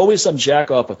while, there's always some jack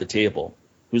off at the table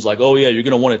who's like, oh, yeah, you're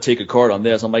going to want to take a card on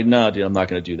this. I'm like, no, dude, I'm not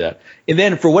going to do that. And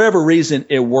then for whatever reason,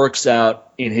 it works out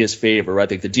in his favor,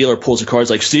 right? Like the dealer pulls a card,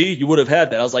 like, see, you would have had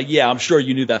that. I was like, yeah, I'm sure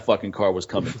you knew that fucking card was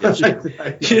coming. Did you?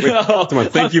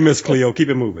 Thank you, Miss Cleo. Keep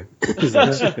it moving. But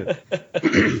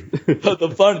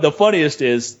the funniest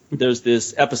is there's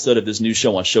this episode of this new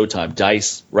show on Showtime,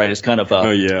 Dice, right? It's kind of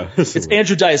it's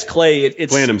Andrew Dice Clay.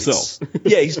 It's playing himself.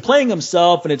 He's playing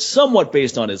himself, and it's somewhat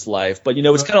based on his life. But,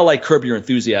 it's kind of like Curb Your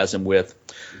Enthusiasm with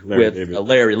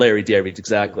Larry David,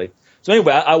 exactly. So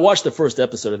anyway, I watched the first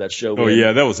episode of that show. Oh,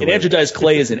 yeah, that was hilarious. And Andrew Dice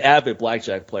Clay is an avid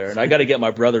blackjack player, and I got to get my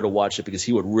brother to watch it because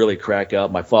he would really crack up.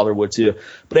 My father would too.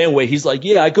 But anyway, he's like,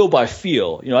 yeah, I go by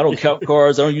feel. I don't count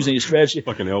cards. I don't use any strategy.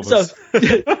 Fucking Elvis. So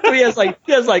he has like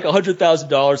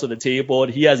 $100,000 on the table,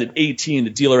 and he has an 18. The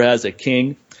dealer has a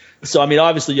king. So, I mean,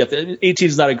 obviously, 18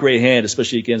 is not a great hand,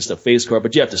 especially against a face card,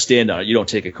 but you have to stand on it. You don't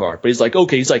take a card. But he's like,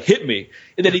 okay, hit me.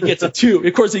 And then he gets a 2.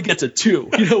 Of course, he gets a 2,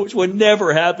 which would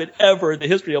never happen ever in the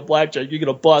history of blackjack. You're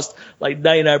going to bust like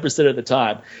 99% of the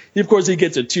time. Of course, he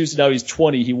gets a 2, so now he's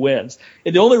 20, he wins.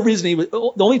 And the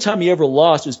only time he ever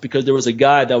lost was because there was a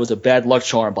guy that was a bad luck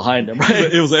charm behind him,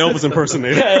 right? It was an Elvis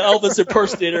impersonator. Yeah, Elvis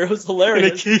impersonator. It was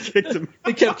hilarious. And he kicked him.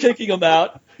 They kept kicking him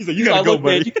out. He's like, you gotta go, look,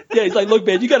 man, buddy. he's like, look,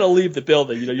 man, you gotta leave the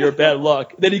building. You know, you're bad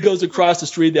luck. Then he goes across the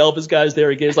street. The Elvis guy's there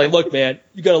again. He's like, look, man,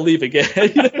 you gotta leave again.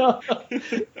 You know?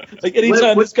 Like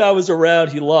anytime this guy was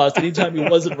around, he lost. Anytime he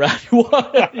wasn't around, he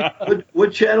won.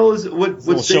 What channel is it? What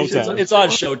station? Showtime. It's on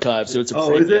Showtime, so it's a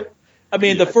Oh, is it? I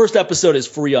mean, the first episode is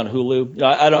free on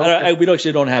Hulu. We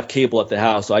actually don't have cable at the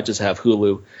house, so I just have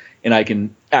Hulu, and I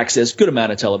can access a good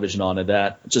amount of television onto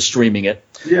that, just streaming it.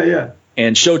 Yeah.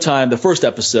 And Showtime, the first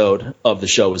episode of the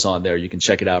show is on there. You can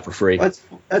check it out for free.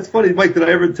 That's funny, Mike. Did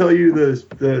I ever tell you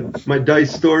my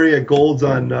dice story at Gold's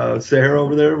on Sahara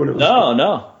over there? When it was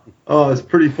No. Oh, it's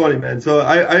pretty funny, man. So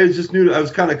I just knew I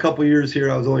was kind of a couple years here.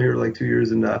 I was only here like 2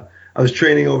 years, and I was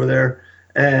training over there,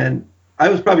 and I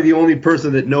was probably the only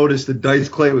person that noticed that Dice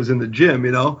Clay was in the gym,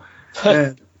 you know.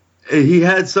 And he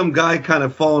had some guy kind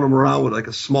of following him around with like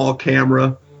a small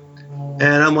camera.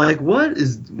 And I'm like, what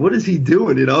is he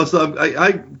doing? You know, so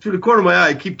I through the corner of my eye,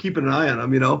 I keeping an eye on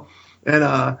him, you know, and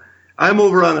I'm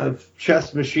over on a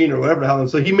chess machine or whatever the hell.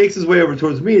 So he makes his way over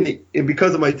towards me, and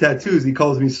because of my tattoos, he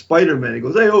calls me Spider-Man. He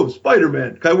goes, hey,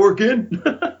 Spider-Man, can I work in?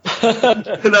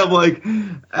 And I'm like,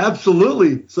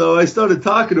 absolutely. So I started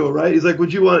talking to him, right? He's like,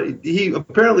 would you want, he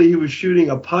was shooting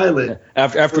a pilot.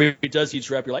 After he does each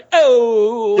rep, you're like,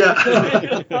 oh.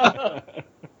 Yeah.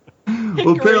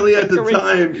 Well, apparently at the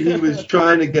time he was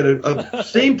trying to get a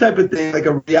same type of thing, like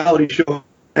a reality show.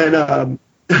 And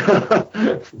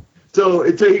so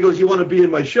he goes, you want to be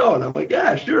in my show? And I'm like,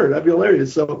 yeah, sure. That'd be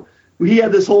hilarious. So he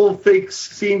had this whole fake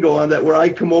scene go on that where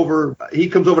he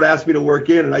comes over to ask me to work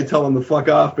in, and I tell him to fuck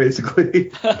off,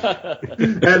 basically.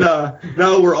 And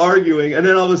now we're arguing. And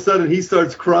then all of a sudden he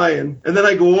starts crying. And then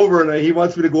I go over, and he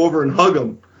wants me to go over and hug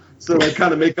him. So I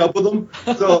kind of make up with him.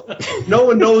 So no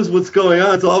one knows what's going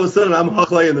on. So all of a sudden I'm Huck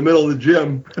Clay in the middle of the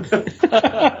gym,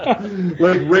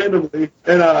 like randomly.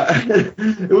 And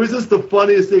it was just the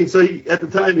funniest thing. So at the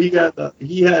time he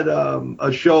had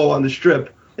a show on the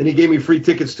Strip, and he gave me free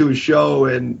tickets to his show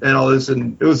and all this.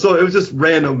 And it was just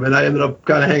random. And I ended up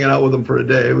kind of hanging out with him for a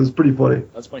day. It was pretty funny.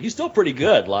 That's funny. He's still pretty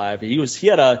good live. He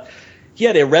had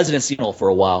a residency for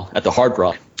a while at the Hard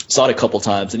Rock. Saw it a couple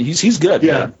times, and he's good.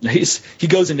 Yeah, man. He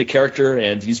goes into character,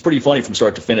 and he's pretty funny from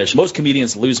start to finish. Most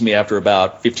comedians lose me after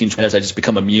about 15 minutes. I just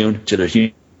become immune to their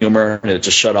humor, and it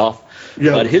just shut off.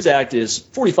 Yeah. But his act is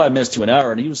 45 minutes to an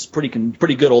hour, and he was pretty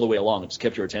good all the way along. It just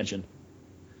kept your attention.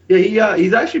 Yeah,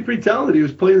 he's actually pretty talented. He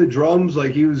was playing the drums,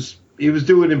 like he was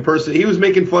doing in person. He was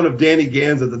making fun of Danny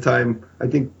Gans at the time. I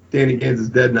think Danny Gans is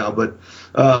dead now, but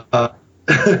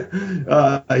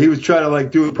he was trying to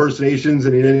like do impersonations,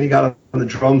 and then he got on the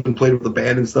drums and played with the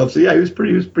band and stuff. So yeah, he was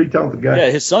pretty talented guy. Yeah,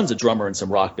 his son's a drummer in some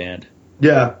rock band.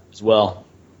 Yeah, as well.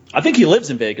 I think he lives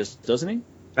in Vegas, doesn't he?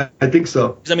 I think so.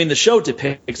 Because I mean, the show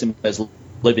depicts him as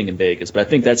living in Vegas, but I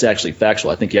think that's actually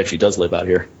factual. I think he actually does live out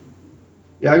here.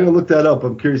 Yeah, I'm gonna look that up.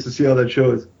 I'm curious to see how that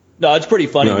show is. No, it's pretty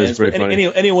funny, man. It's pretty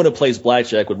funny. Anyone who plays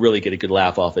blackjack would really get a good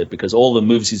laugh off it, because all the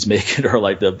moves he's making are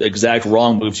like the exact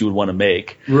wrong moves you would want to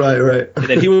make. Right. And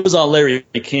then he was on Larry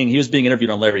King. He was being interviewed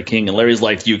on Larry King, and Larry's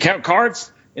like, "Do you count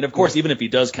cards?" And of course, even if he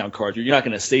does count cards, you're not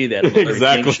going to say that on the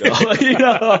Larry King show. You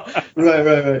know?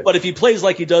 Right. But if he plays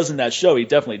like he does in that show, he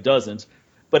definitely doesn't.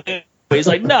 But he's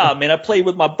like, "Nah, man, I played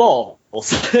with my balls."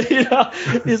 You know?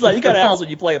 He's like, "You got to house when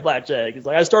you play a blackjack." He's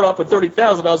like, "I started off with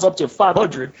 30,000, I was up to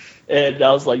 500," and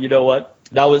I was like, "You know what?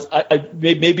 That was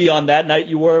maybe on that night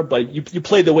you were, but you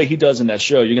played the way he does in that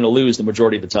show. You're going to lose the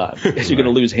majority of the time. You're going to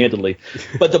lose handily."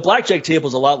 But the blackjack table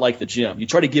is a lot like the gym. You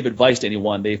try to give advice to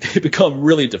anyone, they become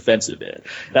really defensive, man.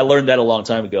 And I learned that a long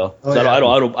time ago. Oh, yeah. I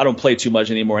don't play too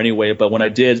much anymore anyway. But when I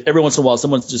did, every once in a while,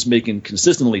 someone's just making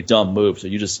consistently dumb moves, so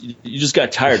you just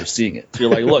got tired of seeing it. So you're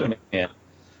like, "Look, man."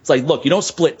 It's like, look, you don't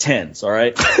split tens, all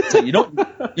right? So you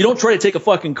don't try to take a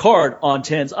fucking card on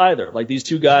tens either. Like these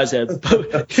two guys had,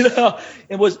 you know,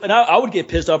 and I would get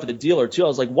pissed off at the dealer too. I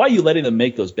was like, why are you letting them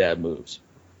make those bad moves?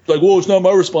 Like, well, it's not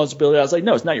my responsibility. I was like,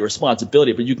 no, it's not your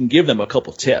responsibility, but you can give them a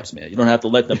couple tips, man. You don't have to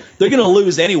let them. They're going to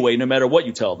lose anyway, no matter what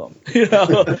you tell them. You know,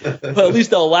 but at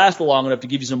least they'll last long enough to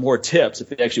give you some more tips if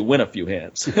they actually win a few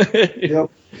hands.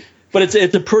 Yep. But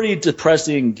it's a pretty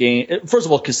depressing game. First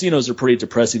of all, casinos are pretty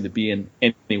depressing to be in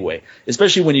anyway,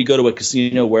 especially when you go to a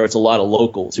casino where it's a lot of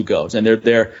locals who go. And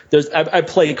I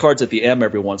play cards at the M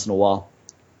every once in a while,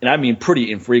 and I mean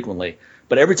pretty infrequently.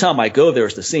 But every time I go there,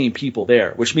 it's the same people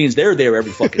there, which means they're there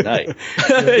every fucking night.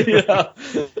 You know?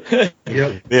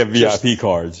 Yep. They have VIP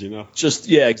cards, you know.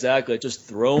 Yeah, exactly. Just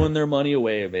throwing their money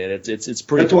away, man. It's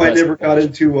pretty. That's why I never got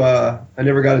into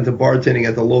bartending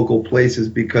at the local places,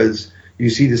 because you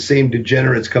see the same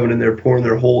degenerates coming in there pouring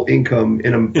their whole income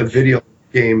in a video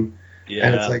game. Yeah.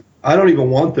 And it's like, I don't even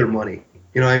want their money.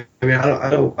 You know, I mean, I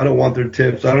don't want their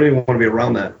tips. I don't even want to be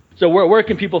around that. So where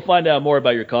can people find out more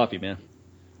about your coffee, man?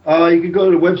 You can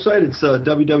go to the website. It's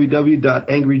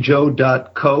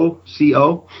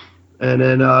www.angryjoe.co, and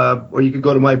then or you can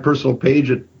go to my personal page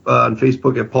on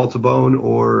Facebook at Paul Tabone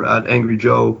or at Angry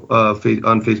Joe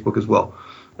on Facebook as well.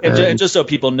 And just so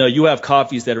people know, you have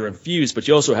coffees that are infused, but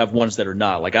you also have ones that are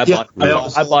not. Like I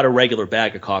bought a regular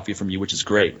bag of coffee from you, which is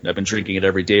great. I've been drinking it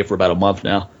every day for about a month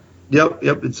now. Yep.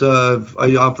 It's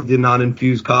I offer the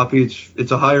non-infused coffee.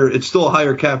 It's still a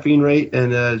higher caffeine rate,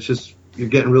 and it's just you're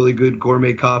getting really good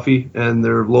gourmet coffee, and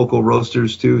they're local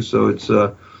roasters too. So it's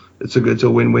a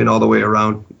win-win all the way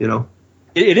around. You know.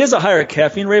 It is a higher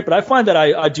caffeine rate, but I find that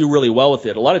I do really well with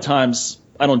it. A lot of times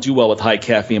I don't do well with high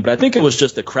caffeine, but I think it was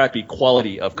just the crappy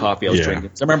quality of coffee I was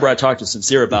drinking. So I remember I talked to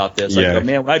Sincere about this. Like, oh,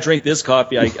 man, when I drink this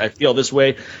coffee, I feel this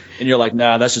way. And you're like,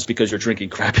 nah, that's just because you're drinking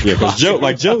crappy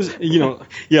coffee. Joe's,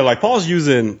 like Paul's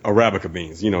using Arabica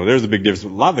beans. You know, there's a big difference. A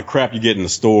lot of the crap you get in the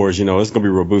stores, you know, it's going to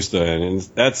be Robusta, and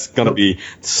that's going to be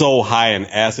so high in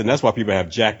acid. And that's why people have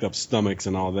jacked up stomachs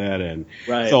and all that. And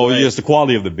it's the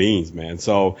quality of the beans, man.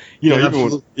 So, you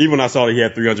know, even when I saw that he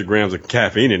had 300 grams of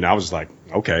caffeine in it, I was just like,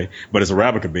 okay, but it's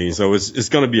Arabica bean, so it's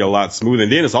going to be a lot smoother.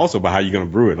 And then it's also about how you're going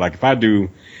to brew it. Like if I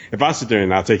sit there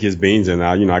and I take his beans and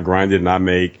I grind it and I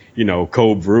make,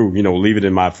 cold brew, leave it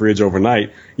in my fridge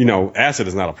overnight, acid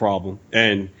is not a problem.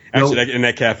 And actually,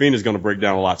 that caffeine is going to break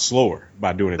down a lot slower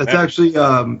by doing it. That's actually,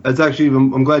 I'm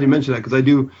glad you mentioned that, because I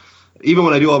do, even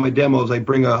when I do all my demos, I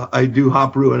do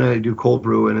hot brew and then I do cold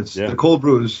brew, and the cold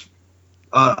brew is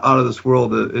out of this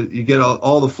world. You get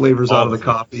all the flavors out of the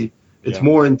coffee. It's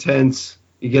more intense.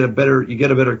 You get a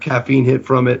better caffeine hit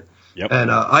from it. Yep.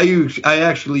 And I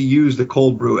actually use the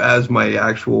cold brew as my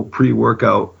actual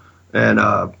pre-workout. And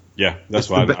that's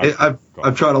why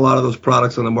I've tried a lot of those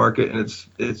products on the market, and it's.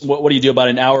 What do you do about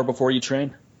an hour before you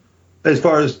train? As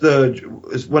far as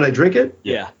when I drink it?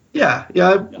 Yeah. Yeah,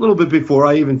 a little bit before.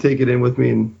 I even take it in with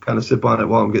me and kind of sip on it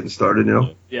while I'm getting started,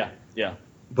 Yeah.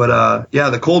 But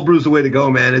the cold brew's the way to go,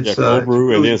 man. It's cold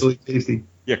brew, it's and really tasty.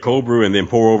 Yeah, cold brew and then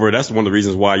pour over. That's one of the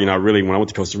reasons why, when I went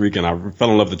to Costa Rica and I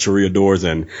fell in love with the chorrilladores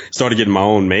and started getting my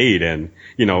own made, and,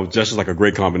 just like a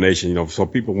great combination, so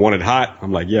people want it hot.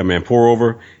 I'm like, yeah, man, pour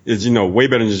over is, way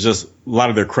better than just a lot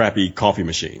of their crappy coffee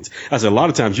machines. I said, a lot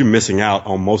of times you're missing out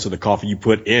on most of the coffee you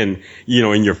put in,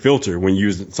 in your filter when you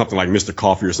use something like Mr.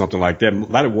 Coffee or something like that.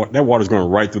 That water's going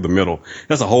right through the middle.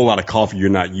 That's a whole lot of coffee you're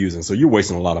not using. So you're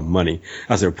wasting a lot of money.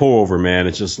 I said, pour over, man.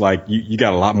 It's just like you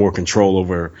got a lot more control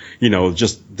over,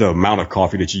 just the amount of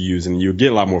coffee that you use, and you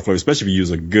get a lot more flavor, especially if you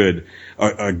use a good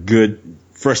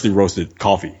freshly roasted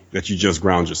coffee that you just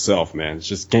ground yourself, man. It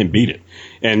just can't beat it.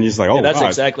 And it's like, that's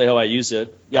exactly how I use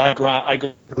it. Yeah,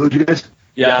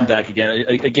 Yeah, I'm back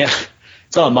again.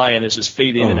 It's on my end. It's just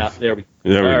fade in and out. There we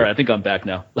go. All right, I think I'm back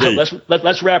now.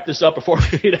 Let's wrap this up before we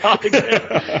fade out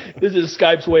again. This is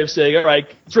Skype's way of saying, all right,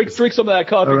 drink some of that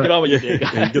coffee. Right. Get on with your day,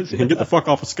 guys. Get the fuck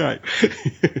off of Skype.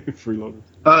 Freeloader.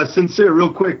 Sincere,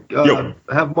 real quick.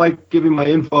 Have Mike give me my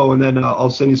info, and then I'll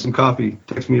send you some coffee.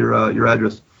 Text me your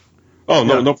address. Oh,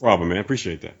 no problem, man.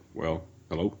 Appreciate that. Well,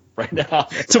 hello. Right now.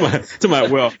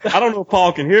 Well, I don't know if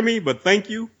Paul can hear me, but thank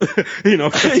you.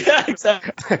 Yeah,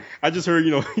 exactly. I just heard,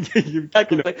 give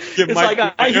it's Mike,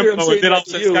 like I hear him say that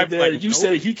to you, and then you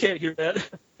said he can't hear that.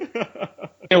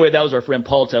 Anyway, that was our friend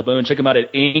Paul Tabone. Check him out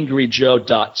at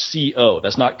angryjoe.co.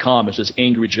 That's not com, it's just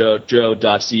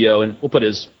angryjoe.co, and we'll put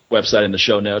his website in the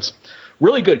show notes.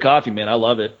 Really good coffee, man. I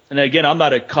love it. And again, I'm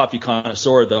not a coffee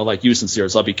connoisseur, though, like you, Sincere,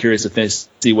 so I'll be curious to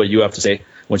see what you have to say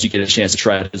once you get a chance to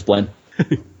try his blend.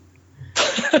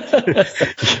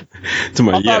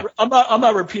 I'm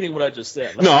not repeating what I just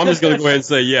said. No, I'm just going to go ahead and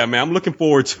say, yeah, man, I'm looking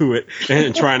forward to it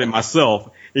and trying it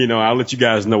myself. I'll let you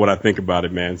guys know what I think about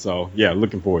it, man. So, yeah,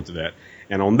 looking forward to that.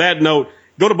 And on that note,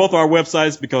 go to both our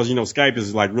websites because, Skype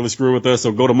is like really screwing with us.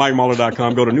 So go to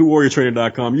MikeMahler.com, go to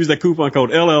NewWarriorTrainer.com, use that coupon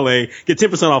code LLA, get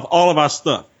 10% off all of our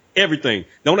stuff. Everything.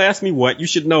 Don't ask me what. You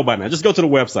should know by now. Just go to the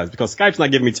websites because Skype's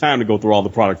not giving me time to go through all the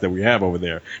products that we have over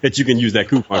there that you can use that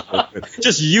coupon code with.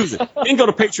 Just use it. Then go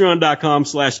to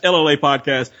patreon.com/LLA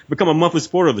podcast, become a monthly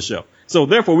supporter of the show. So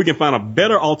therefore we can find a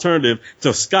better alternative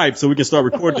to Skype so we can start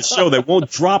recording the show that won't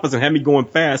drop us and have me going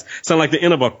fast, sound like the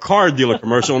end of a car dealer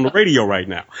commercial on the radio right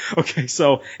now. Okay,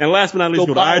 so, and last but not least,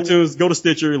 go to iTunes, go to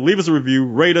Stitcher, leave us a review,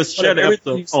 rate us, share the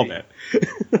episode, all that.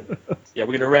 Yeah,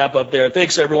 we're going to wrap up there.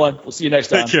 Thanks, everyone. We'll see you next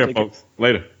time. Take care, folks.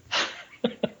 Later.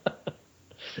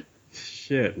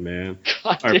 Shit, man.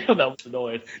 God damn, that was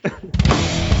annoying.